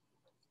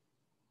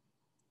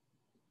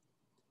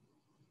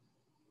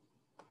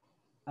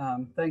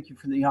 Thank you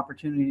for the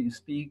opportunity to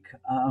speak.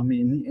 In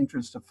the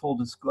interest of full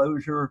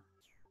disclosure,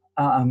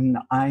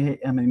 I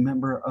am a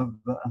member of,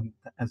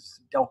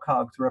 as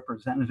DELCOG's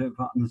representative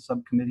on the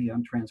Subcommittee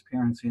on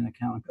Transparency and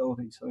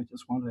Accountability. So I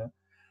just wanted to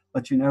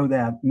let you know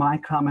that my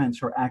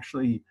comments are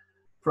actually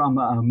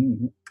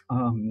from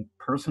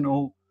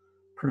personal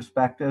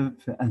perspective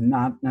and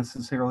not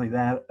necessarily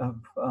that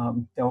of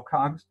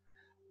DELCOG's.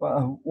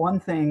 One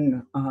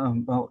thing,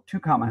 well, 2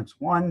 comments.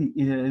 One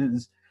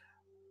is,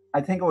 I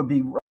think it would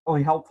be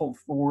really helpful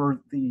for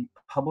the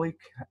public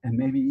and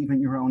maybe even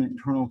your own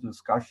internal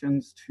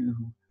discussions to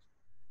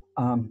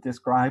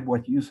describe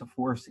what use of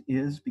force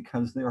is,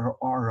 because there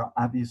are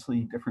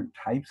obviously different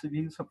types of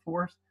use of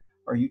force.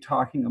 Are you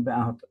talking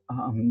about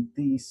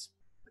these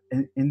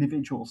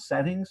individual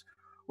settings,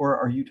 or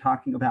are you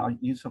talking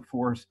about use of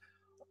force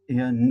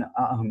in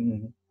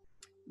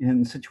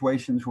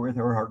situations where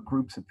there are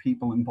groups of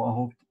people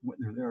involved,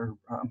 whether they're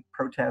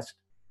protest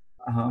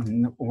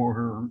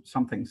or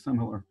something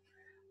similar?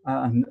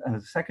 A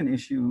second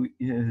issue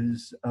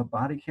is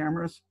body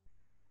cameras.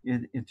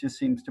 It just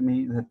seems to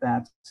me that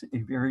that's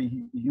a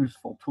very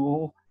useful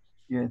tool.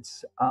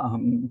 It's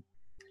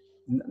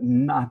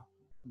not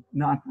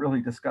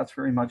really discussed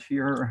very much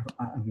here,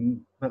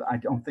 but I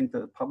don't think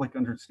the public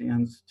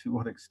understands to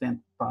what extent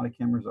body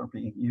cameras are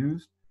being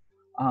used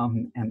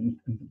and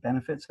the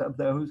benefits of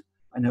those.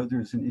 I know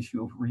there's an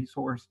issue of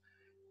resource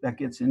that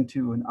gets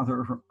into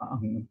another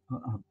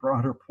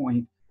broader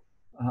point,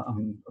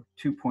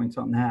 2 points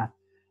on that.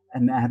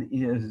 And that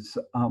is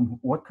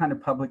what kind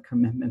of public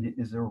commitment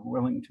is there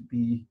willing to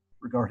be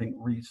regarding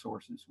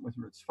resources,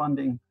 whether it's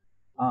funding,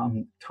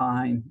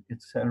 time,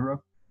 etc.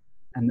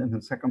 And then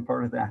the second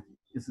part of that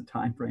is the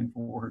time frame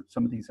for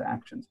some of these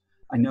actions.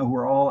 I know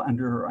we're all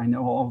under, I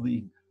know all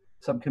the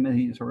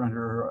subcommittees are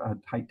under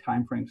tight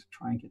time frames to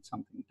try and get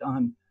something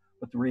done,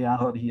 but the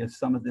reality is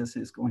some of this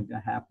is going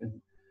to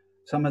happen.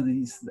 Some of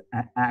these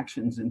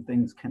actions and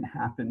things can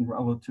happen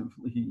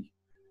relatively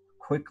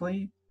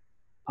quickly,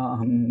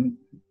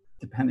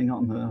 depending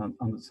on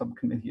the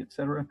subcommittee, et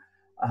cetera.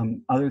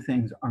 Other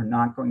things are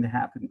not going to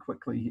happen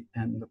quickly,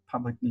 and the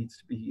public needs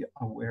to be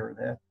aware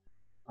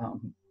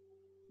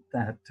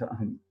that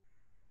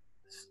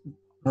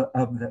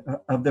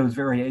of those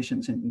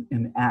variations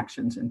in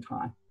actions in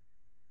time.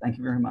 Thank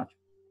you very much.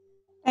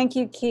 Thank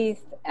you,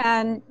 Keith.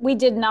 And we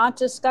did not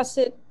discuss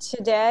it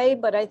today,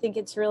 but I think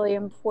it's really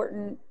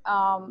important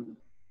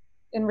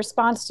in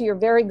response to your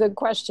very good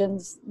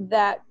questions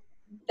that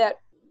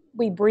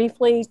we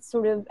briefly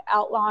sort of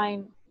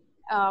outline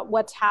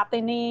what's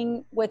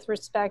happening with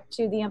respect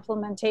to the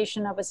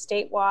implementation of a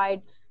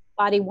statewide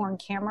body-worn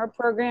camera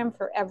program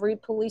for every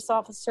police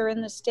officer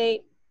in the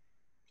state.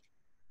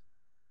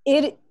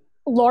 It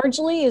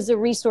largely is a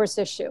resource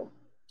issue.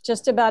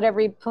 Just about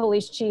every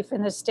police chief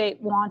in the state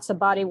wants a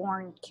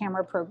body-worn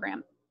camera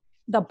program.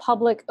 The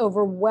public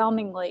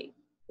overwhelmingly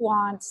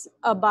wants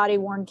a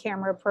body-worn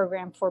camera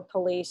program for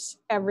police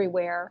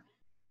everywhere.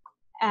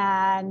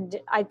 And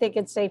I think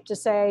it's safe to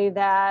say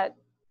that,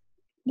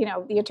 you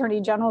know, the Attorney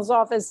General's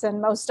office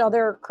and most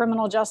other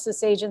criminal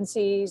justice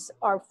agencies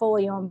are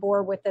fully on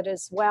board with it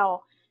as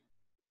well.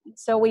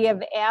 So we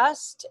have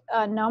asked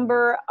a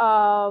number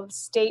of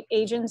state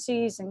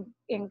agencies,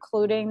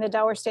 including the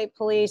Delaware State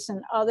Police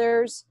and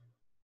others,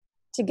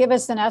 to give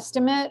us an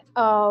estimate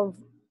of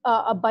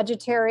a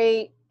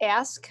budgetary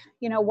ask.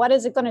 You know, what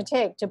is it going to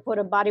take to put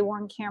a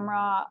body-worn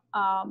camera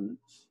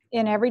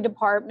in every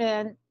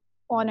department,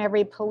 on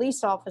every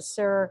police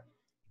officer?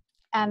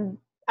 And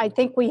I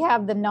think we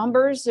have the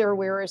numbers, or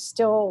we're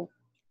still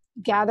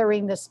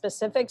gathering the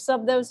specifics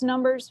of those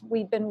numbers.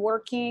 We've been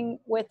working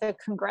with a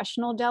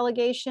congressional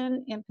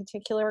delegation, in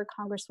particular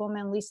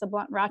Congresswoman Lisa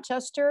Blunt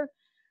Rochester,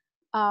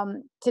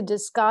 to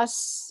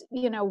discuss,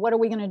 you know, what are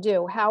we going to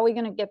do? How are we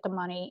going to get the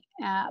money?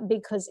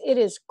 Because it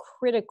is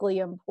critically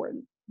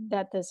important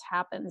that this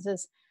happens.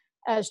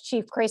 As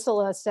Chief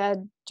Kreisela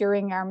said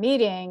during our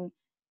meeting,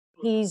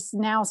 he's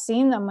now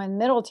seen them in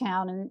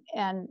Middletown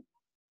and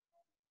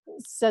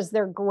says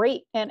they're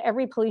great. And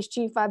every police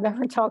chief I've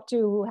ever talked to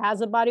who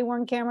has a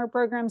body-worn camera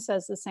program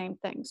says the same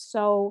thing.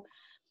 So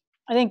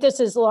I think this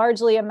is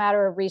largely a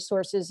matter of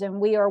resources, and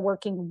we are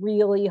working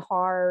really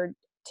hard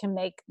to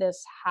make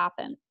this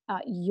happen.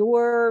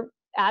 Your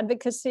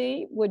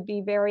advocacy would be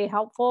very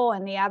helpful,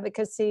 and the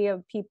advocacy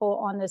of people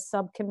on this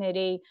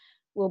subcommittee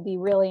will be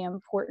really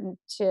important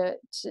to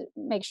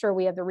make sure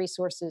we have the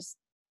resources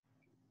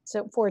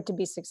for it to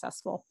be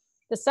successful.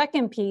 The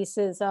second piece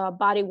is a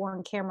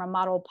body-worn camera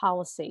model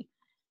policy.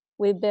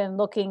 We've been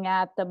looking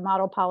at the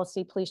model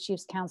policy Police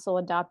Chiefs Council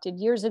adopted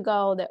years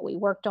ago that we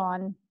worked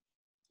on.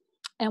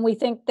 And we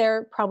think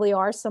there probably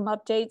are some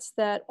updates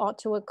that ought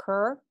to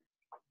occur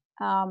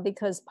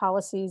because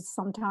policies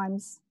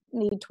sometimes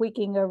need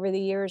tweaking over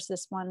the years.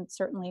 This one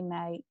certainly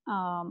may.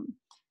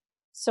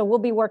 So we'll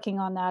be working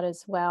on that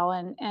as well.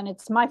 And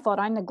it's my fault.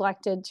 I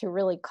neglected to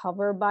really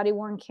cover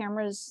body-worn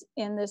cameras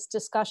in this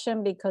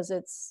discussion because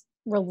it's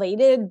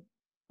related,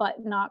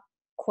 but not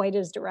quite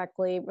as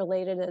directly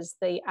related as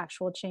the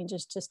actual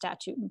changes to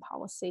statute and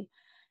policy,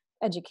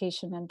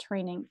 education and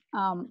training.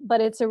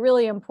 But it's a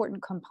really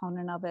important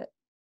component of it.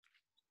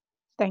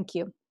 Thank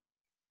you.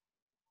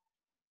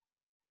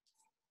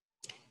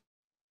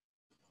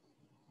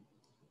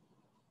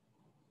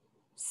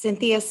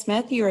 Cynthia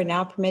Smith, you are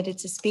now permitted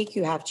to speak.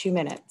 You have 2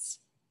 minutes.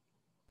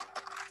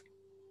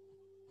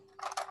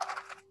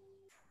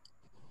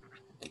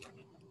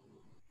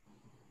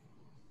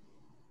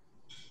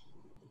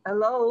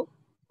 Hello.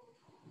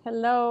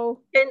 Hello.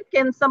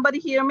 Can somebody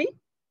hear me?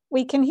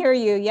 We can hear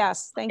you.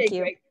 Yes, thank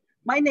you. Great.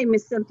 My name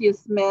is Cynthia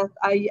Smith.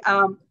 I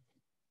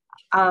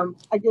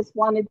just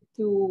wanted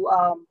to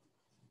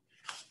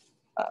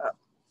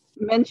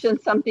mention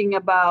something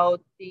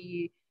about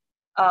the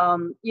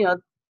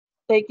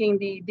taking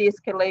the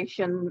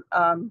de-escalation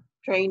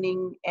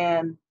training,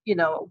 and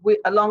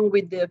along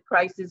with the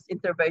crisis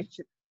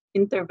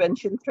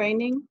intervention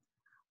training.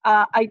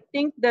 I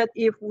think that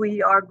if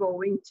we are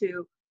going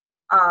to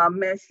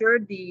measure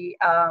the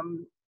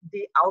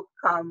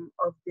outcome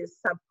of this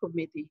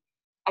subcommittee,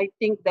 I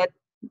think that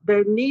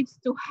there needs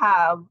to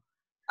have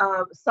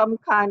some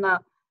kind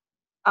of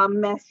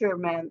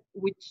measurement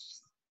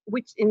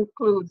which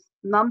includes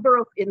number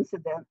of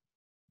incidents,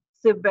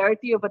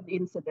 severity of an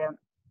incident,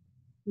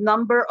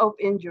 number of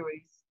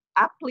injuries,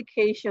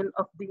 application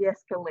of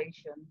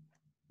de-escalation,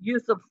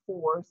 use of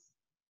force,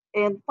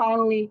 and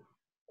finally,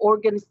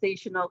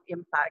 organizational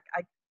impact.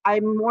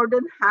 I'm more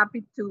than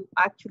happy to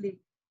actually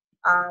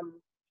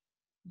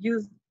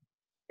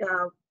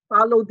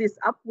follow this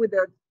up with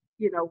a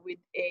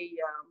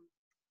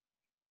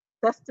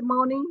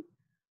testimony,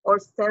 or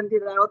send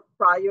it out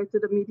prior to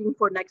the meeting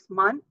for next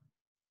month.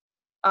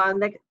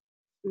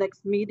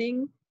 Next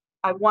meeting,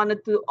 I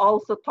wanted to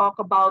also talk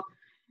about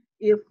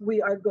if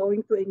we are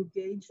going to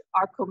engage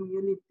our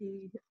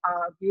community,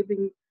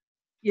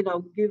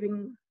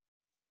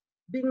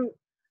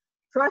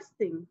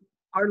 trusting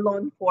our law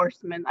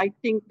enforcement. I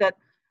think that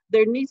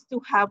there needs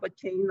to have a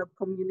chain of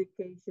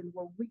communication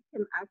where we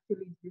can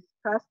actually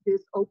discuss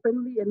this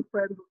openly and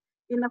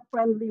in a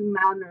friendly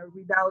manner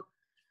without,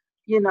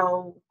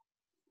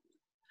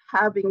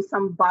 having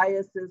some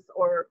biases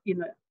or,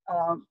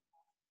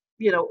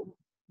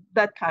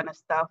 that kind of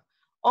stuff.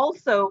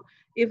 Also,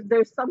 if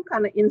there's some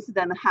kind of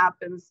incident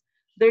happens,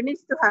 there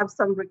needs to have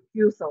some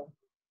recusal.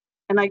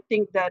 And I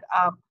think that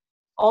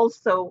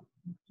also,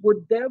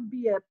 would there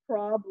be a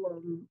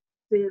problem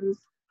since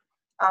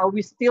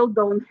we still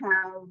don't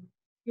have,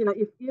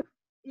 if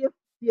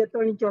the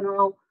Attorney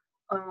General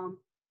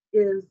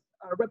is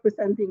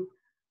representing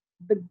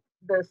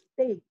the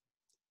state,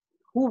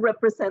 who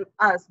represent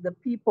us, the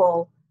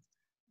people,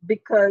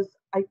 because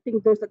I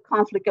think there's a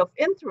conflict of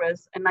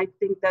interest. And I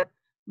think that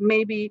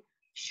maybe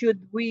should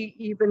we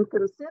even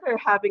consider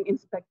having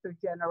Inspector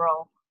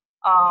General,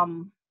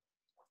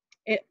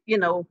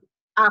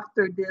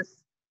 after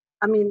this,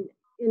 in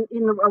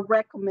a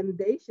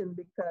recommendation,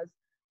 because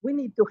we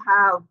need to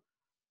have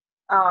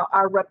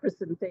our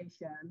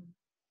representation.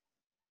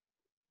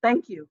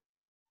 Thank you.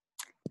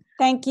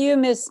 Thank you,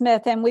 Ms.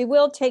 Smith. And we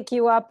will take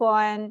you up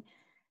on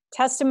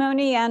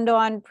testimony and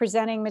on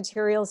presenting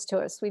materials to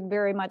us. We'd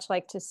very much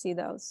like to see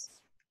those.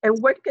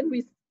 And where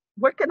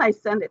can I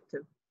send it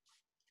to?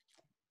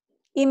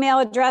 Email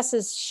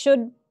addresses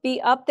should be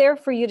up there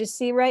for you to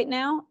see right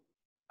now.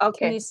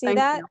 Okay. Can you see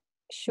that? You.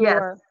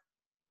 Sure. Yes.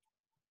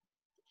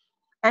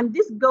 And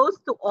this goes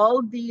to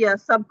all the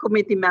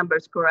subcommittee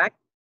members, correct?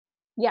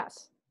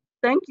 Yes.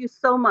 Thank you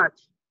so much.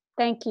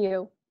 Thank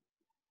you.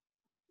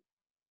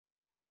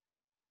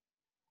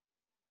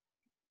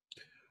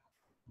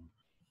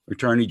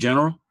 Attorney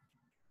General?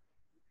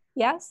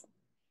 Yes.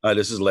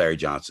 This is Larry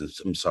Johnson.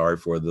 I'm sorry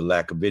for the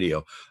lack of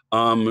video.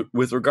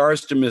 With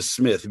regards to Ms.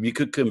 Smith, if you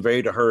could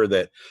convey to her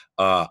that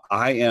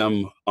I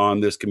am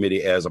on this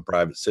committee as a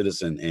private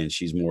citizen, and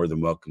she's more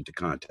than welcome to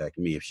contact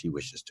me if she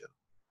wishes to.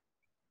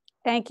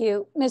 Thank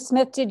you. Ms.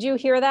 Smith, did you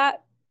hear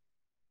that?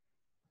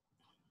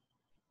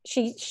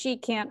 She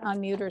can't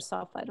unmute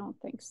herself, I don't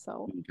think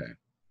so.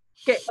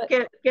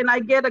 Okay. Can I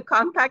get a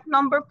contact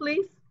number,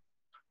 please?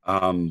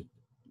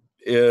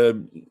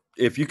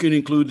 If you can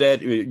include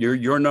that,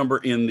 your number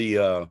in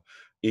the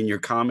in your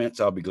comments,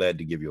 I'll be glad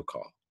to give you a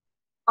call.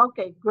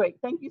 Okay, great.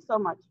 Thank you so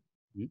much.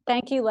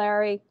 Thank you,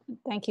 Larry.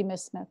 Thank you,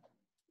 Ms. Smith.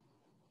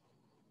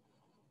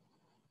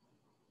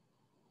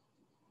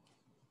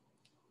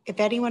 If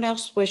anyone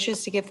else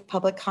wishes to give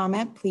public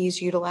comment,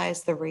 please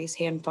utilize the raise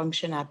hand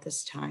function at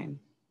this time.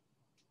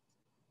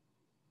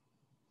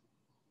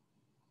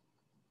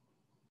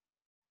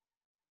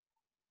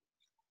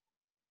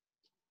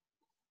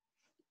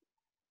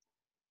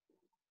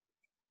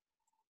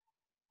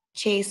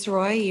 Chase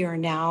Roy, you are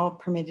now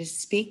permitted to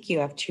speak. You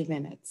have 2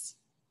 minutes.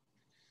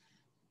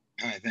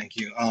 Hi, thank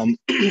you.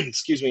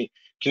 Excuse me,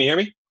 can you hear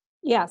me?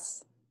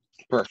 Yes.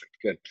 Perfect,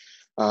 good.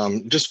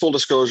 Just full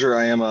disclosure,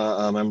 I am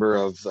a member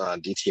of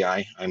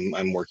DTI.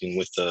 I'm working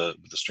with the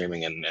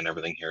streaming and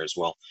everything here as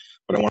well.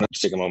 But I wanted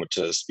to take a moment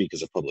to speak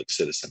as a public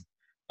citizen.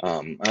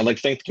 I'd like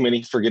to thank the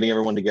committee for getting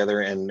everyone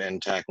together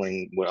and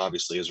tackling what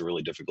obviously is a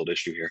really difficult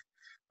issue here.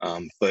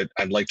 But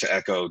I'd like to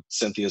echo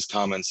Cynthia's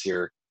comments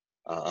here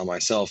on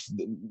myself.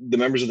 The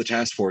members of the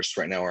task force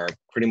right now are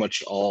pretty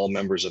much all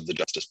members of the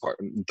justice part,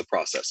 the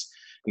process.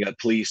 You got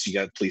police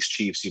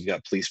chiefs, you've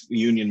got police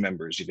union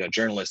members, you've got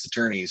journalists,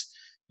 attorneys,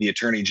 the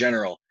attorney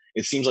general.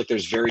 It seems like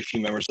there's very few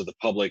members of the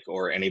public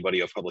or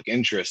anybody of public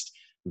interest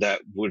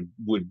that would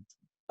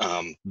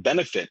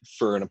benefit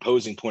for an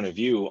opposing point of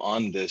view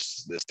on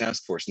this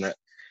task force, and that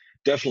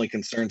definitely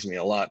concerns me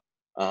a lot.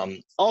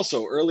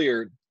 Also,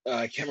 earlier,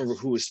 I can't remember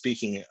who was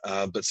speaking,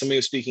 but somebody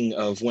was speaking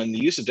of when the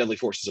use of deadly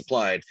force is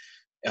applied.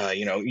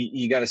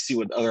 You got to see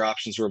what other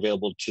options are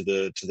available to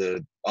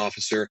the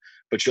officer,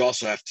 but you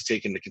also have to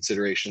take into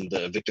consideration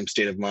the victim's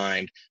state of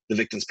mind, the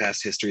victim's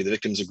past history, the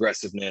victim's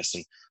aggressiveness,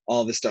 and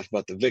all this stuff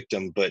about the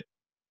victim. But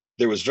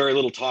there was very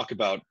little talk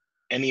about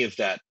any of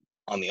that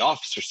on the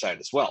officer side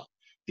as well.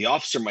 The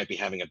officer might be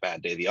having a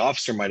bad day. The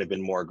officer might have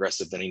been more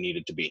aggressive than he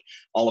needed to be.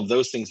 All of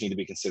those things need to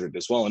be considered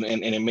as well. And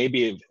it may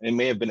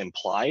have been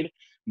implied,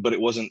 but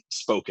it wasn't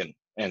spoken.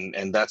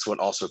 And that's what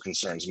also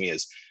concerns me,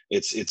 is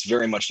it's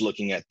very much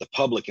looking at the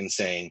public and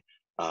saying,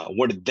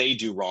 what did they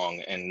do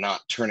wrong, and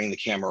not turning the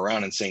camera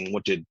around and saying,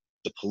 what did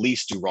the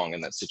police do wrong in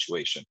that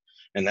situation?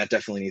 And that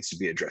definitely needs to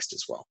be addressed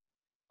as well.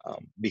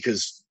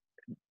 Because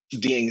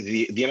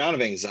the amount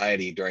of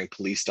anxiety during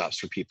police stops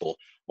for people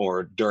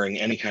or during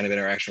any kind of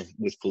interaction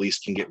with police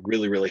can get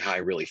really, really high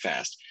really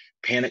fast.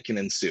 Panic can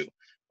ensue.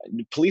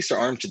 Police are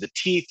armed to the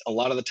teeth. A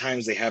lot of the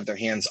times they have their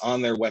hands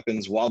on their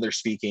weapons while they're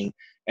speaking,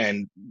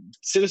 and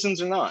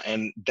citizens are not.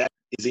 And that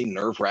is a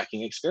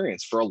nerve-wracking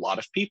experience for a lot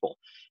of people.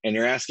 And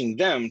you're asking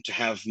them to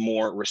have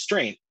more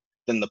restraint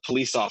than the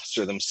police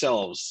officer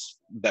themselves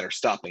that are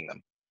stopping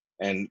them.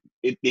 And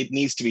it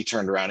needs to be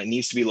turned around. It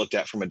needs to be looked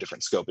at from a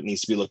different scope. It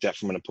needs to be looked at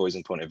from an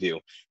opposing point of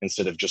view,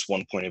 instead of just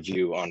one point of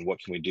view on what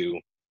can we do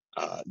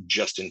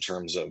just in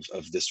terms of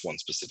this one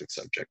specific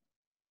subject.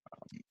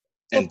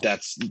 And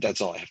that's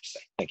all I have to say.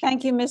 Thank you.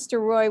 Thank you, Mr.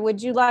 Roy.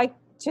 Would you like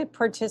to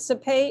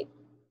participate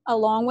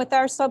along with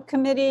our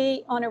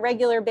subcommittee on a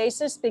regular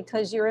basis?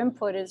 Because your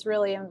input is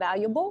really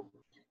invaluable.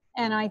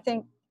 And I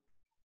think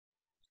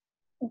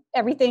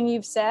everything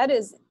you've said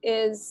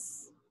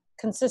is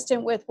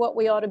consistent with what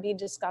we ought to be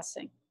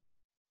discussing.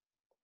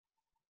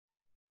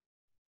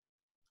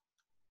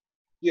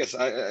 Yes,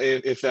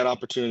 if that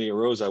opportunity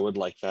arose, I would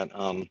like that.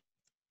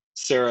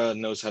 Sarah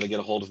knows how to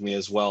get a hold of me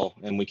as well,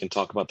 and we can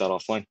talk about that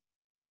offline.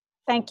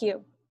 Thank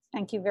you.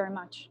 Thank you very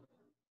much.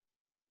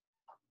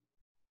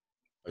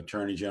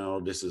 Attorney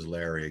General, this is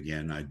Larry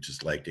again. I'd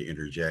just like to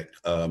interject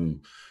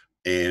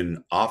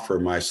and offer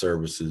my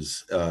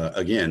services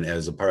again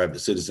as a private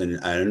citizen.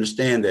 I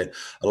understand that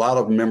a lot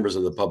of members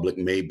of the public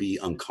may be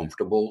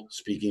uncomfortable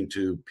speaking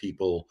to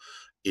people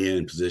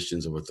in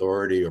positions of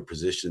authority or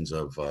positions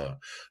of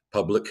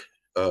public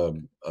of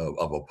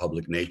a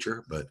public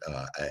nature, but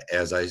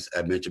as I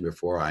mentioned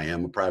before, I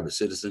am a private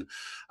citizen.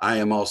 I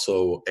am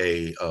also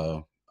a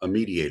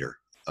mediator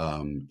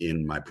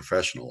in my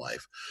professional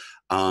life.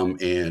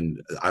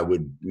 And I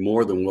would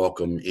more than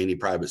welcome any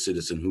private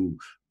citizen who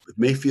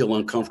may feel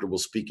uncomfortable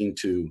speaking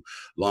to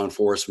law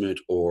enforcement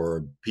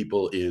or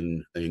people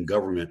in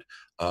government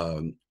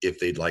if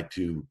they'd like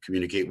to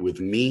communicate with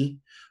me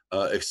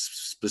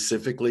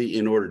specifically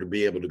in order to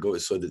be able to go,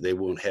 so that they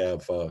won't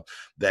have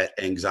that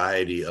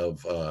anxiety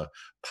of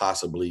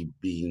possibly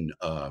being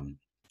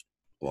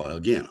well,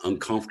 again,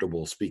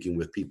 uncomfortable speaking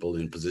with people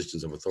in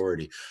positions of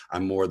authority.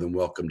 I'm more than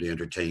welcome to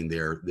entertain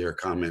their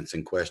comments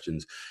and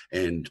questions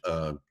and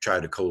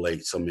try to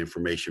collate some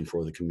information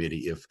for the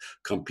committee if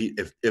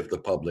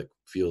the public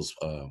feels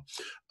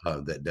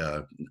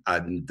that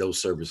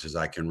those services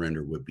I can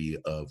render would be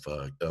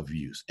of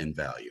use and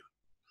value.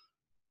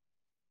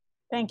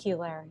 Thank you,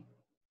 Larry.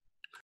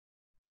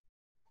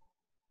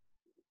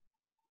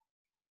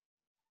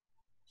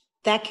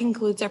 That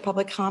concludes our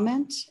public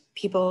comment.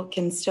 People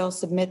can still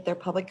submit their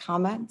public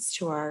comments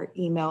to our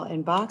email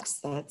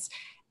inbox. That's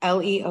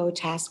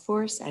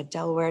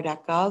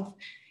leotaskforce@delaware.gov,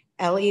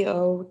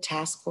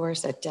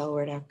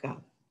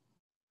 leotaskforce@delaware.gov.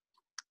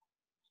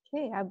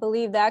 Okay, I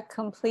believe that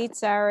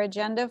completes our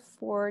agenda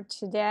for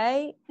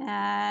today.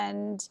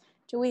 And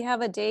do we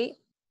have a date?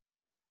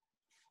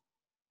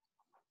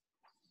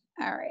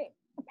 All right.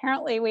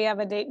 Apparently we have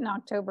a date in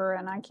October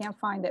and I can't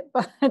find it,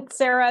 but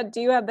Sarah, do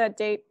you have that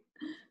date?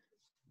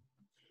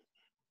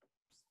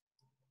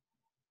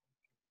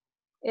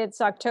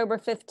 It's October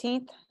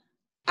 15th?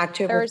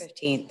 October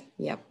 15th,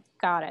 yep.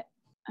 Got it.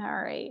 All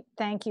right,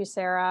 thank you,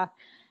 Sarah.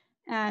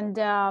 And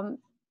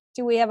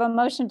do we have a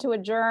motion to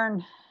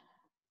adjourn?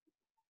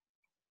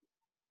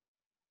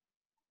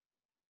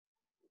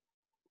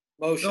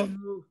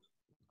 Motion.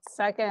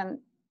 Second.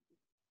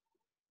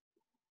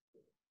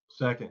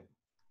 Second.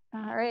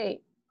 All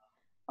right.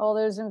 All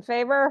those in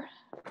favor?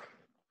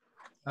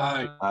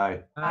 Aye.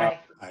 Aye. Aye.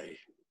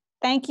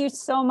 Thank you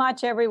so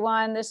much,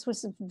 everyone. This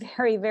was a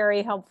very,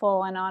 very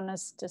helpful and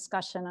honest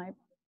discussion. I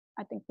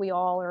think we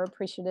all are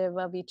appreciative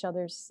of each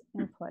other's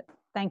input.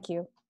 Thank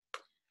you.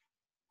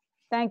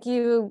 Thank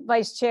you,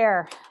 Vice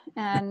Chair.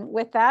 And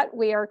with that,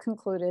 we are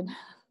concluded.